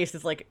like face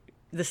is like,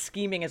 the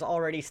scheming has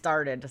already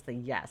started. Just the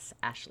yes,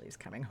 Ashley's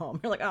coming home.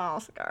 You're like, oh,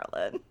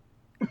 Scarlett.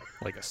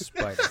 Like a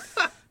spider.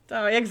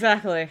 Oh,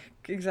 exactly.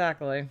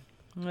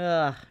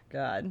 Ugh,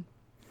 God.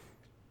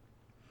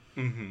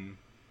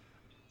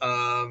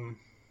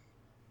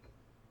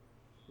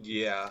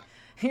 Yeah.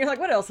 You're like,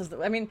 what else is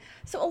I mean,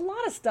 so a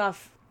lot of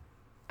stuff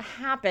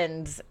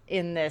happens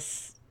in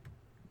this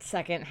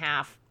second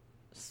half,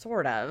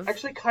 sort of.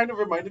 Actually, kind of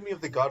reminded me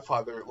of The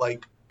Godfather.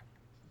 Like,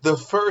 the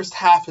first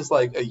half is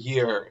like a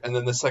year, and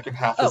then the second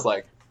half is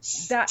like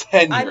 10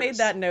 years. I made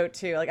that note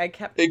too. Like,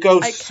 it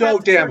goes so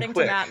damn quick.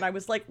 To that, and I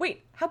was like,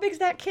 wait, how big's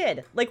that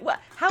kid? Like, what?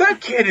 How? That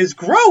kid is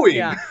growing.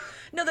 Yeah.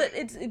 No,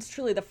 it's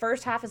truly the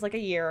first half is like a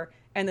year,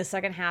 and the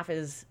second half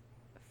is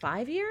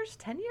 5 years,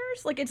 10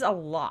 years. Like, it's a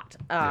lot.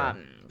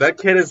 That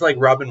kid is like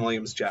Robin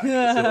Williams Jack.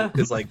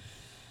 It's like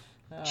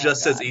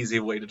just as easy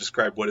a way to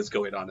describe what is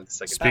going on in the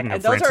second. Speaking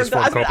of Francis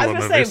Ford Coppola I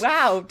was movies. Say,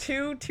 wow,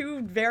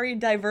 two very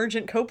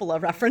divergent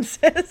Coppola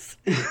references.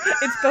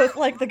 It's both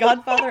like The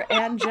Godfather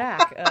and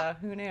Jack.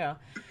 Who knew?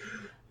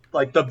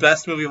 Like the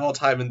best movie of all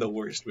time and the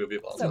worst movie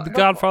of all time. The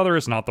Godfather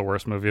is not the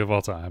worst movie of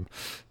all time.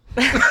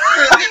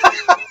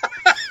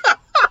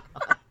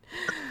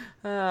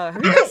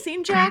 Have you guys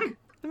seen Jack,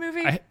 the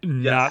movie?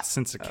 Not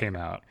since it came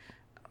out.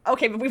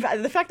 Okay, but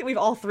the fact that we've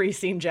all three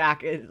seen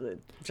Jack is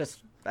just,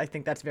 I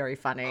think that's very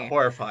funny.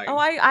 Horrifying. Oh,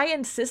 I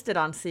insisted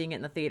on seeing it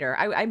in the theater.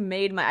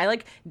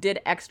 I did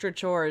extra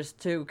chores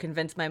to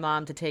convince my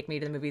mom to take me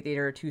to the movie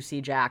theater to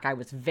see Jack. I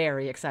was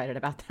very excited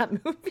about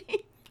that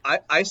movie.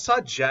 I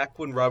saw Jack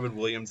when Robin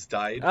Williams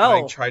died. Oh,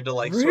 and I tried to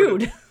like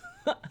rude.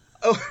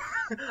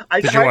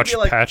 Did you watch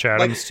Patch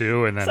Adams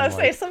too? And then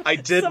I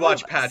did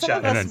watch Patch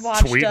Adams and then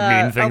tweet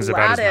mean things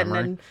about his memory.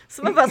 And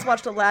some of us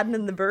watched Aladdin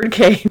and the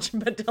Birdcage,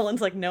 but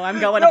Dylan's like, no, I'm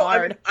going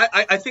hard.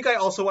 I think I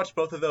also watched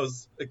both of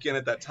those again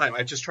at that time.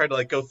 I just tried to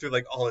like go through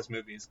like all his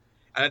movies,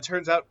 and it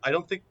turns out I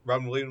don't think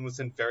Robin Williams was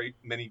in very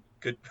many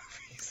good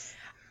movies.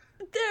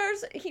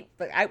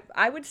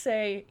 I would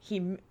say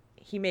he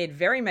made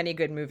very many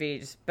good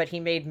movies, but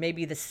he made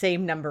maybe the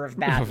same number of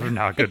bad movies.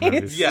 Not good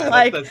movies.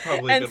 Yeah, that's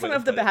probably and some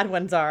of the bad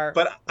ones are.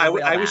 But I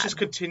was just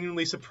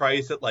continually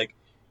surprised that like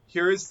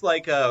here's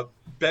like a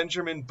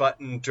Benjamin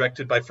Button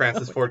directed by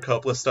Francis Ford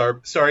Coppola,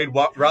 starring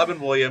Robin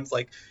Williams,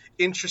 like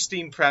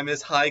interesting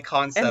premise, high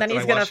concept, and then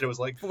he's gonna was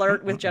like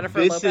flirt with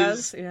Jennifer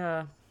Lopez.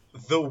 Yeah,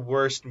 the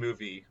worst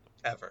movie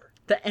ever.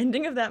 The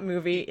ending of that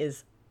movie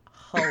is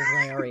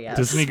hilarious.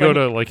 Doesn't he go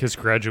to like his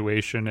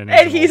graduation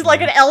and he's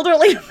like an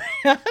elderly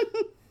man?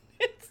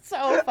 It's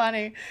so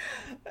funny.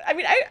 I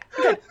mean,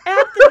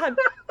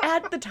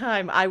 at the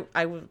time,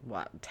 I was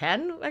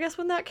 10, I guess,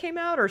 when that came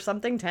out or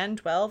something, 10,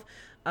 12.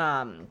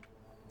 I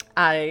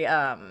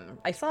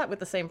saw it with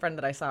the same friend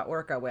that I saw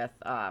Orca with.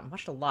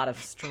 Watched a lot of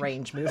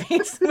strange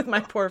movies with my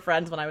poor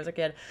friends when I was a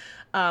kid.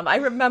 I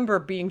remember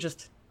being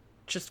just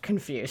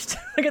confused,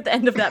 like at the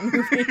end of that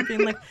movie,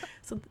 being like,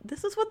 so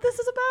this is what this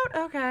is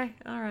about? Okay,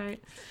 all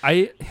right.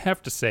 I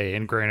have to say,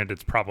 and granted,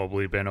 it's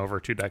probably been over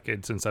 2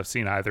 decades since I've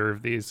seen either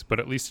of these, but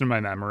at least in my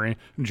memory,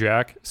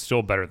 Jack,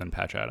 still better than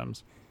Patch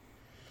Adams.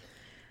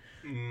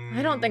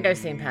 I don't think I've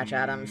seen Patch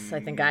Adams. I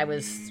think I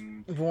was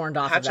warned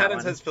off of that Patch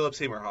Adams one. has Philip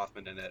Seymour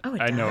Hoffman in it. Oh,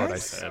 it I does? know what I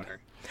said.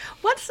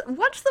 What's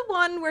the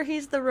one where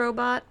he's the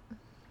robot?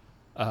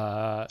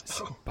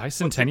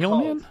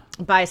 Bicentennial Man?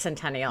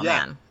 Bicentennial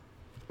Man.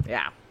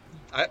 Yeah.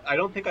 I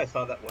don't think I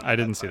saw that one. I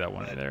didn't see that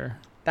one either.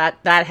 That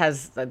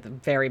has a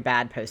very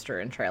bad poster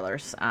and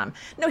trailers.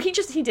 No,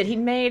 he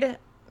made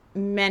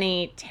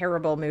many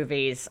terrible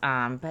movies,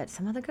 but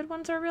some of the good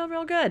ones are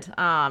real good.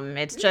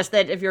 It's just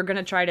that if you're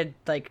gonna try to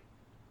like,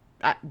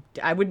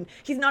 I wouldn't.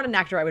 He's not an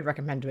actor I would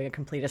recommend doing a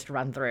completist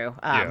run through.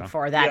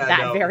 For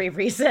that very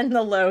reason,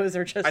 the lows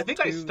are just. I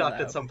think I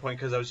stopped at some point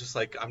because I was just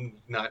like, I'm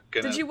not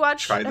gonna. Did you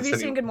watch? Have you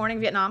seen Good Morning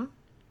Vietnam?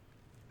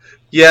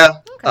 Yeah,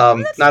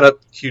 not a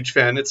huge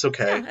fan. It's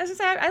okay. Yeah, as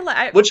I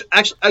say, which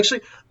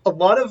actually, a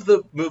lot of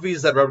the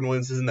movies that Robin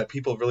Williams is in that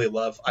people really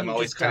love, I'm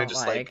always kind of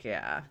just like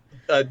yeah.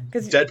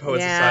 Dead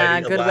Poet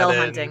Society, Good Aladdin, Will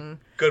Hunting.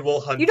 Good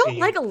Will Hunting. You don't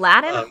like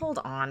Aladdin? Hold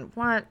on,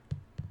 what?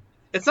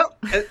 It's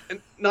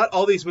not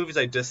all these movies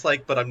I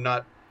dislike, but I'm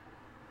not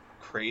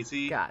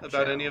crazy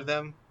about any of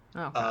them.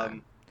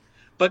 Okay.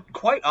 But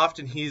quite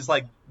often he's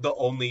like the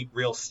only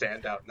real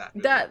standout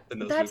in that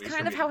movie. That's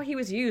kind of how he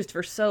was used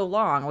for so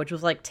long, which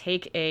was like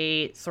take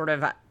a sort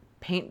of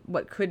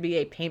what could be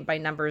a paint by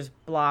numbers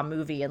blah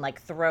movie and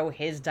like throw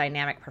his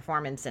dynamic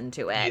performance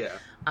into it.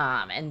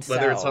 Yeah. And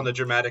whether it's on the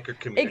dramatic or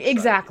comedic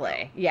exactly.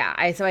 side,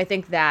 Yeah. So I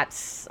think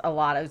that's a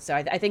lot of. So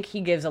I think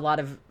he gives a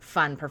lot of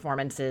fun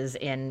performances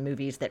in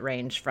movies that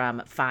range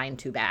from fine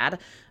to bad.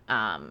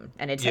 And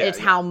it's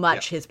how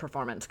much his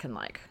performance can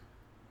like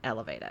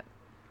elevate it.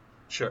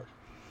 Sure.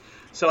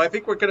 So I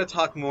think we're going to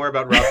talk more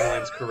about Robin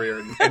Williams'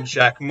 career and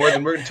Jack more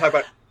than we're going to talk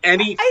about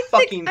any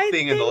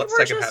thing in the second half of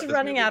this movie. We're just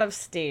running out of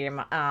steam.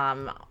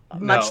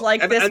 Much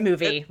like this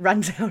movie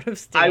runs out of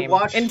steam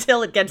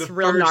until it gets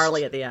real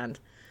gnarly at the end.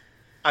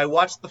 I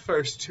watched the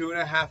first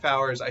 2.5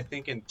 hours, I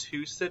think, in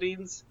 2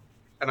 sittings,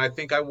 and I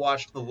think I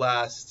watched the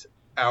last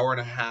hour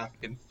and a half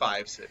in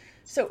 5 sittings.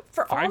 So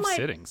for all five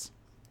sittings.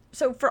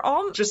 So for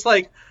all, just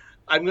like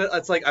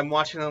it's like I'm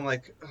watching. I'm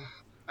like,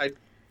 I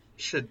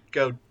should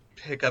go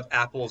pick up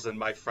apples in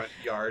my front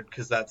yard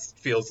because that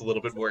feels a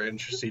little bit more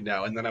interesting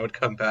now. And then I would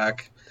come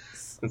back.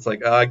 It's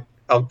like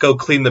I'll go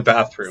clean the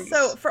bathrooms.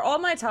 So for all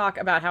my talk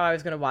about how I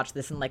was going to watch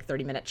this in like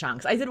 30-minute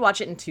chunks, I did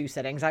watch it in 2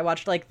 sittings. I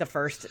watched like the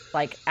first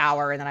like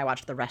hour and then I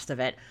watched the rest of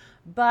it.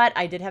 But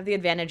I did have the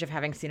advantage of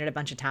having seen it a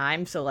bunch of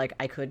times, so like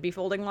I could be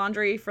folding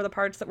laundry for the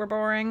parts that were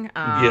boring,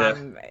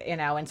 you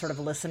know, and sort of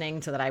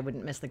listening so that I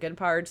wouldn't miss the good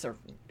parts or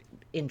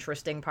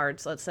interesting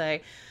parts, let's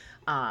say.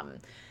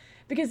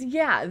 Because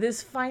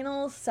this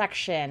final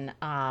section,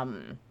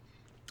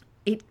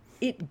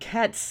 it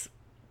gets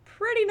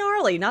pretty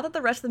gnarly. Not that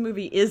the rest of the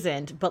movie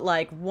isn't, but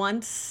like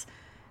once,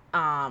 you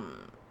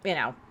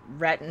know,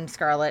 Rhett and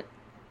Scarlett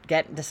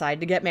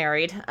decide to get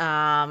married,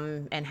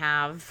 and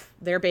have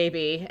their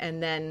baby,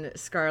 and then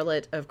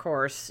Scarlett, of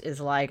course, is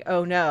like,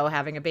 "Oh no,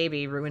 having a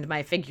baby ruined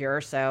my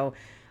figure, so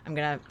I'm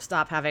gonna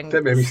stop having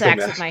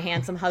sex with my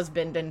handsome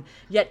husband," and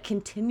yet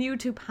continue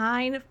to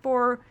pine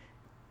for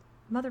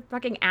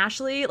motherfucking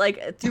Ashley,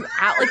 like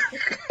throughout, like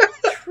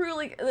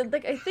truly,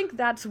 like I think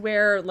that's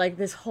where like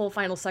this whole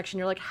final section,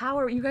 you're like, how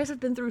are you guys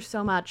have been through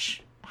so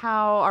much?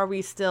 How are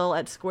we still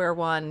at square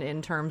one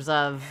in terms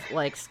of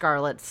like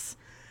Scarlett's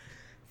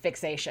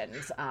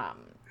fixations?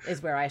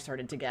 Is where I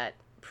started to get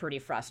pretty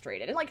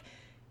frustrated, and like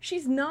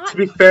she's not. To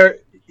be fair,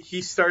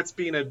 he starts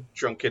being a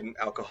drunken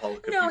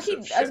alcoholic. No, I was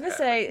gonna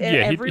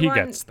say, he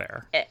gets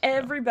there.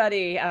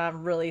 Everybody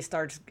really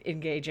starts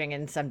engaging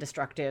in some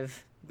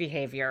destructive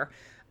behavior.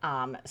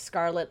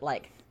 Scarlett,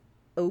 like,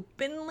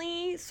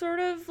 openly sort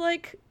of,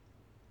 like,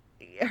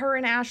 her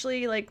and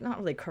Ashley, like, not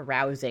really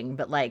carousing,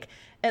 but, like,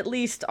 at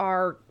least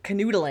are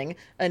canoodling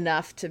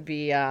enough to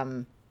be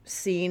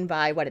seen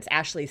by, it's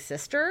Ashley's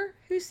sister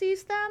who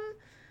sees them?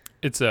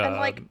 It's and,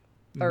 like,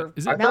 or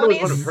I thought it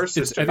was one of her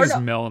sisters. I think it's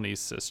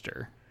Melanie's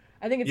sister.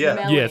 I think it's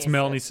Melanie's it's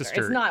Melanie's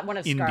sister. It's not one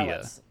of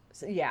India. Scarlett's.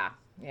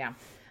 Yeah.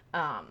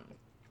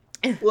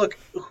 Look,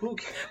 who...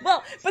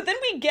 Well, but then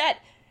we get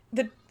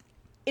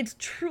it's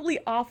truly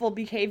awful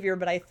behavior,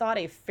 but I thought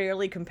a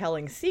fairly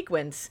compelling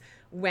sequence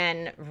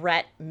when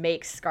Rhett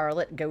makes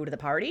Scarlett go to the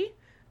party,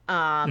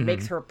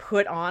 makes her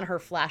put on her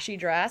flashy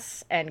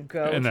dress and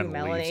go to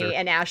Melanie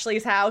and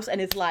Ashley's house,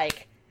 and is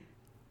like,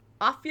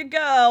 off you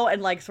go,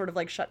 and like sort of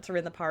like shuts her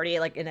in the party,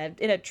 like in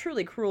a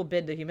truly cruel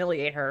bid to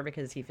humiliate her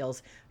because he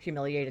feels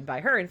humiliated by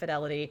her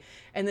infidelity.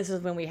 And this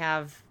is when we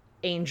have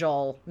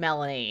Angel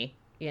Melanie,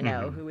 you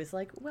know, who is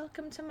like,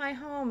 "Welcome to my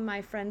home,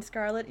 my friend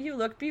Scarlett. You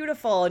look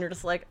beautiful." And you're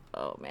just like,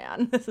 "Oh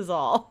man, this is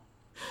all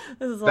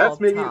That's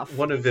maybe tough."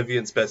 One of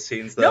Vivian's best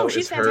scenes, though. No,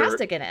 she's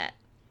fantastic in it.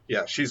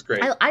 Yeah, she's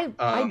great.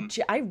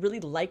 I really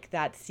like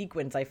that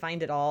sequence. I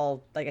find it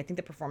all, like, I think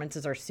the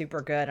performances are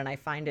super good, and I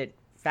find it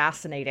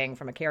fascinating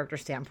from a character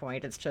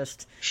standpoint. It's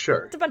just,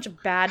 it's a bunch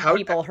of bad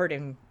people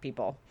hurting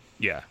people.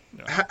 Yeah.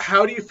 No.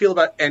 How do you feel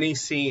about any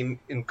scene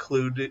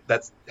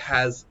that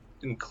has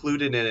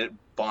included in it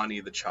Bonnie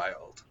the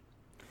child?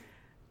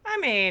 I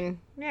mean,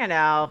 you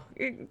know,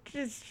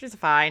 she's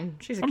fine.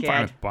 She's a kid. I'm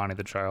fine with Bonnie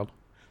the child.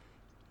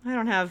 I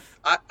don't have...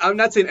 I'm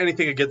not saying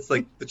anything against,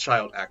 like, the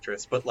child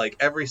actress, but, like,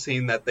 every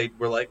scene that they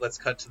were like, let's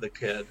cut to the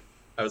kid,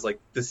 I was like,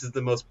 this is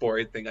the most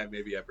boring thing I've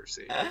maybe ever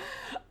seen.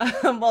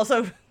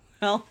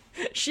 Well,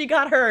 she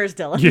got hers,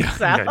 Dylan.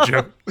 Yeah,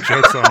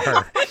 joke's on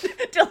her.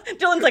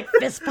 Dylan's, like,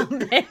 fist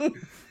pumping.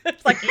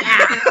 It's like,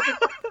 yeah.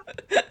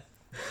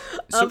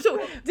 So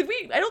did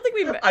we? I don't think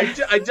we.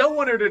 I don't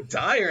want her to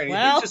die or anything.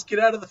 Well, just get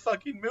out of the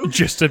fucking movie.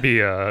 Just to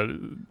be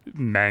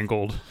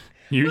mangled.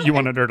 You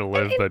wanted her to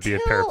live, but be a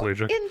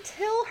paraplegic.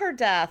 Until her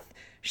death,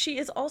 she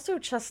is also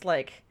just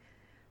like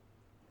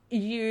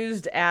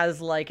used as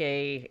like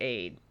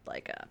a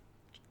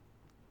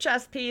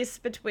chess piece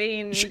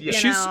between her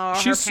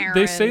parents.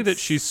 They say that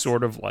she's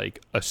sort of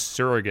like a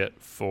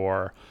surrogate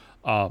for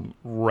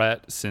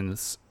Rhett,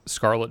 since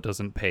Scarlett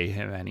doesn't pay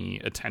him any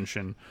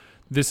attention.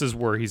 This is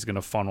where he's going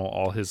to funnel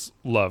all his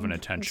love and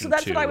attention. So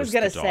that's what I was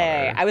going to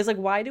say. I was like,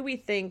 why do we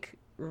think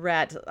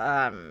Rhett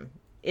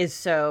is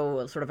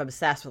so sort of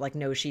obsessed with like,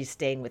 no, she's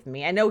staying with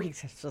me? I know he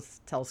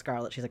just tells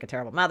Scarlett she's like a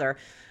terrible mother,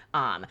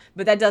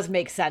 but that does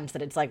make sense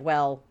that it's like,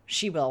 well,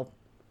 she will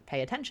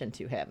pay attention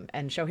to him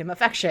and show him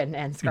affection,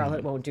 and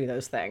Scarlett won't do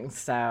those things.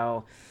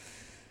 So,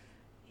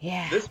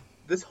 yeah.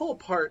 This whole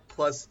part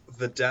plus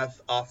the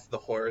death off the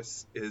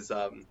horse is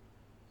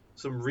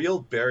some real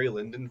Barry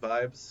Lyndon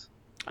vibes.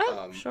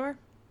 Oh, sure.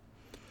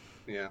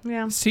 Yeah.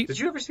 Did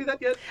you ever see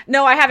that yet?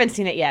 No, I haven't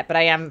seen it yet, but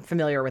I am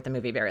familiar with the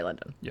movie Barry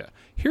Lyndon. Yeah.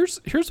 Here's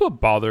what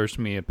bothers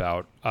me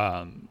about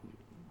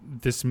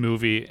this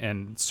movie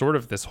and sort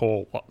of this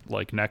whole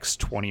like next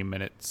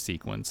 20-minute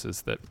sequence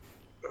is that,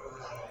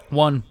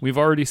 one, we've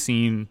already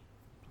seen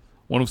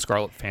one of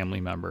Scarlett's family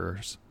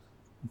members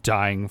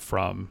dying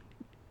from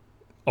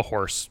a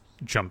horse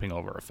jumping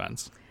over a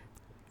fence.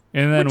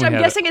 And then which I'm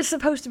guessing is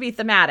supposed to be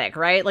thematic,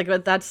 right? Like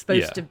that's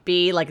supposed to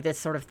be like this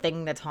sort of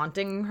thing that's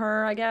haunting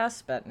her, I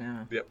guess. But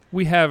no. Yep.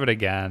 We have it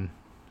again,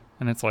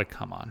 and it's like,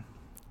 come on.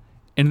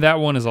 And that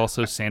one is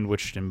also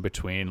sandwiched in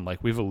between,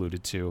 like we've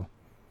alluded to,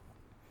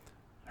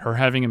 her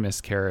having a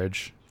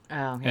miscarriage,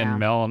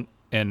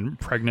 and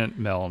pregnant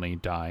Melanie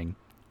dying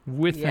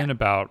within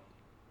about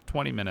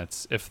 20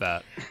 minutes, if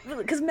that.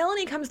 Because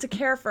Melanie comes to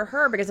care for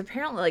her because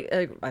apparently,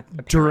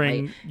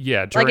 during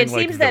like it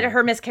seems that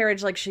her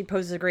miscarriage, like she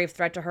poses a grave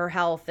threat to her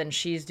health, and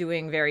she's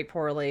doing very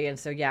poorly, and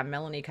so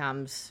Melanie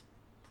comes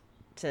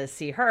to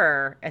see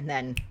her, and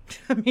then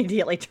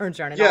immediately turns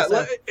around and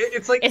also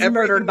it's like is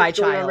murdered by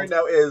child. Right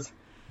now is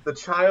the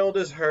child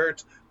is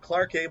hurt.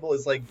 Clark Gable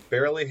is like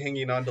barely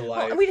hanging on to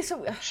life.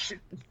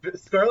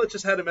 Scarlett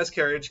just had a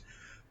miscarriage.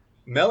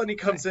 Melanie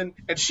comes in,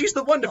 and she's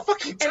the one to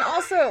fucking die.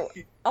 And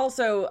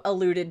also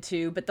alluded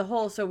to, but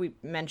so we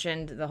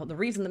mentioned the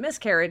reason the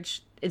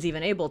miscarriage is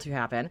even able to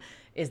happen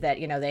is that,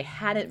 they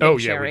hadn't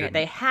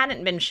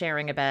been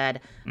sharing a bed,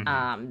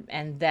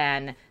 and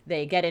then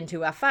they get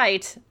into a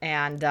fight,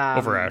 and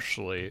over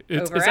Ashley.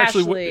 It's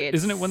actually,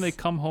 isn't it when they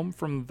come home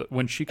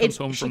when she comes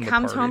home from the party? She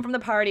comes home from the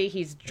party,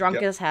 he's drunk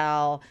as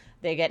hell,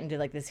 they get into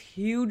like this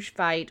huge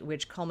fight,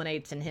 which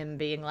culminates in him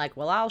being like,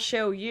 well, I'll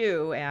show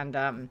you,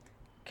 and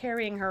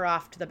carrying her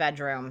off to the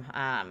bedroom,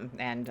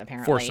 and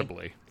apparently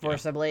forcibly,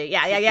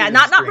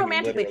 not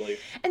romantically, literally.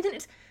 And then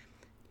it's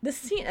the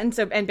scene,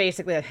 and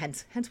basically,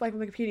 hence why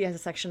Wikipedia has a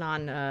section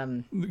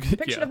on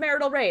depiction of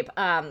marital rape,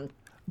 and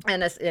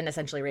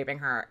essentially raping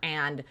her,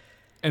 and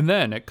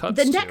then it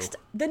cuts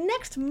the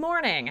next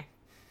morning.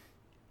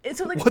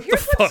 So like, what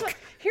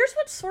here's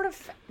what's sort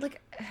of like,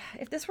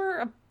 if this were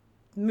a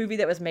movie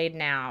that was made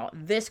now,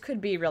 this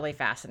could be really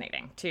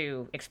fascinating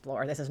to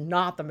explore. This is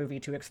not the movie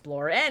to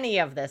explore any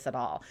of this at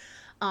all.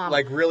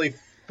 Like really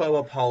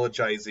faux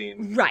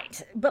apologizing,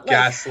 right? But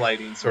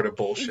gaslighting sort of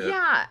bullshit.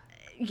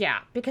 Yeah,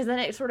 because then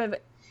it sort of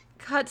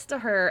cuts to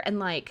her and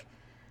like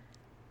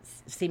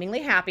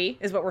seemingly happy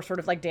is what we're sort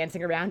of like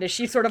dancing around. Is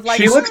she sort of like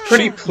she looks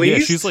pretty pleased?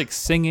 Yeah, she's like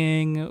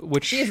singing,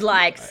 which she's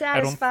like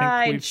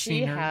satisfied.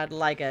 She had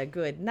like a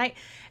good night,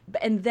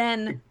 and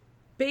then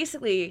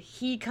basically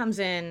he comes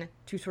in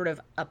to sort of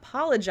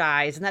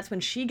apologize, and that's when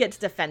she gets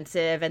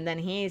defensive, and then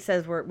he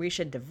says we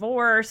should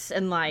divorce,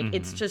 and like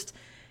it's just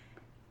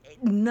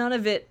none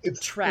of it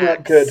tracks.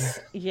 Not good.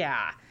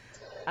 Yeah.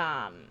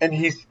 And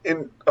it's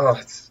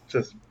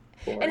just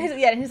boring.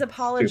 And his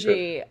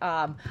apology,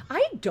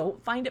 I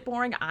don't find it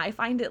boring. I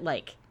find it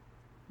like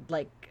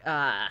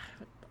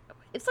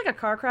it's like a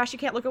car crash you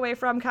can't look away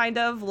from, kind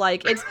of.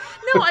 Like, it's...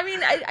 No, I mean,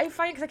 I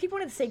find it... Because I keep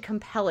wanting to say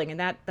compelling, and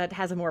that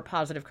has a more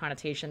positive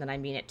connotation than I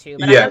mean it to.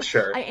 But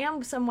sure. I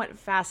am somewhat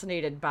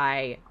fascinated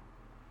by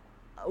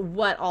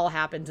what all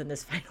happens in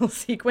this final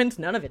sequence.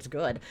 None of it's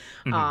good.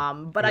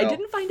 But I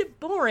didn't find it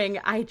boring.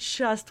 I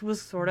just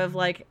was sort of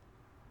like...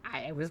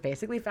 I was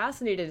basically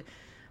fascinated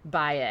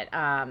by it.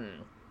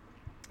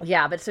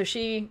 But so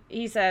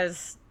he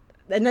says...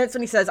 And that's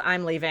when he says,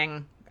 I'm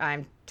leaving.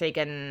 I'm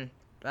taking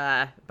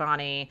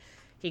Bonnie...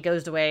 He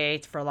goes away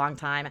for a long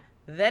time.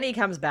 Then he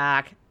comes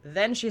back.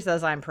 Then she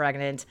says, I'm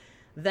pregnant.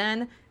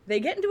 Then they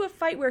get into a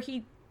fight where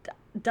he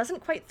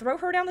doesn't quite throw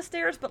her down the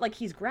stairs, but like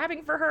he's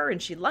grabbing for her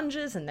and she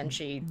lunges and then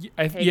she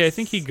I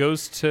think he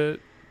goes to...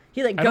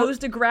 He goes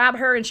to grab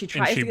her and she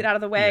tries to get out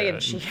of the way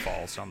and she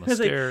falls down the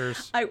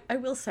stairs. I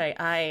will say,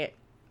 I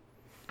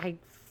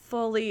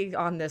fully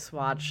on this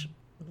watch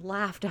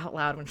laughed out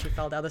loud when she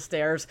fell down the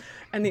stairs,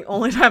 and the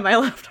only time I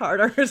laughed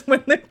harder is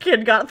when the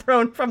kid got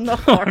thrown from the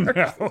horse. Oh, no.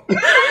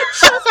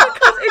 Just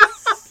because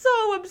it's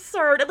so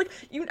absurd. And like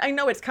I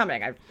know it's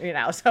coming,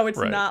 so it's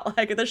not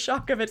like the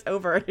shock of it's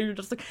over. And you're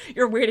just like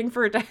you're waiting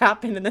for it to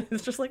happen, and then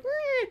it's just like,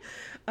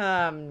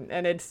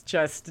 and it's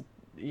just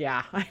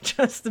I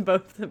just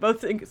both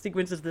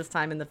sequences this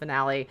time in the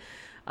finale,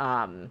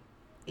 and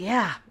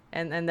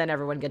then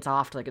everyone gets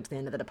off to like it's the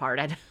end of The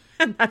Departed,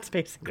 and that's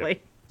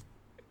basically.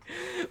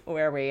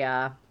 Where we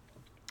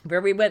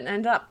where we wouldn't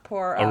end up.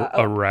 Poor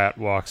a rat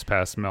walks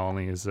past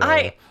Melanie's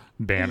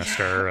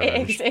banister.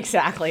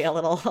 Exactly, a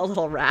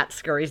little rat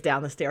scurries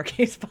down the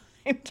staircase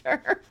behind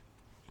her.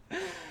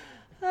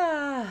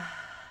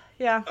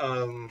 Yeah.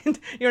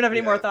 You don't have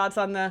any more thoughts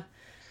on the?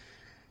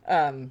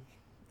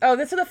 I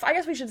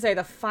guess we should say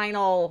the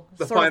final.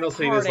 The final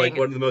scene is like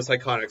one of the most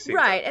iconic scenes,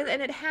 right?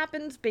 And it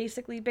happens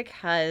basically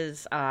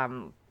because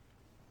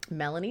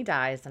Melanie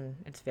dies, and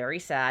it's very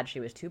sad. She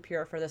was too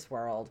pure for this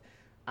world.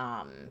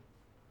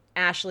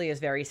 Ashley is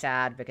very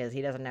sad because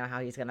he doesn't know how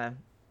he's gonna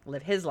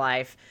live his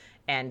life,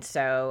 and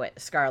so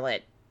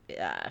Scarlett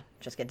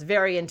just gets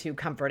very into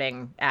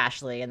comforting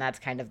Ashley, and that's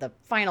kind of the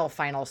final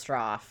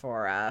straw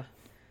for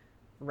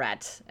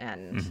Rhett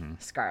and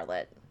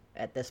Scarlett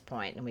at this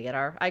point, and we get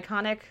our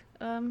iconic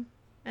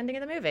ending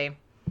of the movie.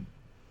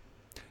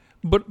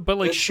 But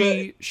like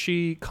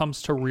she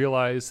comes to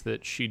realize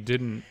that she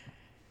didn't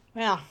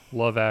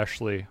love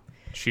Ashley.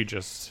 She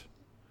just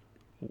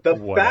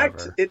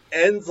fact it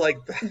ends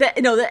like that.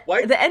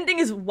 The ending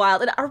is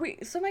wild. And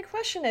my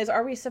question is,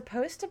 are we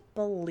supposed to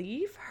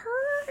believe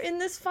her in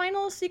this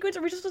final sequence,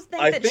 or we just think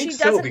that she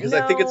doesn't know? Because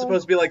I think it's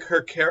supposed to be like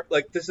her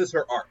like this is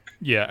her arc.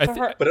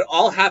 Yeah, but it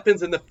all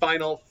happens in the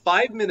final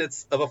 5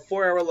 minutes of a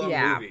 4-hour-long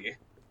movie.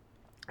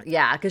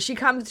 Yeah, because she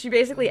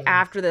basically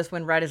after this,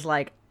 when Red is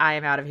like, I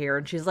am out of here,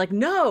 and she's like,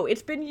 no,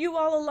 it's been you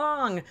all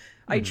along.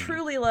 I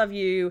truly love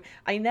you.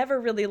 I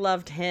never really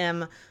loved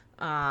him.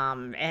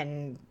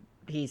 And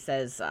he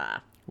says,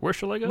 where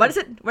shall I go? What is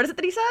it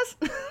that he says?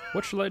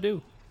 What shall I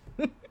do?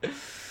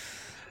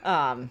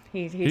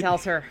 He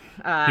tells her.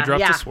 He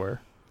drops a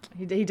swear.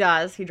 He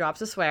does. He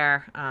drops a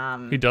swear.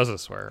 He does a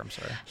swear. I'm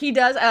sorry. He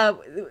does.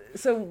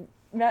 So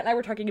Matt and I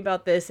were talking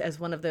about this as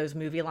one of those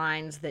movie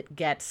lines that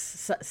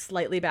gets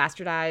slightly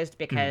bastardized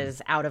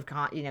because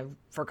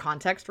for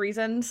context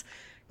reasons.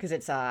 Because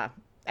it's I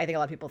think a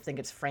lot of people think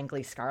it's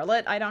frankly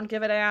Scarlett, I don't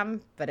give a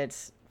damn, but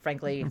it's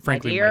frankly my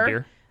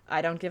dear.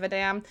 I don't give a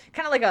damn.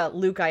 Kind of like a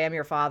Luke, I am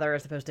your father,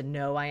 as opposed to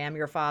no, I am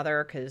your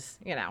father, because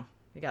you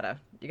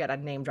gotta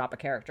name drop a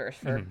character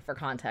for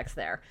context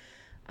there.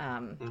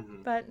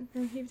 But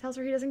he tells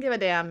her he doesn't give a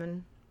damn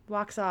and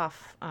walks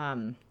off.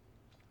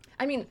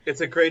 I mean, it's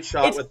a great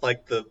shot with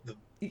like the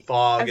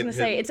fog. I was gonna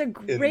say it's a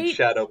great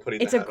shadow putting.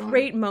 It's a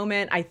great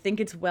moment. I think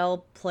it's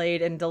well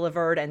played and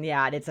delivered, and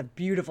it's a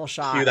beautiful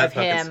shot of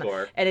him,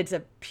 score. And it's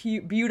a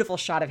beautiful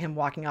shot of him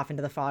walking off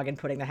into the fog and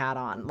putting the hat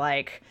on,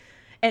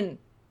 and.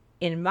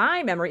 In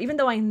my memory, even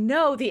though I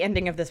know the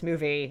ending of this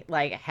movie,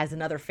 has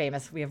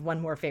we have one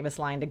more famous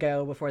line to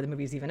go before the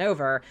movie's even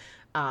over.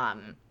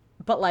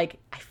 But I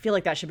feel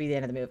like that should be the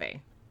end of the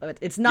movie.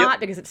 It's not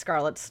because it's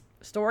Scarlett's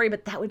story,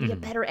 but that would be a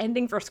better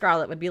ending for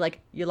Scarlett. Would be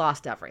you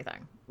lost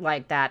everything.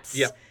 That's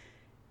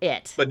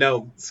it. But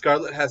no,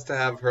 Scarlett has to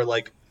have her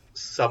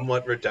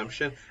somewhat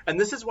redemption, and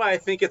this is why I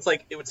think it's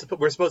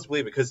we're supposed to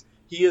believe it, because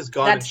he is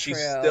gone. That's and she's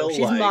true. still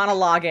she's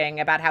monologuing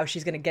about how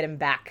she's going to get him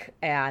back,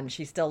 and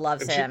she still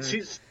loves him.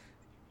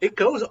 It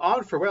goes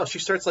on for a while. She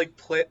starts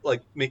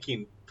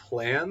making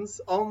plans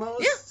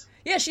almost.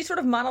 Yeah. She sort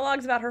of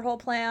monologues about her whole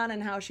plan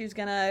and how she's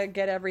gonna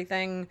get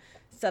everything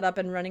set up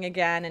and running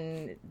again,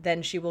 and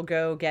then she will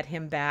go get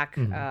him back.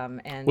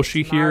 And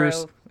she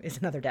tomorrow is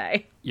another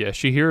day. Yeah,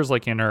 she hears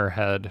in her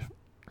head,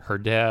 her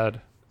dad,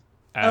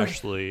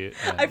 Ashley.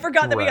 I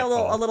forgot that we got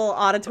a little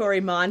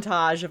auditory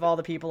montage of all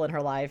the people in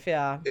her life.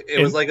 Yeah,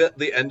 it was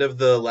the end of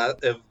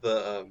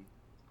the.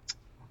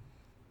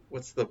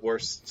 What's the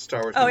worst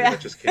Star Wars movie that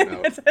just came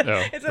out? It's at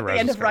the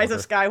end of Rise of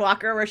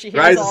Skywalker, where she hears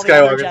Rise all of the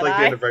other Skywalker. Jedi. It's like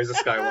the end of Rise of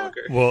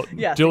Skywalker. Well,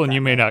 yes, Dylan,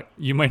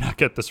 exactly. you might not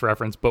get this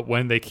reference, but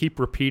when they keep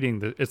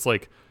repeating it's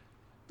the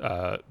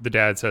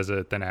dad says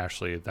it, then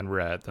Ashley, then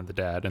Red, then the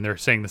dad, and they're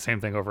saying the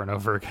same thing over and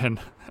over again.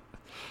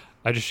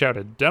 I just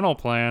shouted dental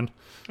plan.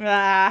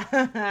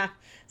 Sorry,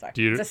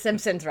 it's a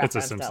Simpsons reference.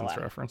 It's a Simpsons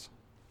reference.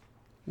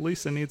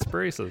 Lisa needs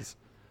braces.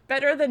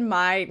 Better than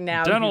my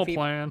now dental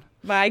plan.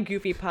 My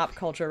goofy pop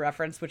culture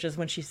reference, which is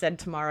when she said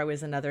tomorrow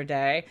is another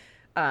day.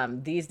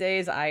 These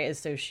days, I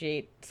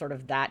associate sort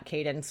of that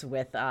cadence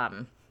with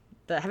have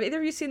either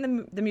of you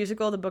seen the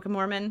musical The Book of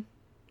Mormon?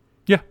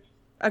 Yeah.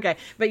 Okay,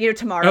 but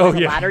tomorrow is a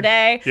latter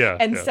day,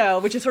 so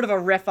which is sort of a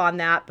riff on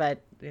that,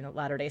 but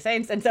Latter-day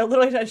Saints, and so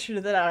literally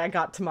I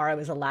got tomorrow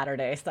is a latter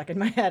day stuck in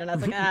my head, and I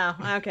was like,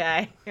 oh,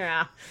 okay,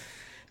 yeah.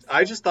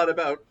 I just thought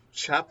about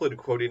Chaplin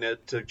quoting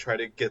it to try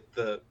to get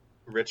the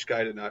rich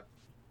guy to not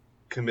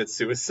commit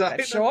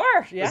suicide.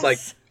 Sure,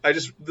 yes.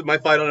 It's my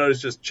final note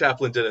is just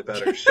Chaplin did it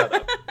better. Shut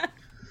up.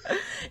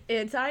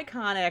 It's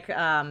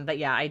iconic, but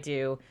yeah, I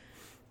do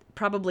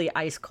probably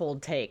ice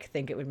cold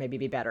think it would maybe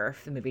be better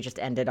if the movie just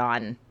ended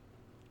on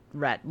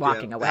Rhett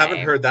walking away. I haven't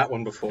heard that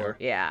one before.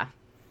 Yeah,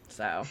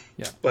 so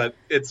but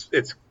it's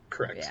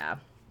correct. Yeah.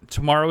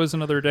 Tomorrow is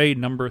another day,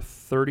 number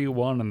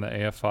 31 in the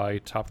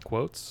AFI top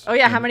quotes. Oh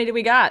yeah, how many do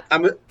we got?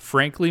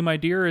 Frankly, my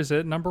dear is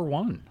at number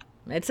 1.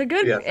 It's a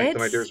good. Yeah, Frankly,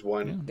 my dear's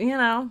 1.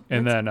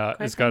 And then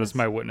as God is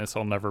my witness,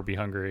 I'll never be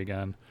hungry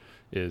again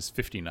is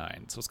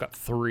 59. So it's got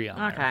 3 on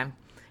there. Okay.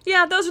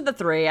 Yeah, those are the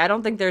 3. I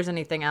don't think there's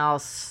anything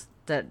else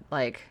that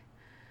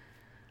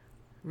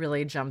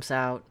really jumps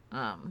out.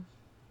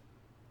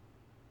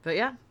 But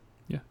yeah.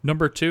 Yeah.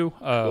 Number 2,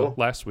 cool.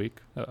 Last week.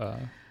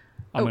 I'm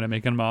going to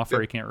make him an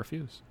offer he can't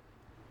refuse.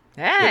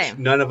 Hey. Which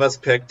none of us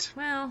picked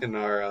in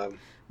our...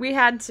 We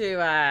had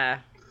to...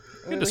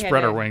 we had to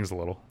spread our wings a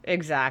little.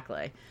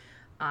 Exactly.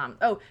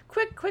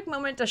 Quick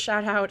moment to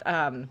shout out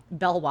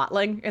Belle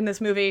Watling in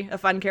this movie, a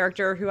fun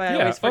character who I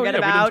always forget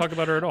about. We didn't talk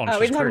about her at all.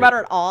 We didn't talk about her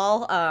at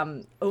all.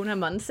 Ona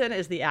Munson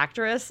is the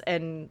actress,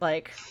 and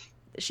like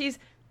she's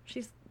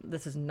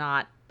this is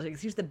not like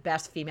she's the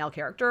best female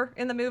character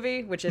in the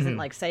movie, which isn't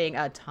like saying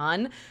a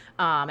ton.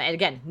 And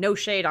again, no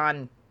shade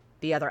on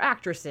the other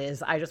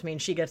actresses. I just mean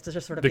she gets to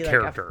just sort of the be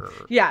character.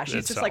 Like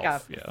she's just like a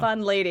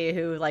fun lady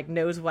who like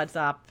knows what's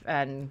up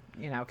and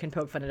can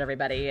poke fun at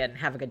everybody and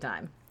have a good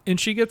time. And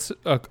she gets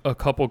a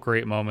couple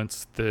great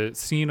moments. The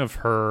scene of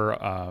her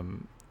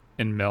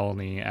and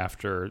Melanie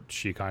after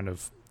she kind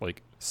of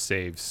like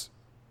saves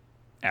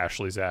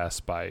Ashley's ass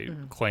by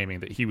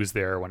claiming that he was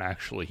there when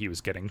actually he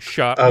was getting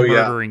shot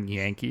murdering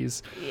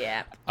Yankees.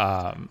 Yeah.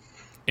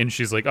 And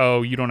she's like,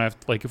 "Oh, you don't have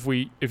to, like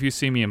if you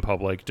see me in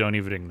public, don't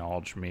even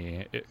acknowledge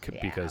me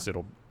because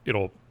it'll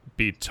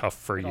be tough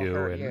for you."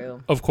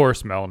 And of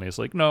course, Melanie's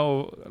like,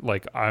 "No,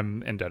 like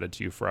I'm indebted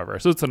to you forever."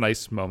 So it's a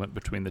nice moment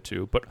between the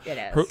two. But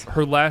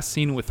her last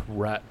scene with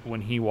Rhett when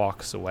he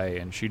walks away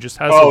and she just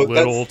has a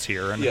little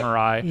tear in her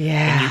eye.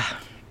 Yeah.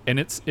 And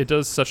it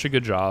does such a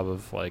good job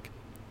of like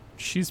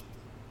she's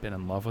been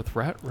in love with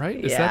Rhett,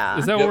 right? Is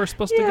that where we're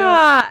supposed to go?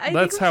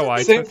 That's how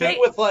I took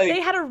it.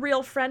 They had a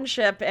real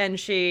friendship, and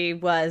she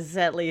was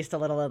at least a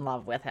little in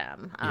love with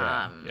him.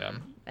 And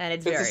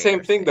it's the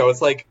same thing though.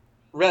 It's like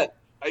Rhett,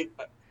 you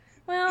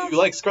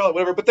like Scarlett,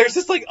 whatever, but there's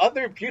this like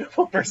other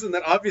beautiful person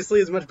that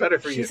obviously is much better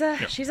for you.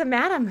 She's a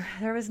madam.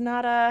 There was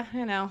not a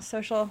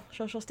social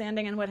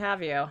standing and what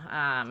have you.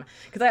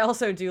 Because I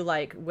also do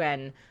like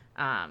when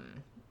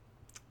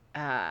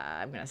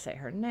I'm gonna say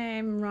her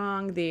name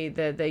wrong.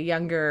 The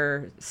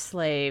younger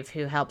slave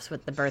who helps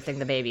with the birthing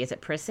the baby. Is it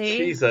Prissy?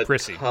 She's a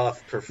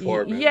tough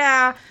performance.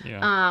 Yeah.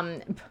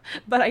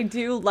 But I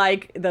do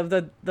like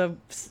the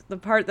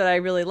part that I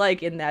really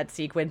like in that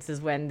sequence is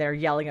when they're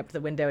yelling up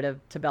the window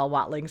to Belle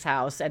Watling's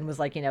house and was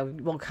like,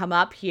 we'll come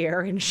up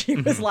here, and she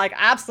was like,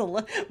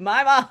 absolutely,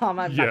 my mom.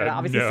 I'm not gonna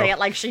obviously say it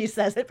like she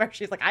says it, but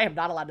she's like, I am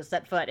not allowed to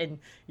set foot in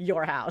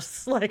your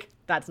house. Like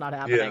that's not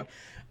happening.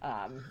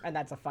 And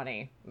that's a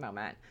funny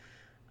moment.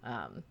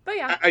 But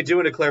yeah, I do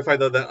want to clarify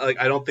though that like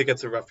I don't think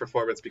it's a rough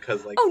performance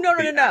because like no,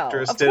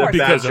 actress of did a bad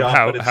because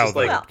job, of how just,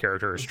 the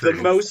character is treated.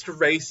 The most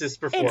racist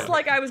performance. It's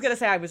like I was gonna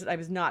say I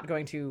was not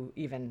going to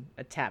even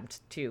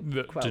attempt to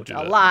quote a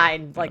that.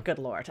 line like good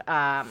lord.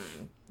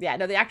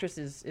 The actress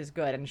is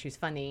good and she's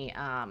funny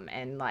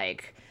and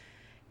like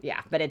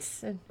but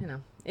it's it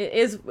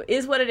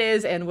is what it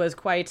is and was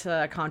quite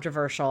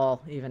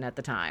controversial even at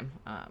the time.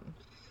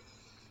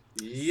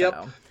 Yep.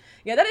 So.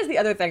 Yeah, that is the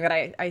other thing that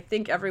I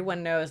think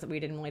everyone knows that we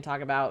didn't really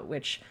talk about,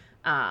 which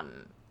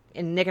and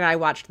Nick and I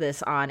watched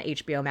this on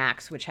HBO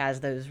Max, which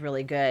has those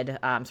really good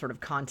sort of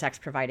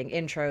context-providing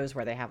intros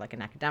where they have like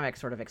an academic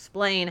sort of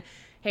explain,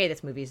 hey,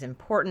 this movie is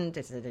important,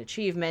 it's an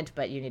achievement,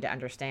 but you need to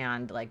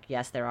understand, like,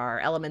 yes, there are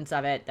elements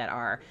of it that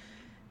are,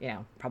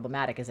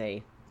 problematic is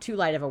a too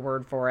light of a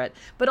word for it,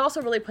 but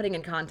also really putting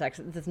in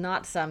context that it's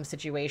not some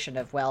situation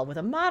of, with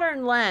a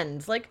modern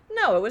lens. Like,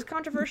 no, it was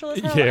controversial as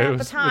hell at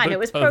the time. It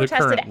was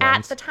protested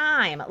at the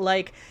time.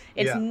 Like,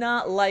 it's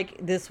not like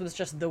this was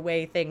just the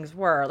way things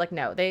were. Like,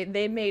 no,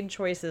 they made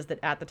choices that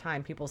at the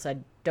time people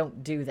said,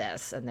 don't do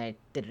this, and they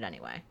did it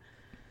anyway.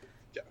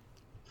 Yeah.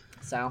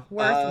 So,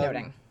 worth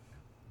noting.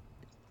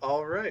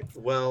 All right.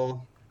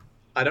 Well,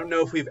 I don't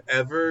know if we've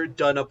ever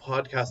done a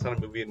podcast on a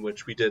movie in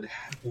which we did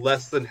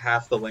less than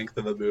half the length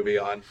of the movie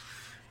on.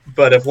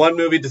 But if one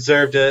movie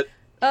deserved it...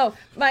 Oh,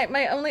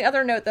 my only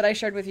other note that I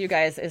shared with you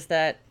guys is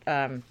that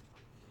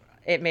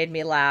it made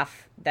me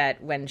laugh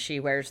that when she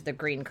wears the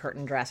green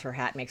curtain dress, her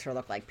hat makes her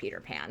look like Peter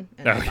Pan.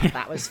 And I thought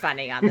that was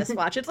funny on this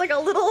watch. It's like a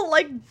little,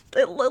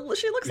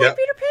 she looks like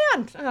Peter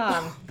Pan.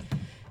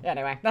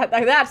 Anyway,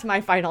 that's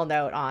my final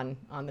note on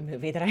the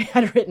movie that I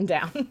had written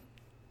down.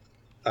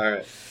 All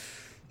right.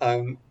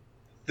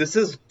 This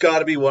has got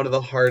to be one of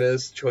the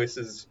hardest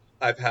choices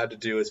I've had to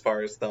do as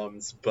far as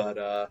thumbs,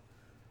 but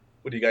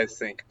what do you guys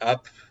think?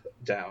 Up,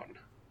 down?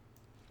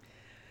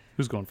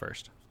 Who's going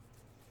first?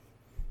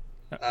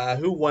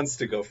 Who wants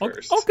to go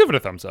first? I'll give it a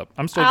thumbs up.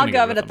 I'm still going to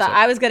give it a thumbs up.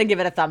 I was going to give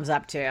it a thumbs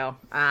up too.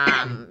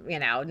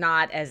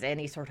 Not as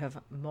any sort of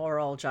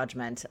moral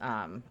judgment,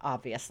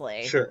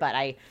 obviously. Sure.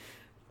 But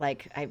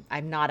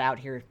I'm not out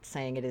here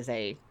saying it is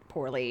a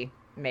poorly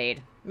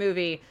made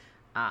movie.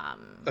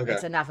 Okay.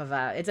 It's enough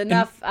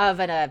of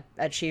an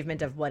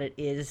achievement of what it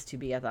is to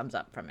be a thumbs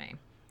up from me.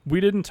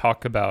 We didn't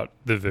talk about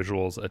the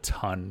visuals a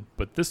ton,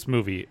 but this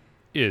movie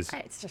is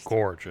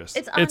gorgeous.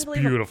 It's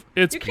unbelievable.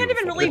 It's you can't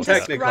beautiful. even really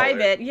describe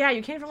it. Yeah,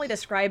 you can't really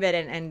describe it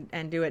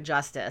and do it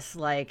justice.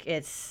 Like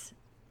it's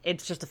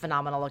just a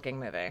phenomenal looking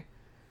movie.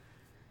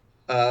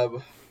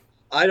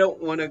 I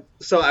don't want to.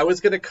 So I was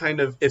gonna kind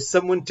of, if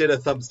someone did a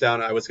thumbs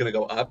down, I was gonna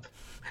go up.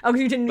 Oh,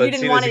 you didn't. But you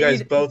didn't want you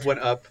guys both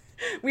went up.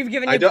 We've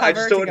given you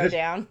cover to go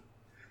down.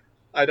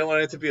 I don't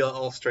want it to be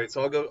all straight,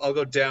 so I'll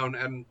go down,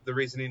 and the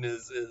reasoning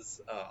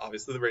is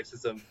obviously the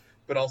racism,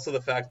 but also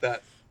the fact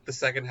that the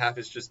second half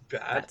is just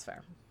bad. That's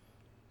fair.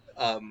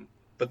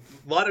 But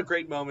a lot of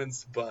great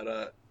moments,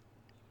 but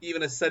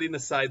even setting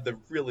aside the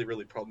really,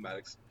 really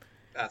problematic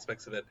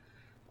aspects of it,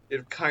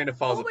 it kind of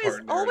falls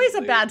apart. Always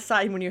a bad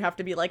sign when you have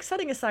to be like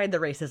setting aside the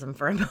racism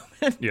for a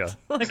moment. Yeah.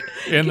 Like,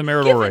 and the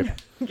marital rape.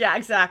 Yeah,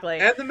 exactly.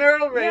 And the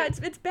marital rape.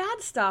 Yeah, it's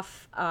bad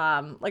stuff.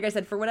 Like I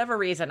said, for whatever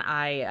reason,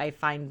 I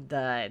find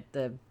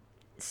the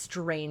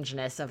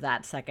strangeness of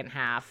that second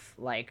half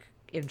like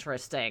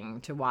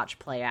interesting to watch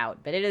play out.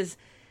 But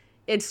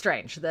it's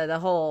strange. The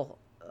whole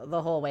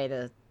way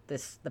the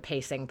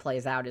pacing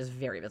plays out is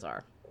very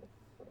bizarre.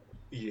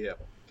 Yeah.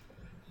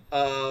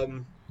 All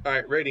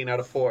right, rating out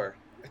of 4.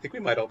 I think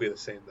we might all be the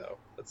same though.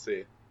 Let's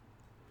see.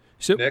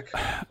 So, Nick?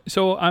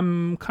 So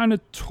I'm kind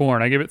of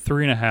torn. I gave it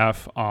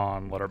 3.5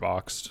 on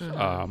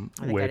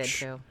Letterboxd,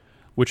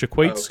 which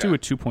equates to a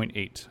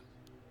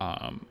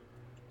 2.8,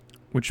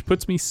 which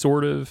puts me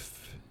sort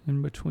of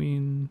in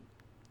between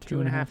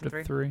 2.5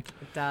 to 3. It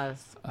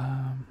does.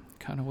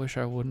 Kind of wish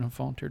I wouldn't have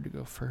volunteered to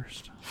go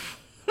first.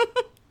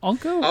 I'll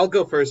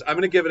go first. I'm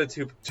gonna give it a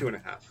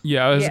 2.5.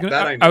 Yeah,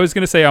 I was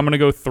gonna say I'm gonna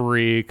go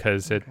 3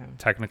 because it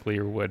technically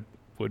would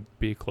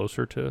be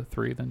closer to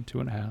 3 than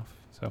 2.5.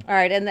 So. All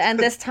right, and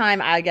this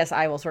time I guess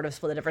I will sort of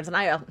split the difference, and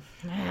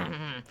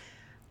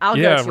I'll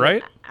go 2.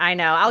 Right. I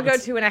know I'll go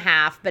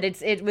 2.5, but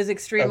it was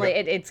extremely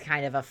it's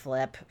kind of a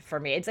flip for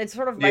me. It's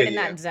sort of right in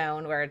that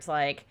zone where it's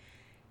like,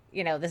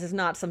 this is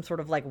not some sort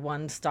of like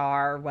 1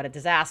 star, what a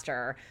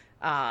disaster.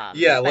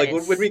 Like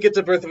when we get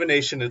to Birth of a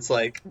Nation, it's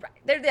like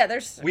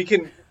there's we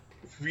can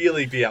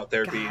really be out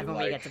there being when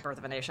like, we get to Birth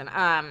of a Nation.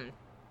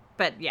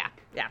 But yeah,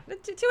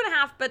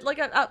 2.5. But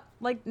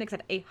like Nick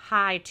said, a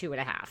high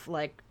 2.5.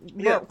 Like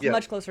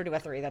much closer to a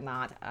 3 than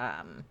not.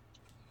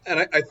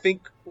 And I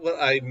think what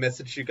I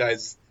messaged you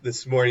guys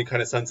this morning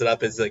kind of sums it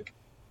up is like,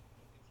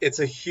 it's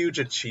a huge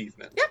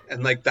achievement,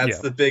 and like that's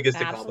the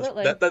biggest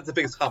accomplishment. That's the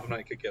biggest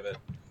compliment I could give it.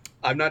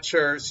 I'm not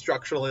sure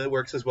structurally it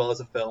works as well as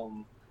a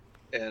film,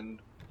 and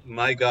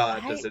my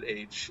God, does it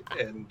age?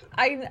 And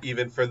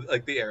even for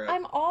like the era,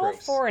 I'm all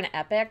for an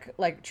epic,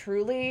 like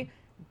truly,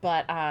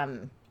 but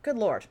good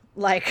Lord,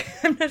 like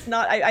I'm just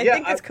not. I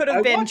think this could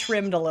have been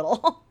trimmed a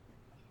little.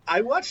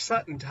 I watched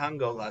Sutton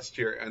Tango last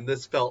year, and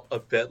this felt a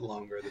bit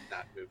longer than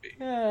that movie,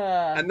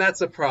 and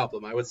that's a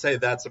problem. I would say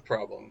that's a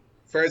problem.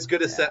 For as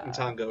good as Sutton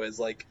Tango is,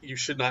 like you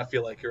should not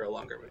feel like you're a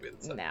longer movie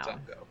than Sutton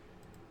Tango.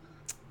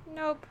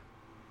 Nope.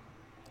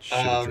 Should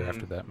have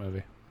drafted that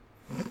movie.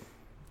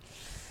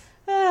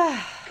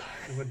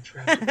 Would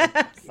draft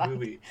that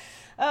movie.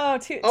 Oh,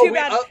 too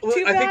bad.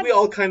 I think we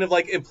all kind of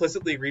like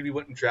implicitly agreed we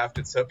wouldn't draft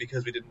it, so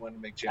because we didn't want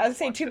to make Janet. I was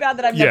saying, too bad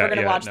that I'm never going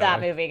to watch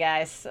that movie,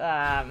 guys.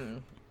 I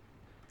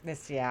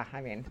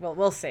mean,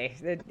 we'll see.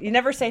 You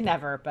never say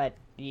never, but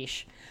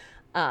yeesh.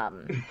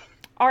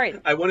 All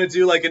right. I want to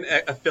do like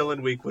a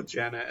fill-in week with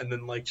Janet, and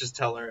then like just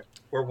tell her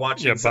we're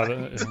watching. Yeah,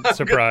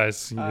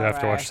 surprise! You have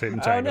to watch Satan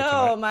Tango. Oh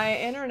no, tonight. my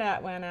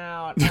internet went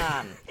out.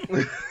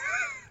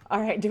 All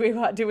right, do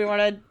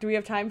we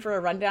have time for a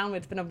rundown?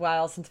 It's been a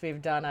while since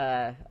we've done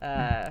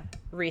a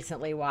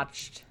recently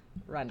watched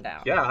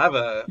rundown. Yeah, I have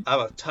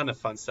a ton of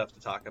fun stuff to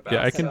talk about.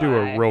 Yeah, I can do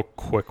a real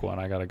quick one.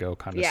 I gotta go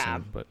kind of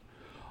soon, but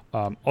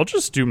I'll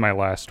just do my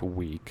last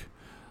week.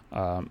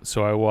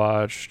 So I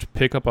watched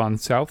Pick Up on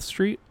South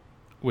Street,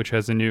 which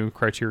has a new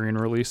Criterion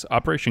release.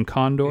 Operation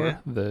Condor,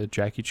 the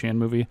Jackie Chan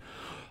movie.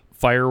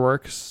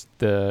 Fireworks,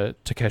 the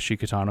Takeshi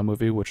Kitano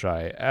movie, which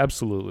I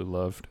absolutely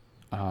loved.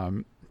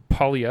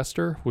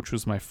 Polyester, which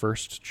was my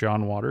first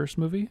John Waters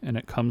movie, and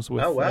it comes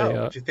with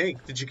what'd you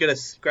think? Did you get a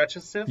scratch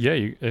and sniff? Yeah,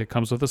 it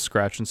comes with a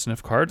scratch and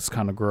sniff card. It's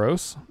kind of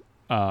gross.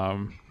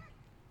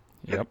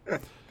 Yep.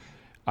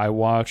 I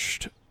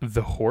watched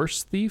The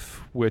Horse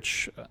Thief,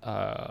 which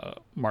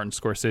Martin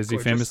Scorsese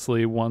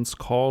famously once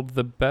called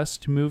the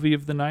best movie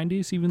of the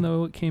 90s, even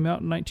though it came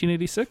out in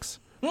 1986.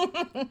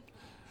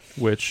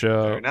 which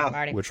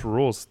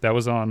rules. That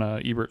was on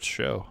Ebert's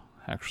show,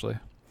 actually.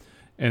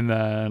 And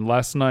then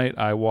last night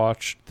I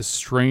watched The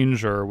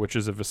Stranger, which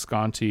is a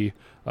Visconti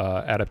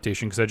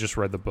adaptation, because I just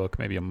read the book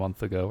maybe a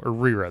month ago, or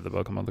reread the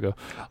book a month ago,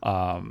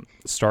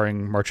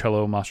 starring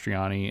Marcello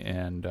Mastroianni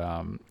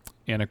and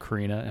Anna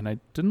Karina, and I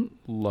didn't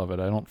love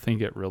it. I don't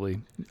think it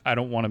really... I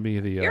don't want to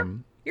be the...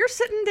 You're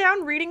sitting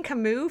down reading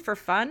Camus for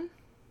fun?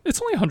 It's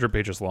only 100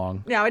 pages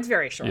long. No, it's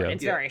very short.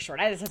 It's very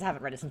short. I just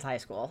haven't read it since high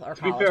school or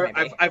college. To be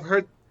fair, I've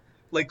heard...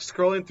 Like,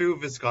 scrolling through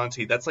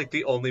Visconti, that's, like,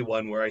 the only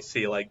one where I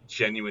see, like,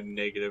 genuine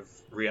negative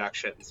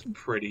reactions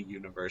pretty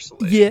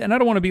universally. Yeah, and I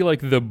don't want to be,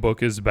 like, the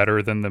book is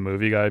better than the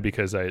movie guy,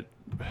 because I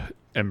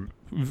am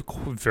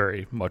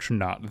very much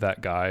not that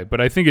guy.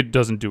 But I think it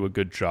doesn't do a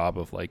good job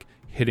of, like,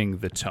 hitting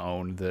the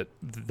tone that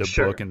the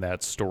book and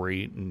that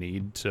story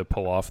need to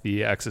pull off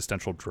the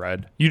existential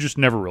dread. You just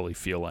never really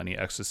feel any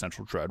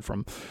existential dread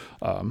from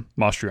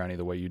Mastroianni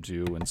the way you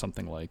do in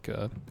something like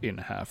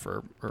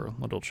 8.5 or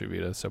La Dolce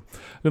Vita. So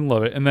I didn't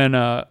love it. And then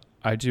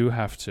I do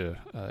have to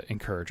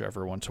encourage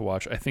everyone to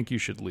watch. I think you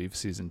should leave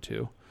season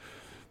 2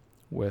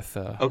 with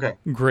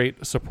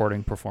great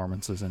supporting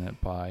performances in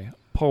it by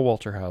Paul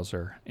Walter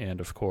Hauser and,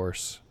 of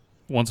course,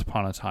 Once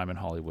Upon a Time in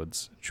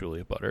Hollywood's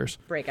Julia Butters.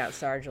 Breakout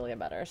star Julia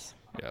Butters.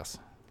 Yes.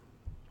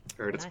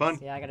 Heard it's fun.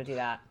 Yeah, I got to do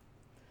that.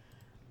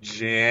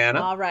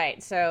 Jana. All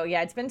right. So,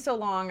 yeah, it's been so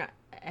long,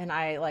 and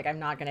I'm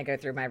not going to go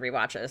through my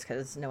rewatches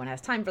because no one has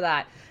time for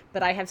that.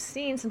 But I have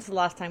seen, since the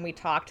last time we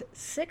talked,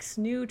 6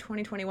 new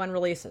 2021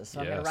 releases. So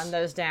I'm going to run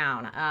those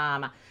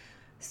down.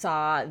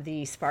 Saw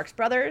the Sparks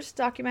Brothers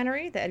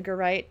documentary, the Edgar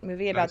Wright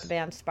movie about the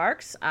band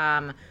Sparks,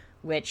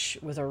 which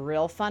was a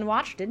real fun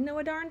watch. Didn't know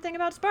a darn thing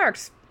about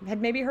Sparks.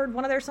 Had maybe heard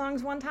one of their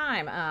songs one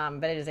time.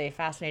 But it is a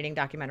fascinating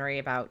documentary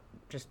about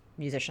just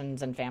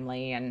musicians and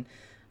family and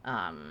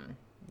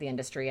the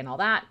industry and all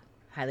that.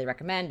 Highly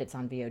recommend. It's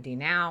on VOD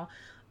now.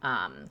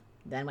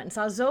 Then went and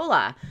saw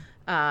Zola.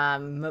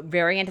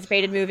 Very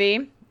anticipated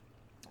movie.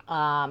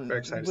 Very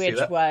excited to see which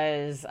that.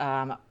 Was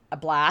a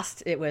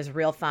blast. It was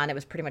real fun. It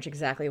was pretty much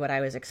exactly what I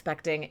was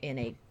expecting in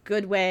a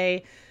good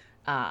way.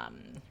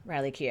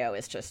 Riley Keough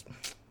is just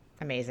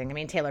amazing. I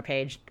mean, Taylor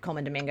Page,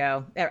 Coleman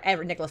Domingo,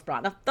 Nicholas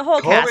Braun, the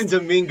whole cast.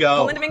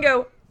 Coleman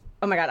Domingo.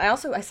 Oh my God.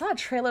 I saw a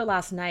trailer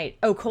last night.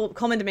 Oh,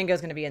 Coleman Domingo is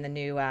going to be in the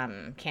new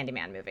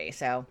Candyman movie.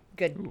 So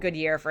good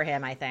year for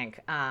him, I think.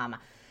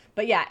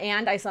 But yeah,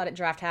 and I saw it at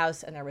Draft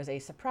House, and there was a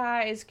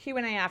surprise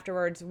Q&A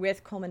afterwards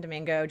with Coleman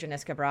Domingo,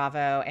 Janiska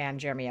Bravo, and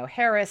Jeremy O.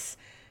 Harris.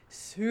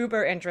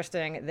 Super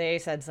interesting. They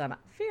said some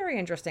very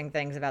interesting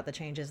things about the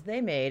changes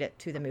they made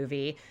to the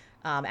movie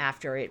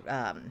after it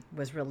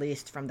was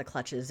released from the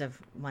clutches of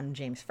one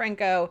James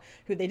Franco,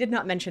 who they did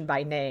not mention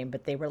by name,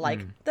 but they were like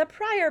the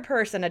prior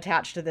person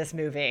attached to this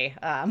movie,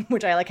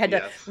 which I had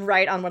to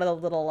write on one of the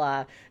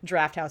little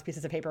Draft House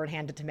pieces of paper and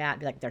hand it to Matt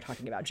and be like, they're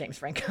talking about James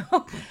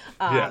Franco.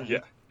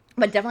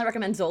 But definitely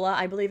recommend Zola.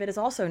 I believe it is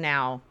also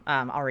now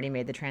already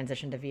made the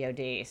transition to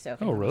VOD. So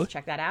if you want to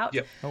check that out.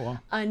 Yep. Oh, wow.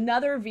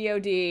 Another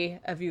VOD,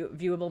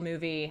 viewable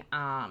movie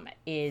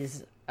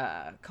is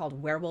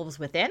called Werewolves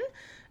Within.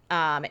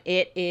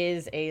 It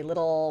is a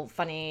little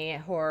funny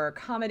horror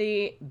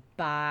comedy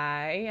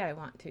by, I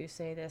want to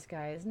say this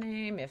guy's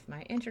name if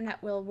my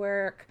internet will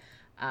work.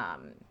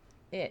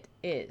 It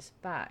is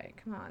by,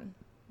 come on.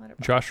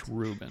 Josh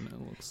Rubin, it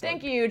looks like.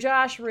 Thank you,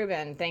 Josh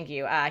Rubin. Thank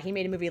you. He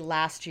made a movie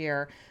last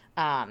year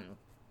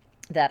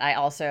that I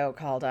also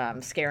called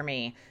Scare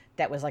Me.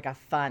 That was like a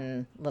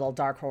fun little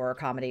dark horror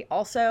comedy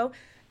also.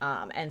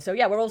 And so,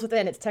 yeah, Werewolves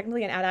Within, it's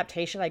technically an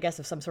adaptation, I guess,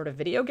 of some sort of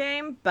video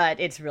game, but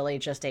it's really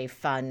just a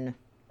fun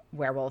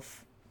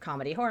werewolf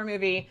comedy horror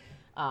movie.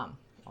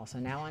 Also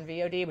now on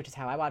VOD, which is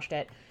how I watched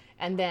it.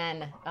 And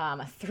then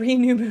 3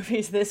 new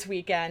movies this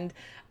weekend.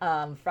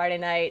 Friday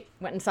night,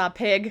 went and saw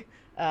Pig.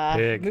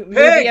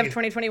 Movie of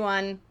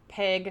 2021,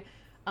 Pig.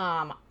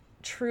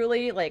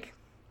 Truly,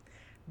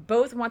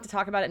 both want to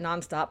talk about it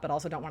nonstop, but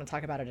also don't want to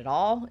talk about it at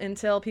all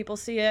until people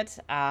see it.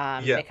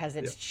 Because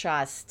it's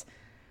just,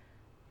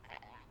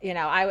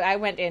 I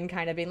went in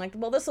kind of being like,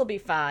 well, this will be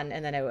fun.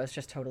 And then it was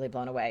just totally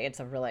blown away. It's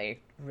a really,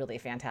 really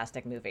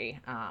fantastic movie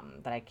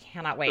that I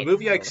cannot wait. A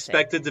movie I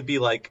expected to be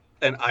like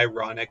an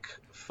ironic,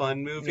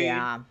 fun movie.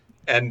 Yeah.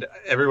 And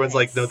everyone's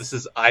like, no, this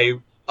is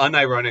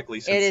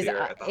unironically sincere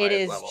at the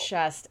highest level.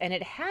 Just, and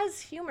it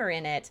has humor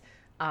in it.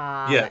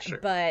 Sure.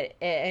 But,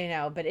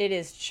 but it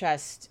is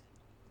just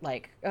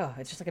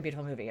it's just like a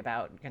beautiful movie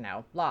about,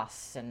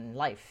 loss and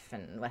life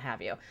and what have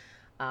you.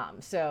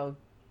 So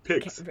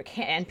pigs.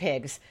 And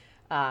pigs.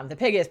 The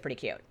pig is pretty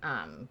cute.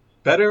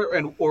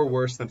 Better or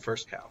worse than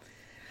First Cow?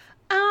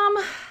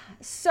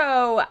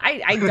 So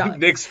I don't.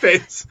 Nick's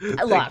face.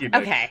 Look,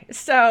 okay.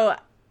 So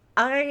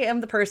I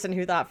am the person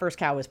who thought First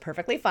Cow was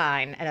perfectly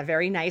fine and a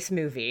very nice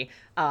movie.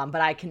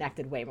 But I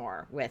connected way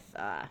more with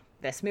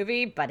this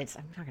movie, but I'm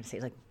not going to say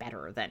it's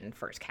better than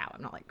First Cow.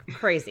 I'm not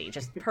crazy,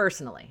 just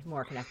personally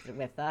more connected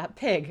with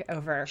Pig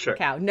over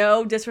Cow.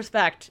 No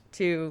disrespect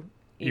to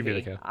Evie,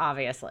 the cow,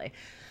 obviously.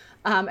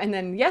 And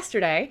then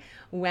yesterday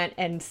went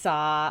and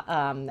saw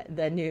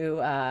the new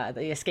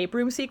the Escape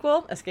Room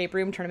sequel, Escape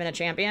Room Tournament of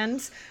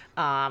Champions.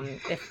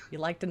 If you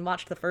liked and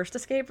watched the first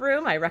Escape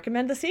Room, I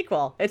recommend the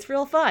sequel. It's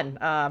real fun.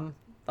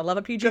 I love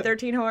a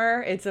PG-13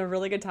 horror. It's a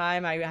really good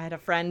time. I had a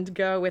friend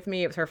go with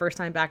me. It was her first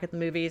time back at the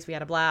movies. We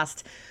had a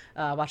blast.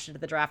 Watched it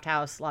at the Draft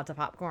House. Lots of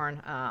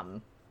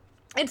popcorn.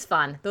 It's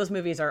fun. Those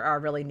movies are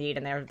really neat,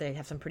 and they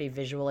have some pretty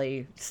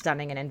visually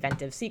stunning and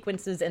inventive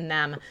sequences in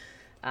them.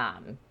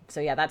 So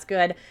yeah, that's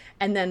good.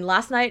 And then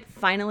last night,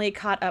 finally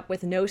caught up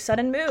with No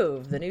Sudden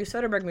Move, the new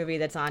Soderbergh movie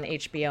that's on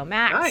HBO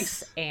Max.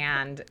 Nice.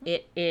 And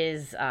it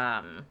is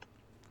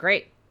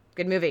great.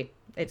 Good movie.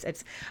 It's.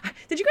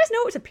 Did you guys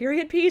know it was a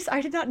period piece?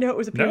 I did not know it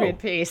was a period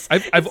piece.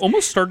 I've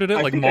almost started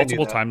it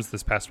multiple times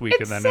this past week,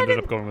 and then ended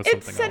up going with something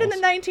else. It's set in the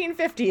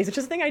 1950s, which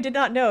is a thing I did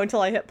not know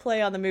until I hit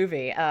play on the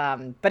movie.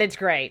 But it's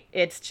great.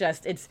 It's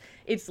just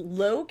it's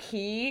low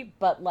key,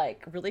 but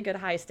really good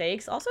high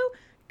stakes. Also,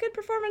 good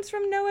performance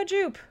from Noah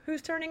Jupe,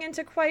 who's turning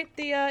into quite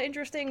the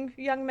interesting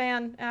young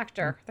man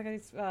actor. I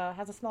think he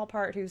has a small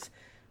part who's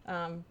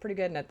pretty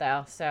good in it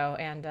though. So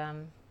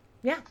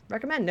yeah,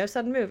 recommend No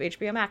Sudden Move,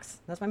 HBO Max.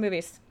 That's my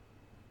movies.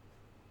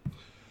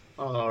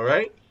 All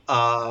right.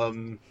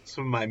 Some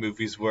of my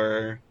movies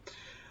were,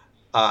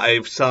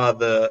 I saw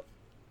I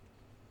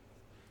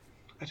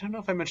don't know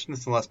if I mentioned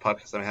this in the last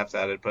podcast, I have to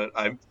add it, but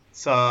I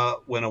saw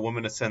When a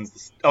Woman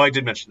Ascends I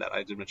did mention that.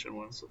 I did mention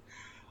one.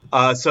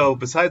 So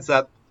besides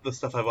that, the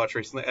stuff I've watched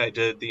recently, I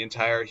did the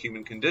entire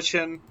Human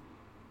Condition,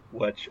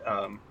 which,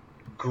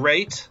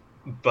 great,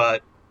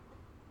 but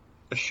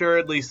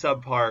assuredly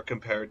subpar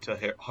compared to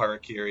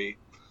Harakiri.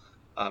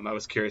 I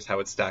was curious how it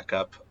would stack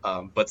up,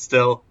 but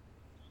still,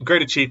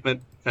 great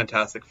achievement,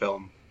 fantastic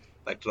film,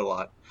 liked it a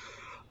lot.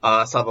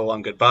 Saw The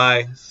Long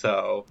Goodbye,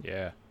 so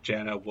yeah,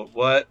 Jana,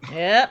 what?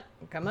 Yep,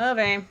 good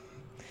movie.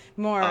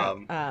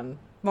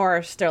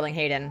 More Sterling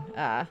Hayden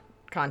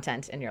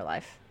content in your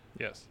life.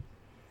 Yes.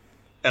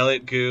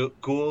 Elliot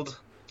Gould,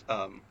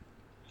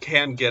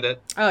 can get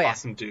it. Oh yeah,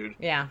 awesome dude.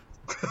 Yeah.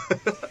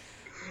 He's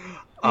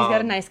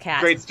got a nice cat.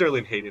 Great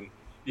Sterling Hayden.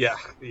 Yeah.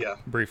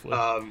 Briefly.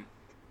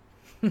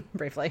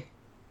 Briefly.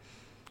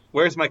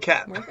 Where's my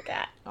cat? Where's the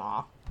cat?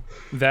 Aw.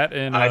 That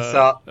and I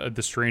saw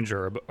The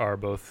Stranger are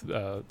both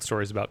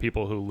stories about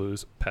people who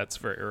lose pets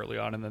very early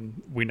on, and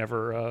then we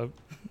never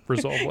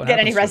resolve what get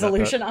any happens to that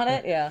resolution pet. on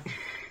it. Yeah.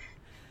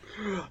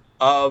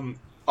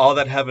 All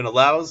That Heaven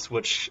Allows,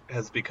 which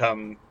has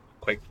become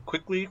quite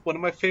quickly one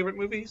of my favorite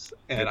movies,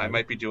 and I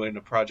might be doing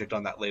a project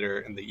on that later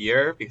in the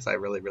year because I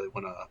really, really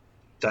want to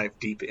dive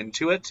deep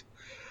into it.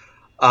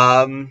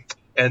 And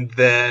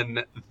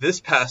then this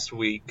past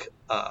week,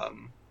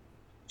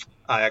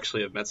 I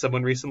actually have met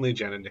someone recently.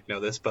 Jen and Nick know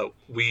this, but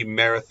we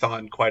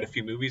marathoned quite a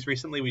few movies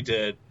recently. We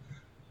did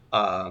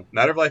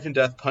Matter of Life and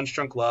Death, Punch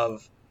Drunk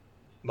Love,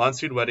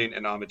 Monsoon Wedding,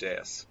 and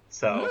Amadeus.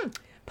 So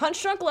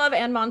Punch Drunk Love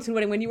and Monsoon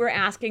Wedding, when you were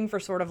asking for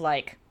sort of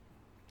like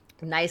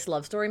nice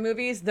love story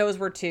movies, those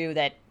were two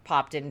that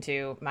popped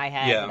into my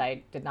head that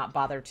I did not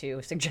bother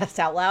to suggest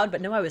out loud,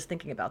 but no, I was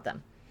thinking about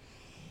them.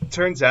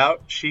 Turns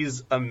out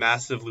she's a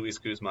massive Luis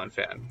Guzman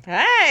fan.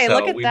 Hey, so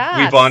look at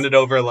that. We bonded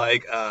over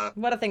like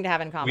what a thing to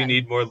have in common. We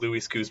need more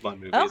Luis Guzman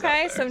movies. Okay, out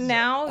there, so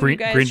now Green, you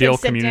guys Greendale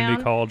should sit Community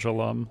down. College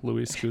alum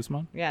Luis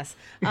Guzman. Yes.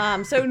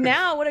 So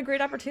now, what a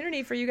great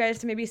opportunity for you guys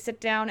to maybe sit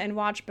down and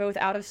watch both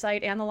Out of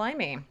Sight and The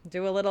Limey.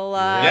 Do a little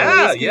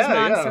Luis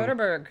Guzman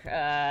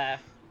Soderbergh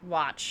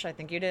watch. I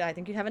think you'd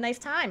have a nice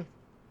time.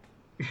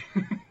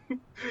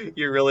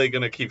 You're really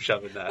gonna keep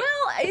shoving that.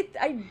 Well,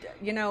 I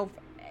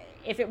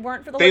if it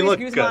weren't for the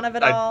Luis Guzman of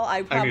it all,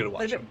 I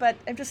probably. But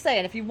I'm just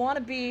saying, if you want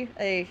to be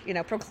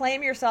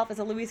proclaim yourself as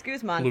a Luis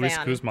Guzman Luis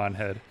fan, Guzman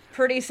head.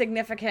 Pretty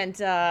significant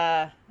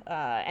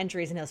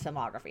entries in his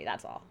filmography.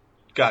 That's all.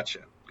 Gotcha.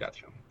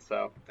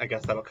 So I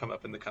guess that'll come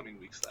up in the coming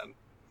weeks then.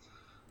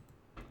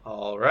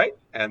 All right,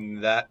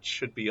 and that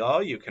should be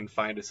all. You can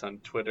find us on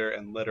Twitter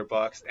and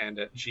Letterboxd and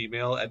at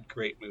Gmail at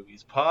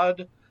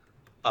GreatMoviesPod.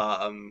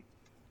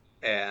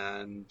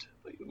 And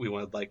we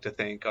would like to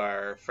thank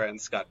our friend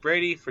Scott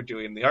Brady for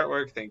doing the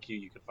artwork. Thank you.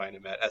 You can find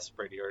him at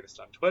SBradyArtist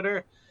on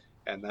Twitter.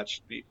 And that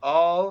should be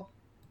all.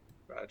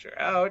 Roger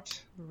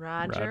out.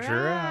 Roger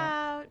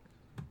out.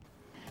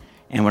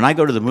 And when I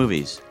go to the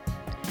movies,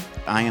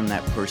 I am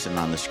that person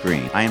on the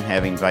screen. I am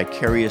having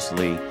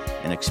vicariously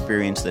an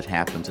experience that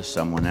happened to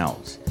someone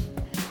else.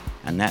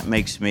 And that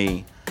makes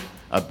me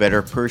a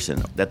better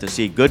person. That to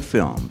see good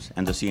films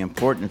and to see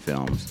important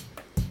films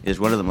is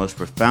one of the most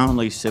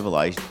profoundly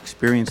civilized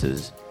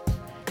experiences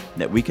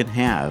that we can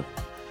have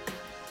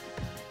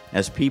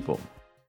as people.